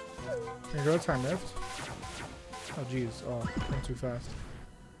 Here you go, Time Rift. Oh jeez, oh, went too fast.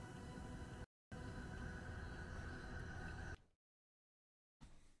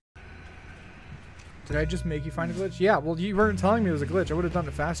 Did I just make you find a glitch? Yeah, well you weren't telling me it was a glitch. I would have done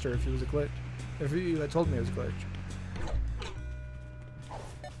it faster if it was a glitch. If you had told me it was a glitch.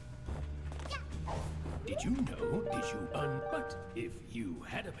 Did you but if you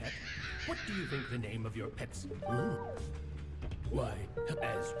had a pet, what do you think the name of your pet's? Why,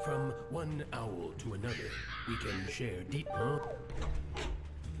 as from one owl to another, we can share deep,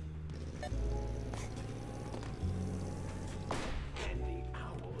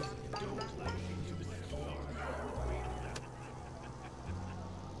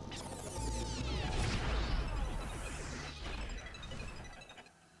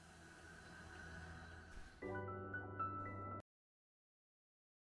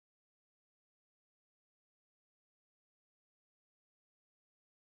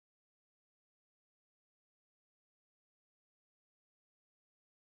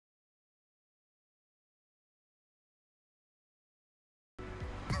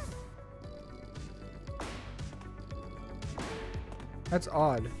 That's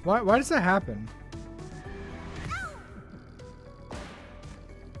odd. Why does that happen?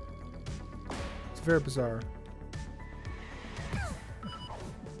 It's very bizarre.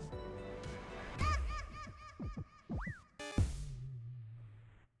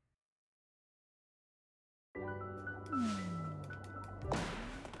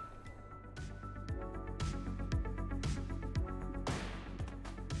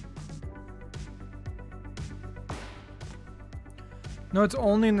 No, it's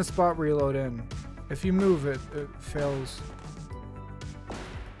only in the spot where you load in. If you move it, it fails.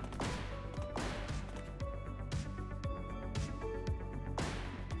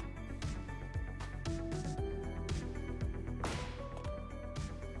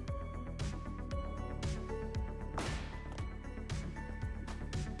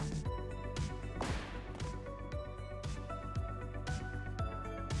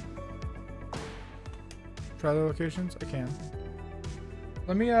 Try the locations? I can.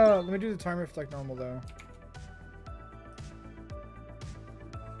 Let me do the timer if like normal though.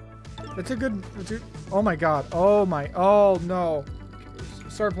 It's a good, oh my god. Oh no.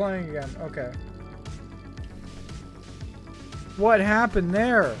 Start playing again. Okay. What happened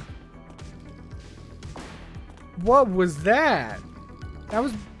there? What was that? That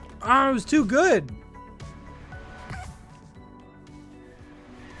was, oh, it was too good.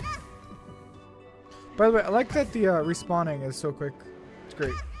 By the way, I like that the respawning is so quick. It's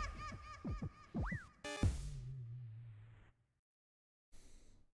great.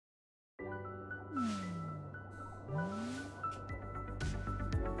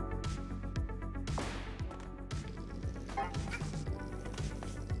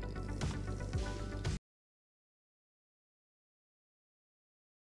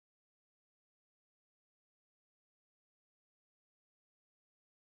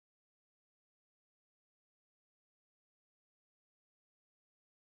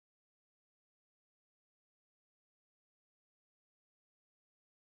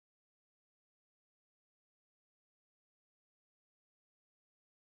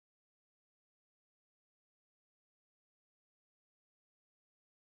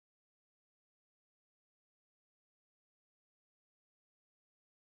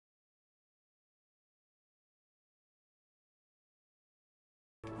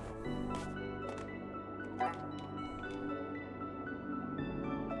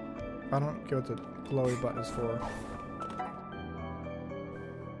 I don't get what the glowy button is for.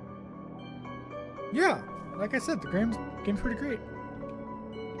 Yeah, like I said, the game's pretty great.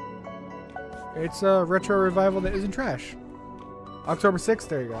 It's a retro revival that isn't trash. October 6th,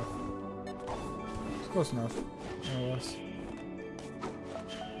 there you go. It's close enough, more or less.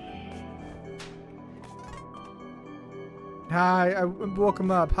 Hi, I woke him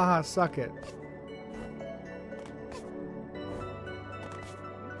up. Haha, suck it.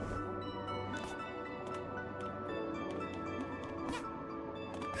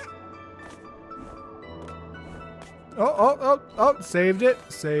 Oh, saved it.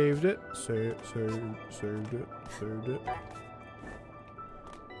 Saved it. Saved it.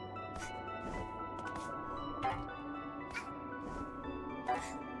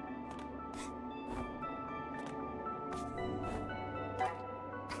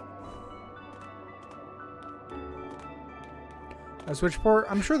 A Switch port?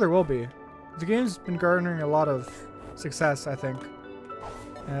 I'm sure there will be. The game's been garnering a lot of success, I think.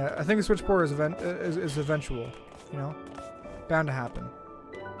 I think a Switch port is eventual. You know, bound to happen.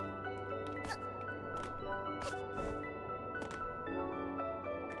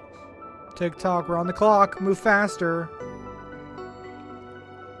 TikTok, we're on the clock. Move faster.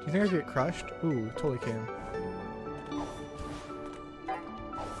 Do you think I could get crushed? Ooh, totally can.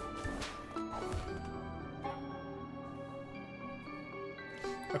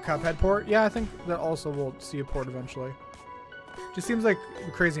 A Cuphead port? Yeah, I think that also will see a port eventually. Just seems like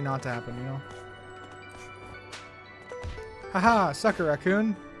crazy not to happen, you know? Haha, sucker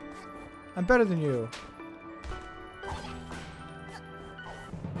raccoon. I'm better than you.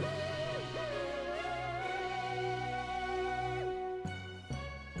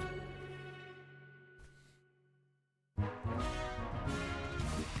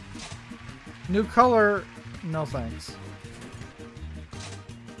 New color? No thanks.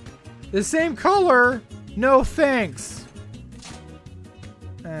 The same color? No thanks.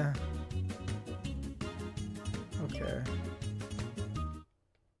 Okay.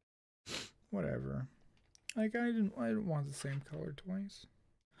 Whatever. Like I didn't want the same color twice.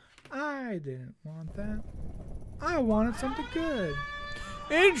 I didn't want that. I wanted something good.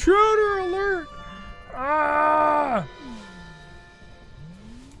 Intruder alert! Ah!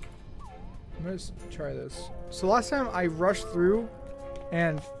 Let's try this. So last time I rushed through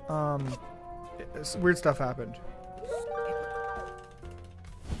And weird stuff happened.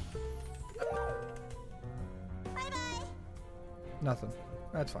 Bye-bye. Nothing.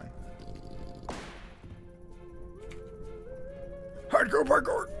 That's fine. Hardcore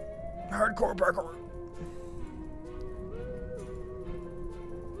parkour. Hardcore parkour.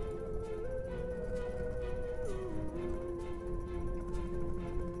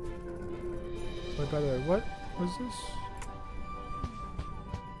 Wait, by the way, what was this?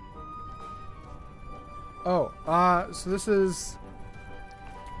 Oh, so this is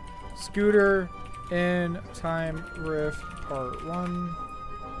Scooter in Time Rift Part 1.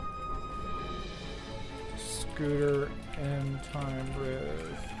 Scooter in Time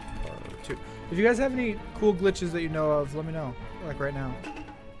Rift Part 2. If you guys have any cool glitches that you know of, let me know. Like right now.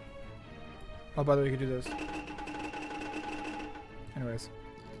 Oh, by the way, you can do this. Anyways.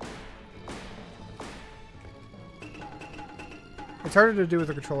 It's harder to do with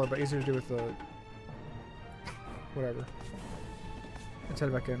the controller, but easier to do with the... whatever. Let's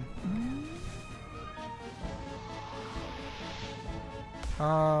head back in.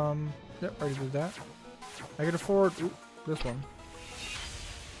 Yep, already did that. I can afford this one.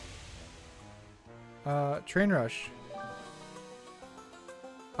 Train rush.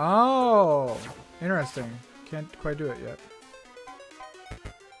 Oh, interesting. Can't quite do it yet.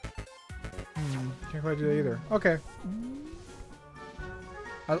 Can't quite do that either. Okay.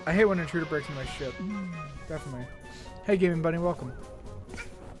 I hate when an intruder breaks into my ship. Definitely. Hey, Gaming Bunny, welcome.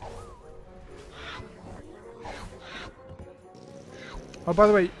 Oh, by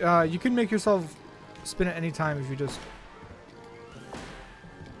the way, you can make yourself spin at any time if you just...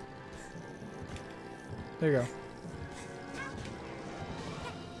 There you go.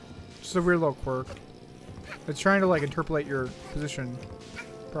 Just a weird little quirk. It's trying to, like, interpolate your position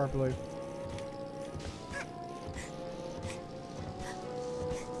properly.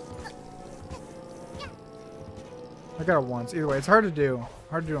 I got it once. Either way, it's hard to do.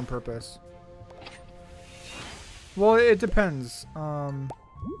 Hard to do on purpose. Well, it depends. It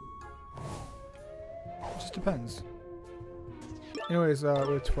just depends. Anyways,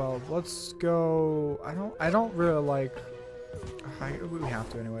 with 12, let's go. I don't really like. We have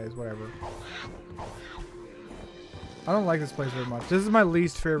to, anyways. Whatever. I don't like this place very much. This is my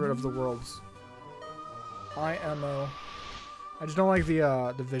least favorite of the worlds. IMO. I just don't like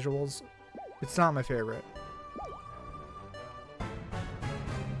the visuals. It's not my favorite.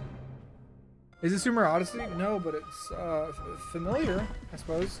 Is it Super Odyssey? No, but it's familiar, I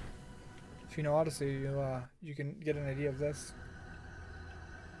suppose. If you know Odyssey, you can get an idea of this.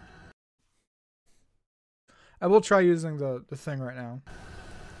 I will try using the thing right now.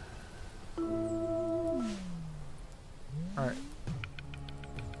 Alright.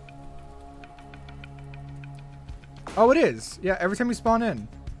 Oh, it is! Yeah, every time you spawn in.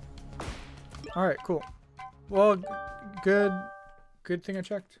 Alright, cool. Well, good thing I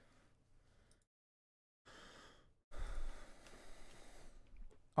checked.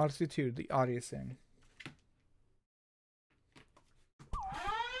 Odyssey 2, the Odyssey.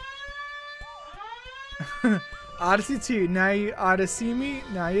 Odyssey 2, now you Odyssey me,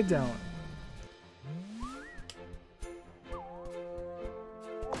 now you don't.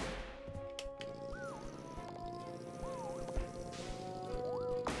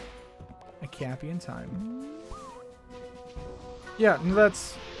 A Cappy in time. Yeah, no,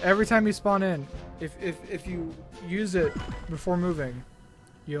 that's every time you spawn in. If you use it before moving,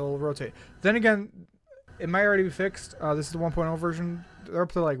 you'll rotate. Then again, it might already be fixed. This is the 1.0 version. They're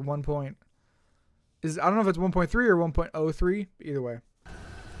up to like 1. I don't know if it's 1.3 or 1.03. Either way.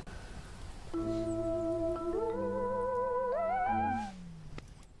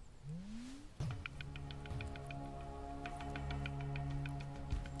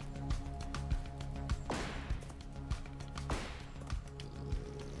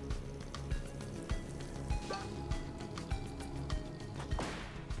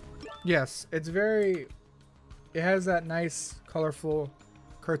 Yes, it's very... It has that nice, colorful,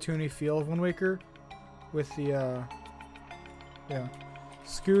 cartoony feel of Wind Waker. With the, yeah.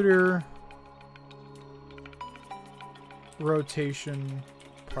 Scooter... Rotation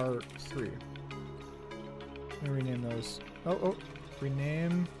Part 3. Let me rename those. Oh,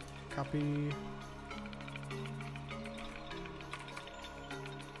 rename, copy...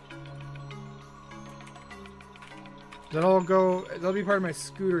 That'll go, that'll be part of my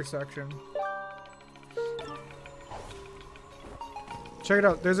scooter section. Check it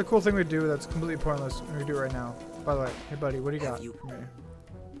out. There's a cool thing we do that's completely pointless, and we do it right now. By the way, hey buddy, what do you got for me?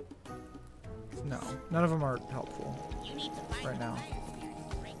 No, none of them are helpful right now.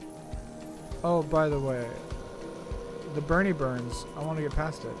 Oh, by the way, the Bernie burns. I want to get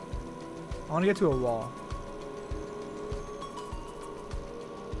past it. I want to get to a wall.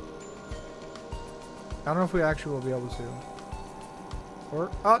 I don't know if we actually will be able to. Or,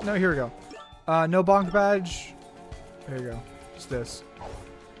 oh, no, here we go. No bonk badge. There you go. It's this.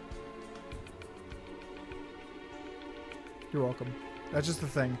 You're welcome. That's just the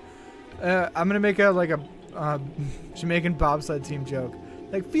thing. I'm gonna make a like a Jamaican bobsled team joke.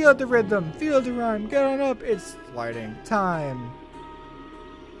 Like, feel the rhythm, feel the rhyme, get on up, it's sliding time.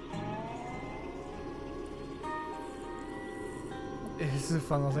 This is a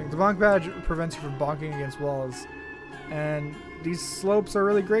fun little thing. The bonk badge prevents you from bonking against walls. And these slopes are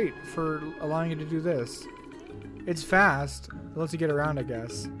really great for allowing you to do this. It's fast. It lets you get around, I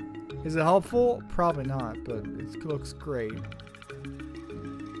guess. Is it helpful? Probably not, but it looks great.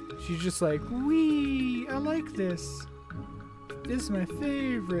 She's just like, wee, I like this. This is my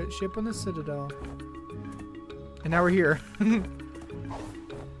favorite ship on the Citadel. And now we're here.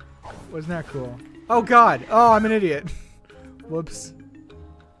 Wasn't that cool? Oh god! Oh, I'm an idiot. Whoops.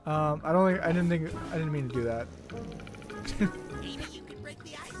 I didn't mean to do that.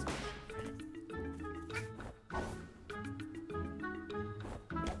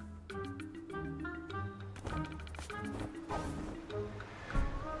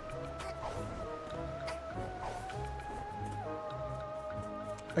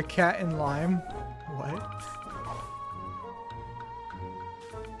 A cat in lime? What?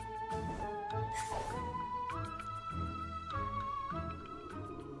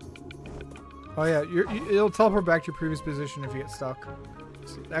 Oh yeah, it'll teleport back to your previous position if you get stuck.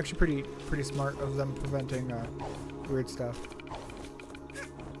 It's actually pretty smart of them preventing weird stuff.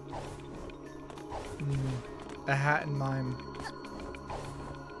 A hat and mime.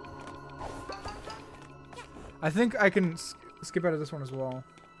 I think I can skip out of this one as well.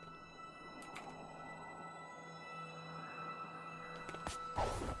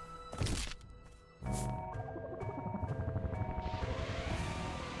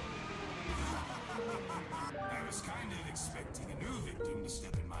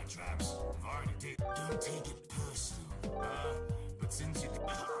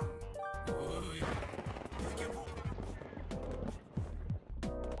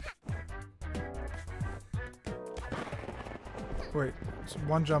 Wait, it's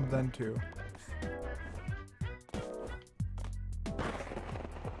one jump then two.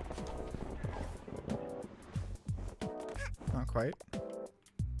 Not quite.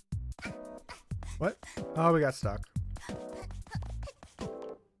 What? Oh, we got stuck.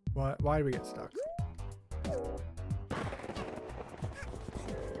 What? Why did we get stuck?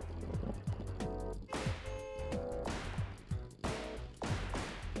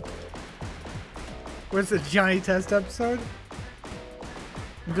 What's the Johnny Test episode?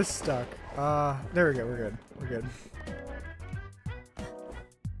 I'm just stuck. There we go. We're good. We're good.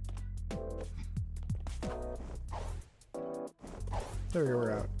 There we go.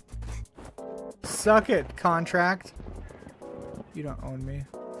 We're out. Suck it, contract. You don't own me.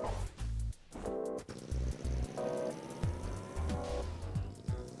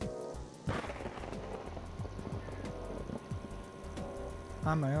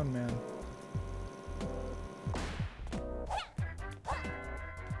 I'm my own man.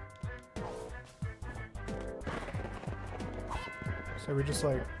 So we just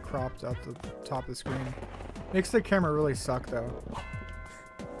like cropped up the top of the screen. Makes the camera really suck though.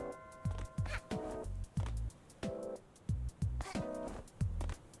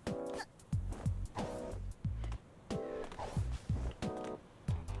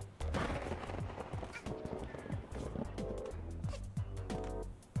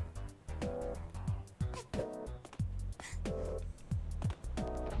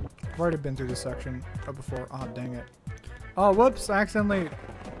 I've already been through this section before. Oh, dang it. Oh, whoops, I accidentally...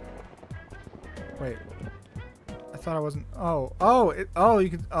 Wait. I thought I wasn't... you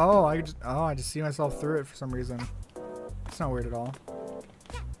could... I just see myself through it for some reason. It's not weird at all.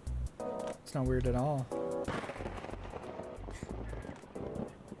 It's not weird at all.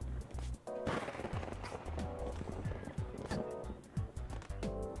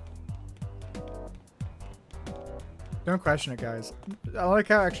 Don't question it, guys. I like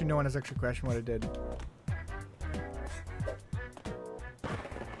how actually no one has actually questioned what I did.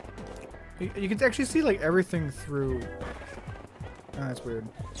 You can actually see like everything through. Oh, that's weird.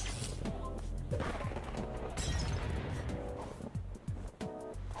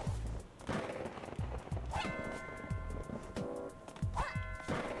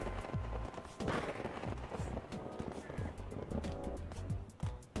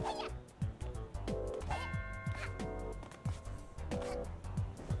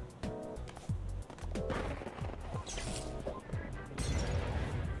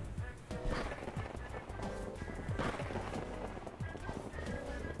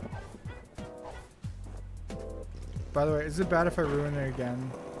 By the way, is it bad if I ruin it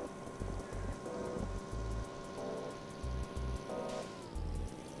again?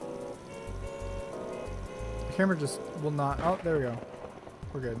 The camera just will not. Oh, there we go.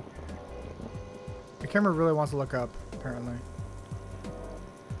 We're good. The camera really wants to look up, apparently.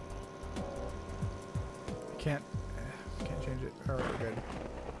 Can't change it. Oh, we're good.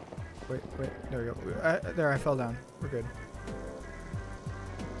 Wait, there we go. There, I fell down. We're good.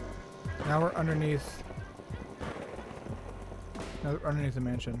 Now we're underneath. Now we're underneath the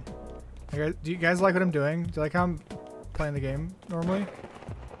mansion. Do you guys like what I'm doing? Do you like how I'm playing the game normally?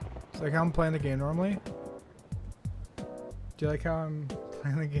 Do you like how I'm playing the game normally? Do you like how I'm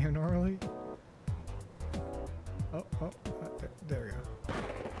playing the game normally? Oh, there we go.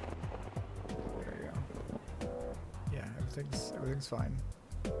 There we go. Yeah, everything's fine.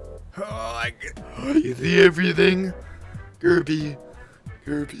 Oh, you see everything? Kirby,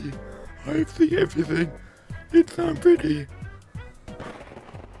 I see everything. It's not pretty.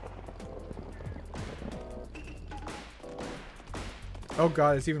 Oh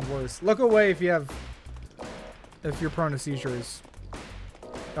god, it's even worse. Look away if you're prone to seizures.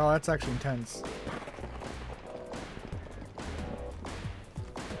 Oh, that's actually intense.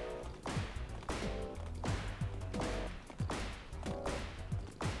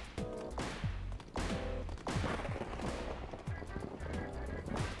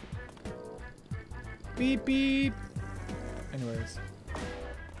 Beep beep. Anyways.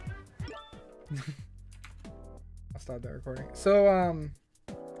 I'll stop that recording. So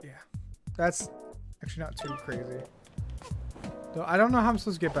yeah. That's actually not too crazy. So I don't know how I'm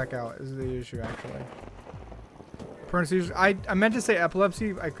supposed to get back out is the issue actually. Prone seizures. I meant to say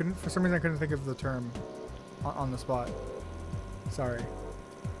epilepsy. I couldn't, for some reason I couldn't think of the term on the spot. Sorry.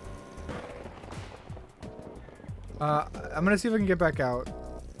 I'm gonna see if I can get back out.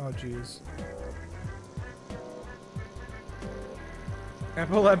 Oh jeez.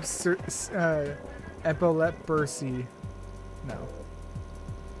 Epilepsy. No.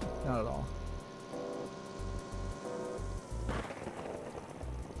 Not at all.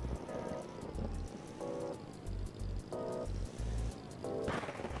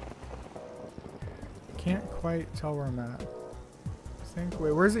 Can't quite tell where I'm at. I think.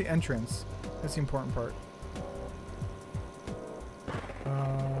 Wait, where's the entrance? That's the important part.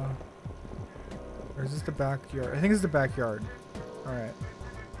 Or is this the backyard? I think it's the backyard. Alright.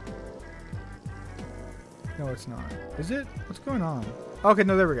 No, it's not. Is it? What's going on? Okay,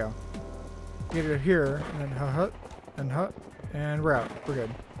 no, there we go. Get it here, and then hut, and hut, and we're out. We're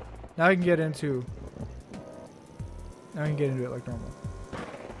good. Now I can get into... Now I can get into it like normal.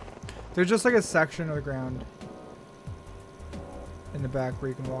 There's just like a section of the ground in the back where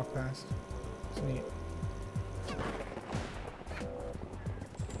you can walk past. It's neat.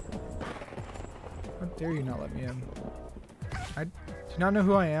 How dare you not let me in? I do not know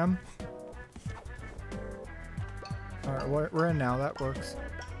who I am. Alright, we're in now. That works.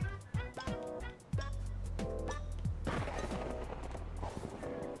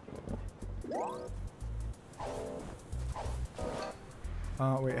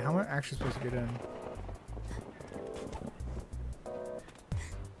 Wait, how am I actually supposed to get in?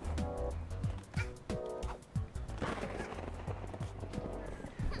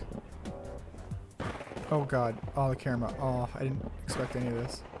 Oh god. Oh, the camera. Oh, I didn't expect any of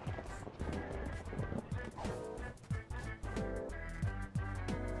this.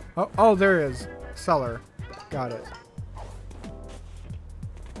 Oh, there it is. Cellar. Got it.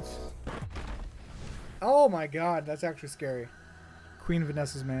 Oh my god, that's actually scary. Queen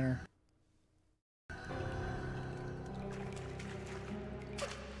Vanessa's Manor.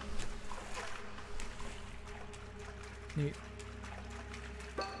 Neat.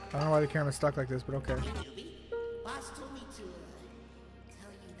 I don't know why the camera's stuck like this, but okay.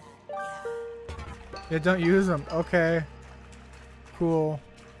 Yeah, don't use them. Okay. Cool.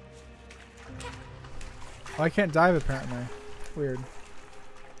 Oh, I can't dive apparently. Weird.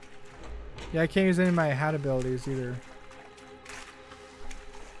 Yeah, I can't use any of my hat abilities either.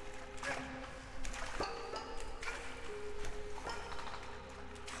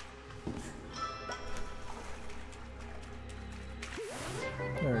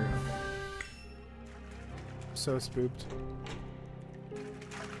 There we go. So spooked.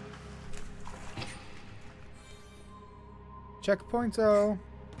 Checkpointo.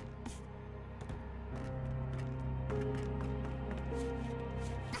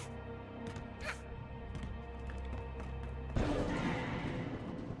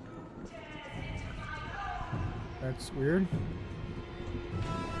 That's weird.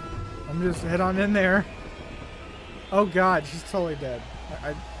 I'm just head on in there. Oh god, she's totally dead.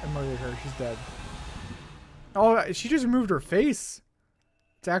 I murdered her. She's dead. Oh, she just removed her face.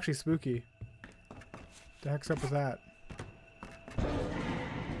 It's actually spooky. The heck's up with that?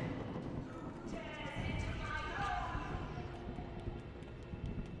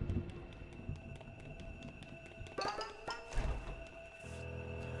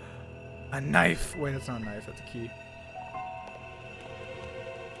 A knife. Wait, that's not a knife. That's a key.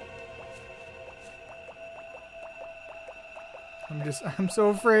 I'm so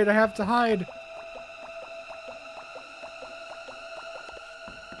afraid. I have to hide.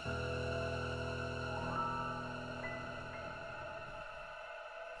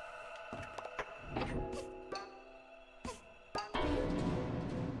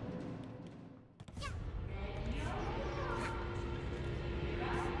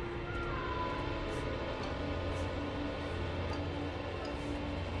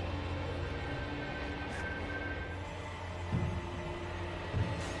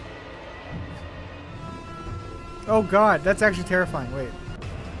 Oh god, that's actually terrifying. Wait.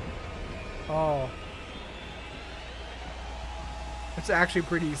 Oh. That's actually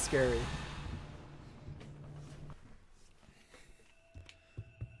pretty scary.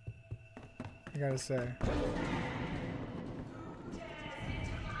 I gotta say.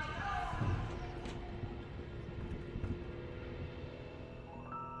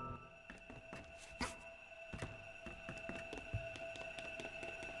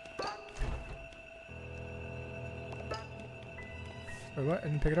 Wait, what? I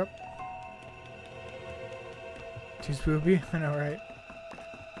didn't pick it up? Too spoopy? I know, right?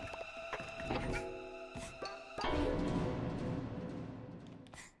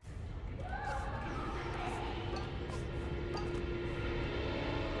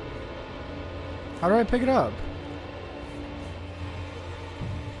 How do I pick it up?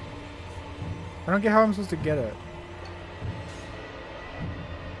 I don't get how I'm supposed to get it.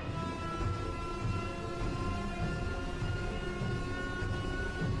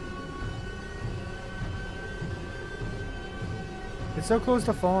 It's so close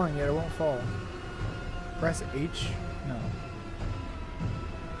to falling, yet it won't fall. Press H? No.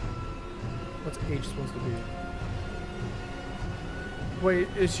 What's H supposed to be? Wait,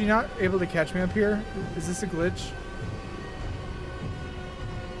 is she not able to catch me up here? Is this a glitch?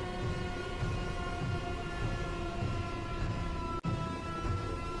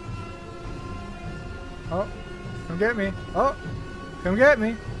 Oh, come get me. Oh, come get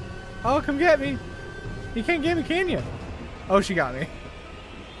me. Oh, come get me. You can't get me, can you? Oh, she got me.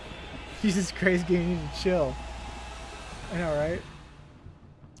 Jesus Christ, game, you need to chill. I know, right?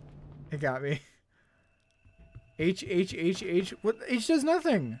 It got me. H, H, H, H. What? H does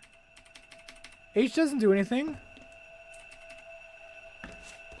nothing. H doesn't do anything.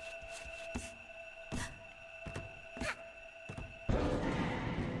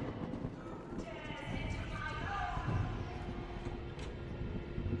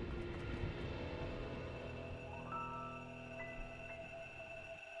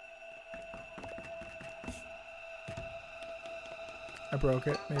 I broke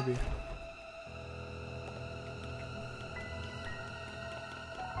it, maybe.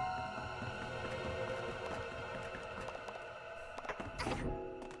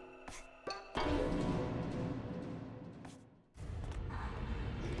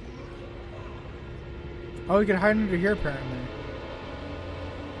 Oh, we can hide under here apparently.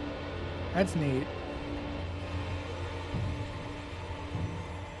 That's neat.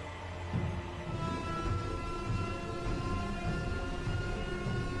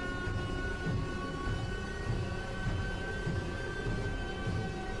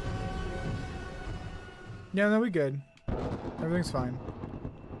 Yeah, no, we good. Everything's fine.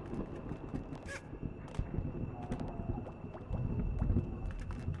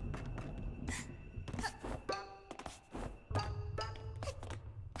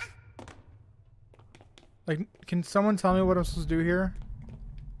 Like, can someone tell me what I'm supposed to do here?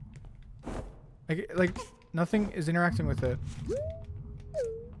 Like nothing is interacting with it.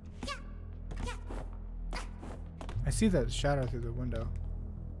 I see that shadow through the window.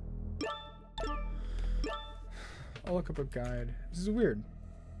 I'll look up a guide. This is weird.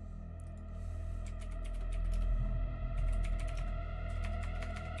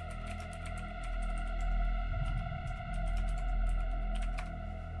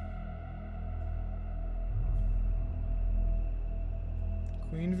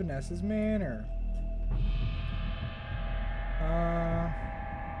 Queen Vanessa's Manor.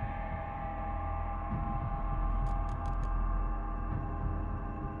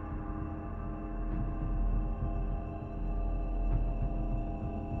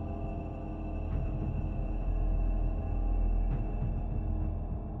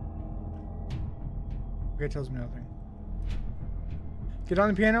 Okay, it tells me nothing. Get on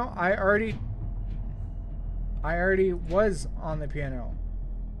the piano. I already was on the piano.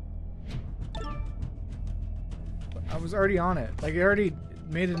 I was already on it. Like, it already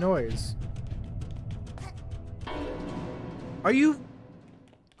made a noise. Are you...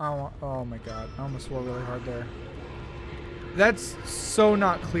 Oh my god. I almost swore really hard there. That's so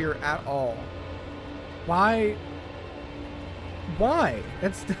not clear at all. Why? Why?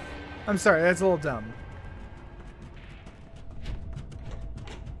 That's... I'm sorry, that's a little dumb.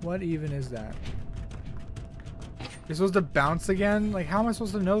 What even is that? You're supposed to bounce again? Like, how am I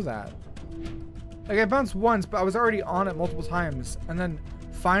supposed to know that? Like, I bounced once, but I was already on it multiple times. And then,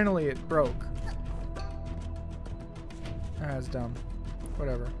 finally, it broke. That's dumb.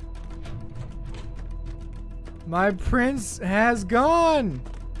 Whatever. My prince has gone!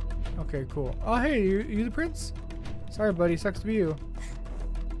 Okay, cool. Oh, hey, you the prince? Sorry, buddy. Sucks to be you.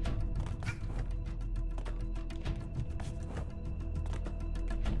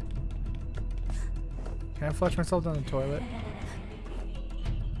 Can I flush myself down the toilet?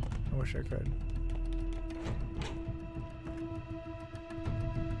 I wish I could.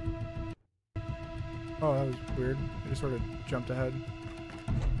 Oh, that was weird. I just sort of jumped ahead.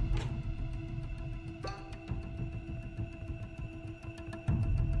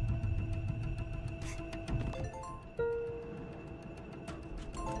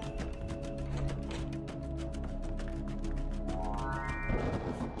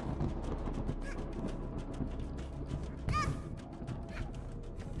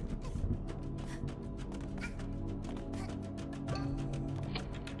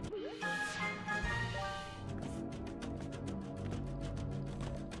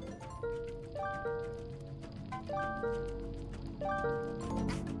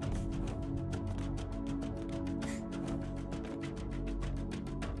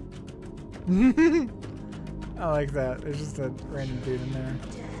 I like that. There's just a random dude in there.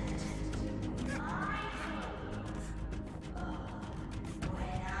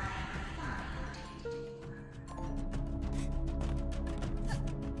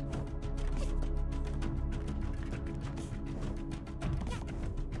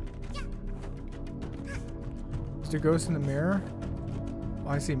 Is there a ghost in the mirror?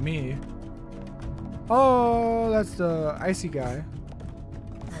 Oh, I see me. Oh, that's the icy guy.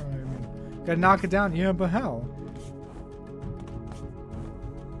 Gotta knock it down. Yeah, but how?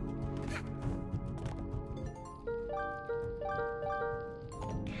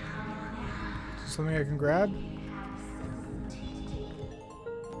 Something I can grab?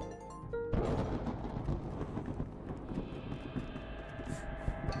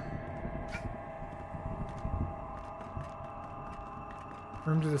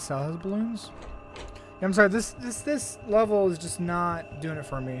 Room to the south has balloons? Yeah, I'm sorry, this level is just not doing it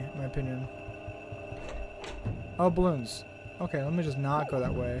for me, in my opinion. Oh, balloons. Okay, let me just not go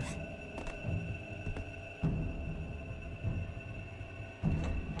that way.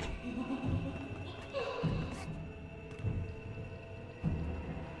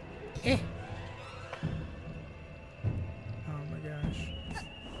 Eh. Oh my gosh.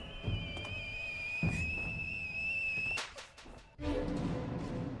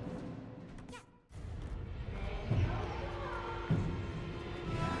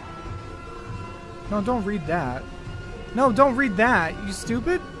 No, don't read that. No, don't read that. You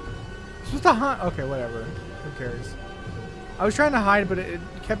stupid? You're supposed to hide. Okay, whatever. Who cares? I was trying to hide, but it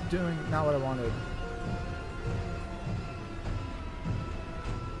kept doing not what I wanted.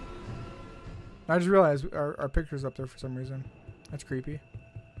 I just realized our picture's up there for some reason. That's creepy.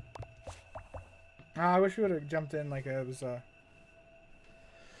 I wish we would have jumped in like it was like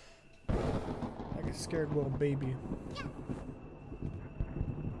a scared little baby.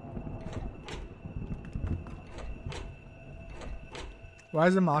 Why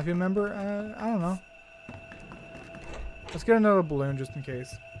is a Mafia member? I don't know. Let's get another balloon just in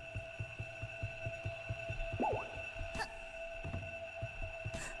case.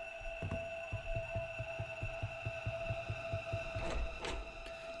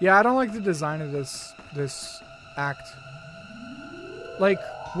 Yeah, I don't like the design of this act. Like,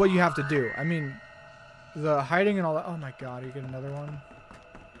 what you have to do. I mean, the hiding and all that. Oh my god, you get another one.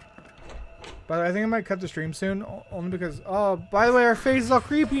 But I think I might cut the stream soon, only because... Oh, by the way, our face is all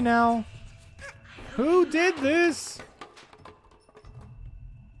creepy now. Who did this?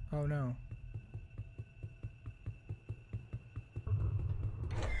 Oh no.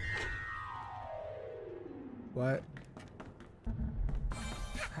 What?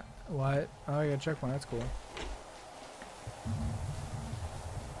 What? Oh, I got a checkpoint. That's cool.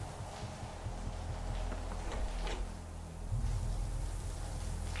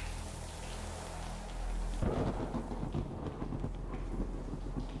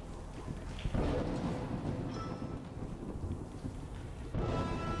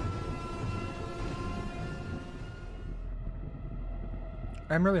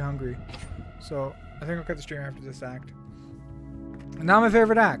 I'm really hungry. So I think I'll cut the stream after this act. Not my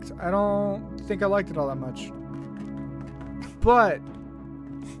favorite act. I don't think I liked it all that much. But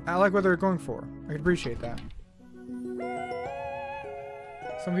I like what they're going for. I can appreciate that.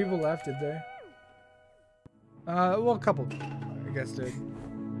 Some people left, did they? Well, a couple, I guess, did.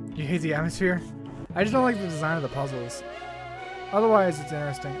 You hate the atmosphere? I just don't like the design of the puzzles. Otherwise, it's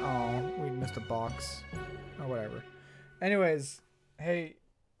interesting. Oh, we missed a box. Oh, whatever. Anyways, hey,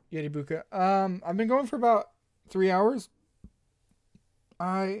 Yetibuka. I've been going for about 3 hours.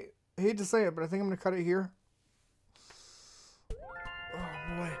 I hate to say it, but I think I'm gonna cut it here. Oh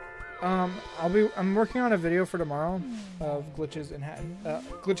boy. I'm working on a video for tomorrow of glitches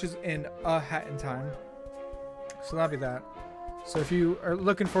in a Hat in Time. So that'll be that. So if you are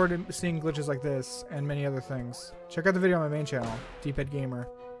looking forward to seeing glitches like this and many other things, check out the video on my main channel, DPadGamer.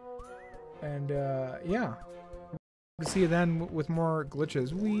 And yeah, we'll see you then with more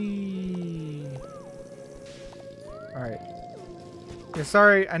glitches. Whee! All right. Yeah,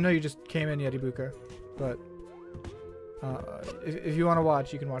 sorry. I know you just came in, Yetibuka, but if you want to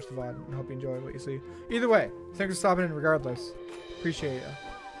watch, you can watch the VOD. I hope you enjoy what you see. Either way, thanks for stopping in. Regardless, appreciate you.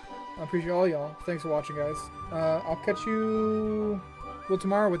 I appreciate all y'all. Thanks for watching, guys. I'll catch you, well,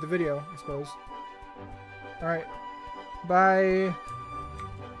 tomorrow with the video, I suppose. Alright. Bye.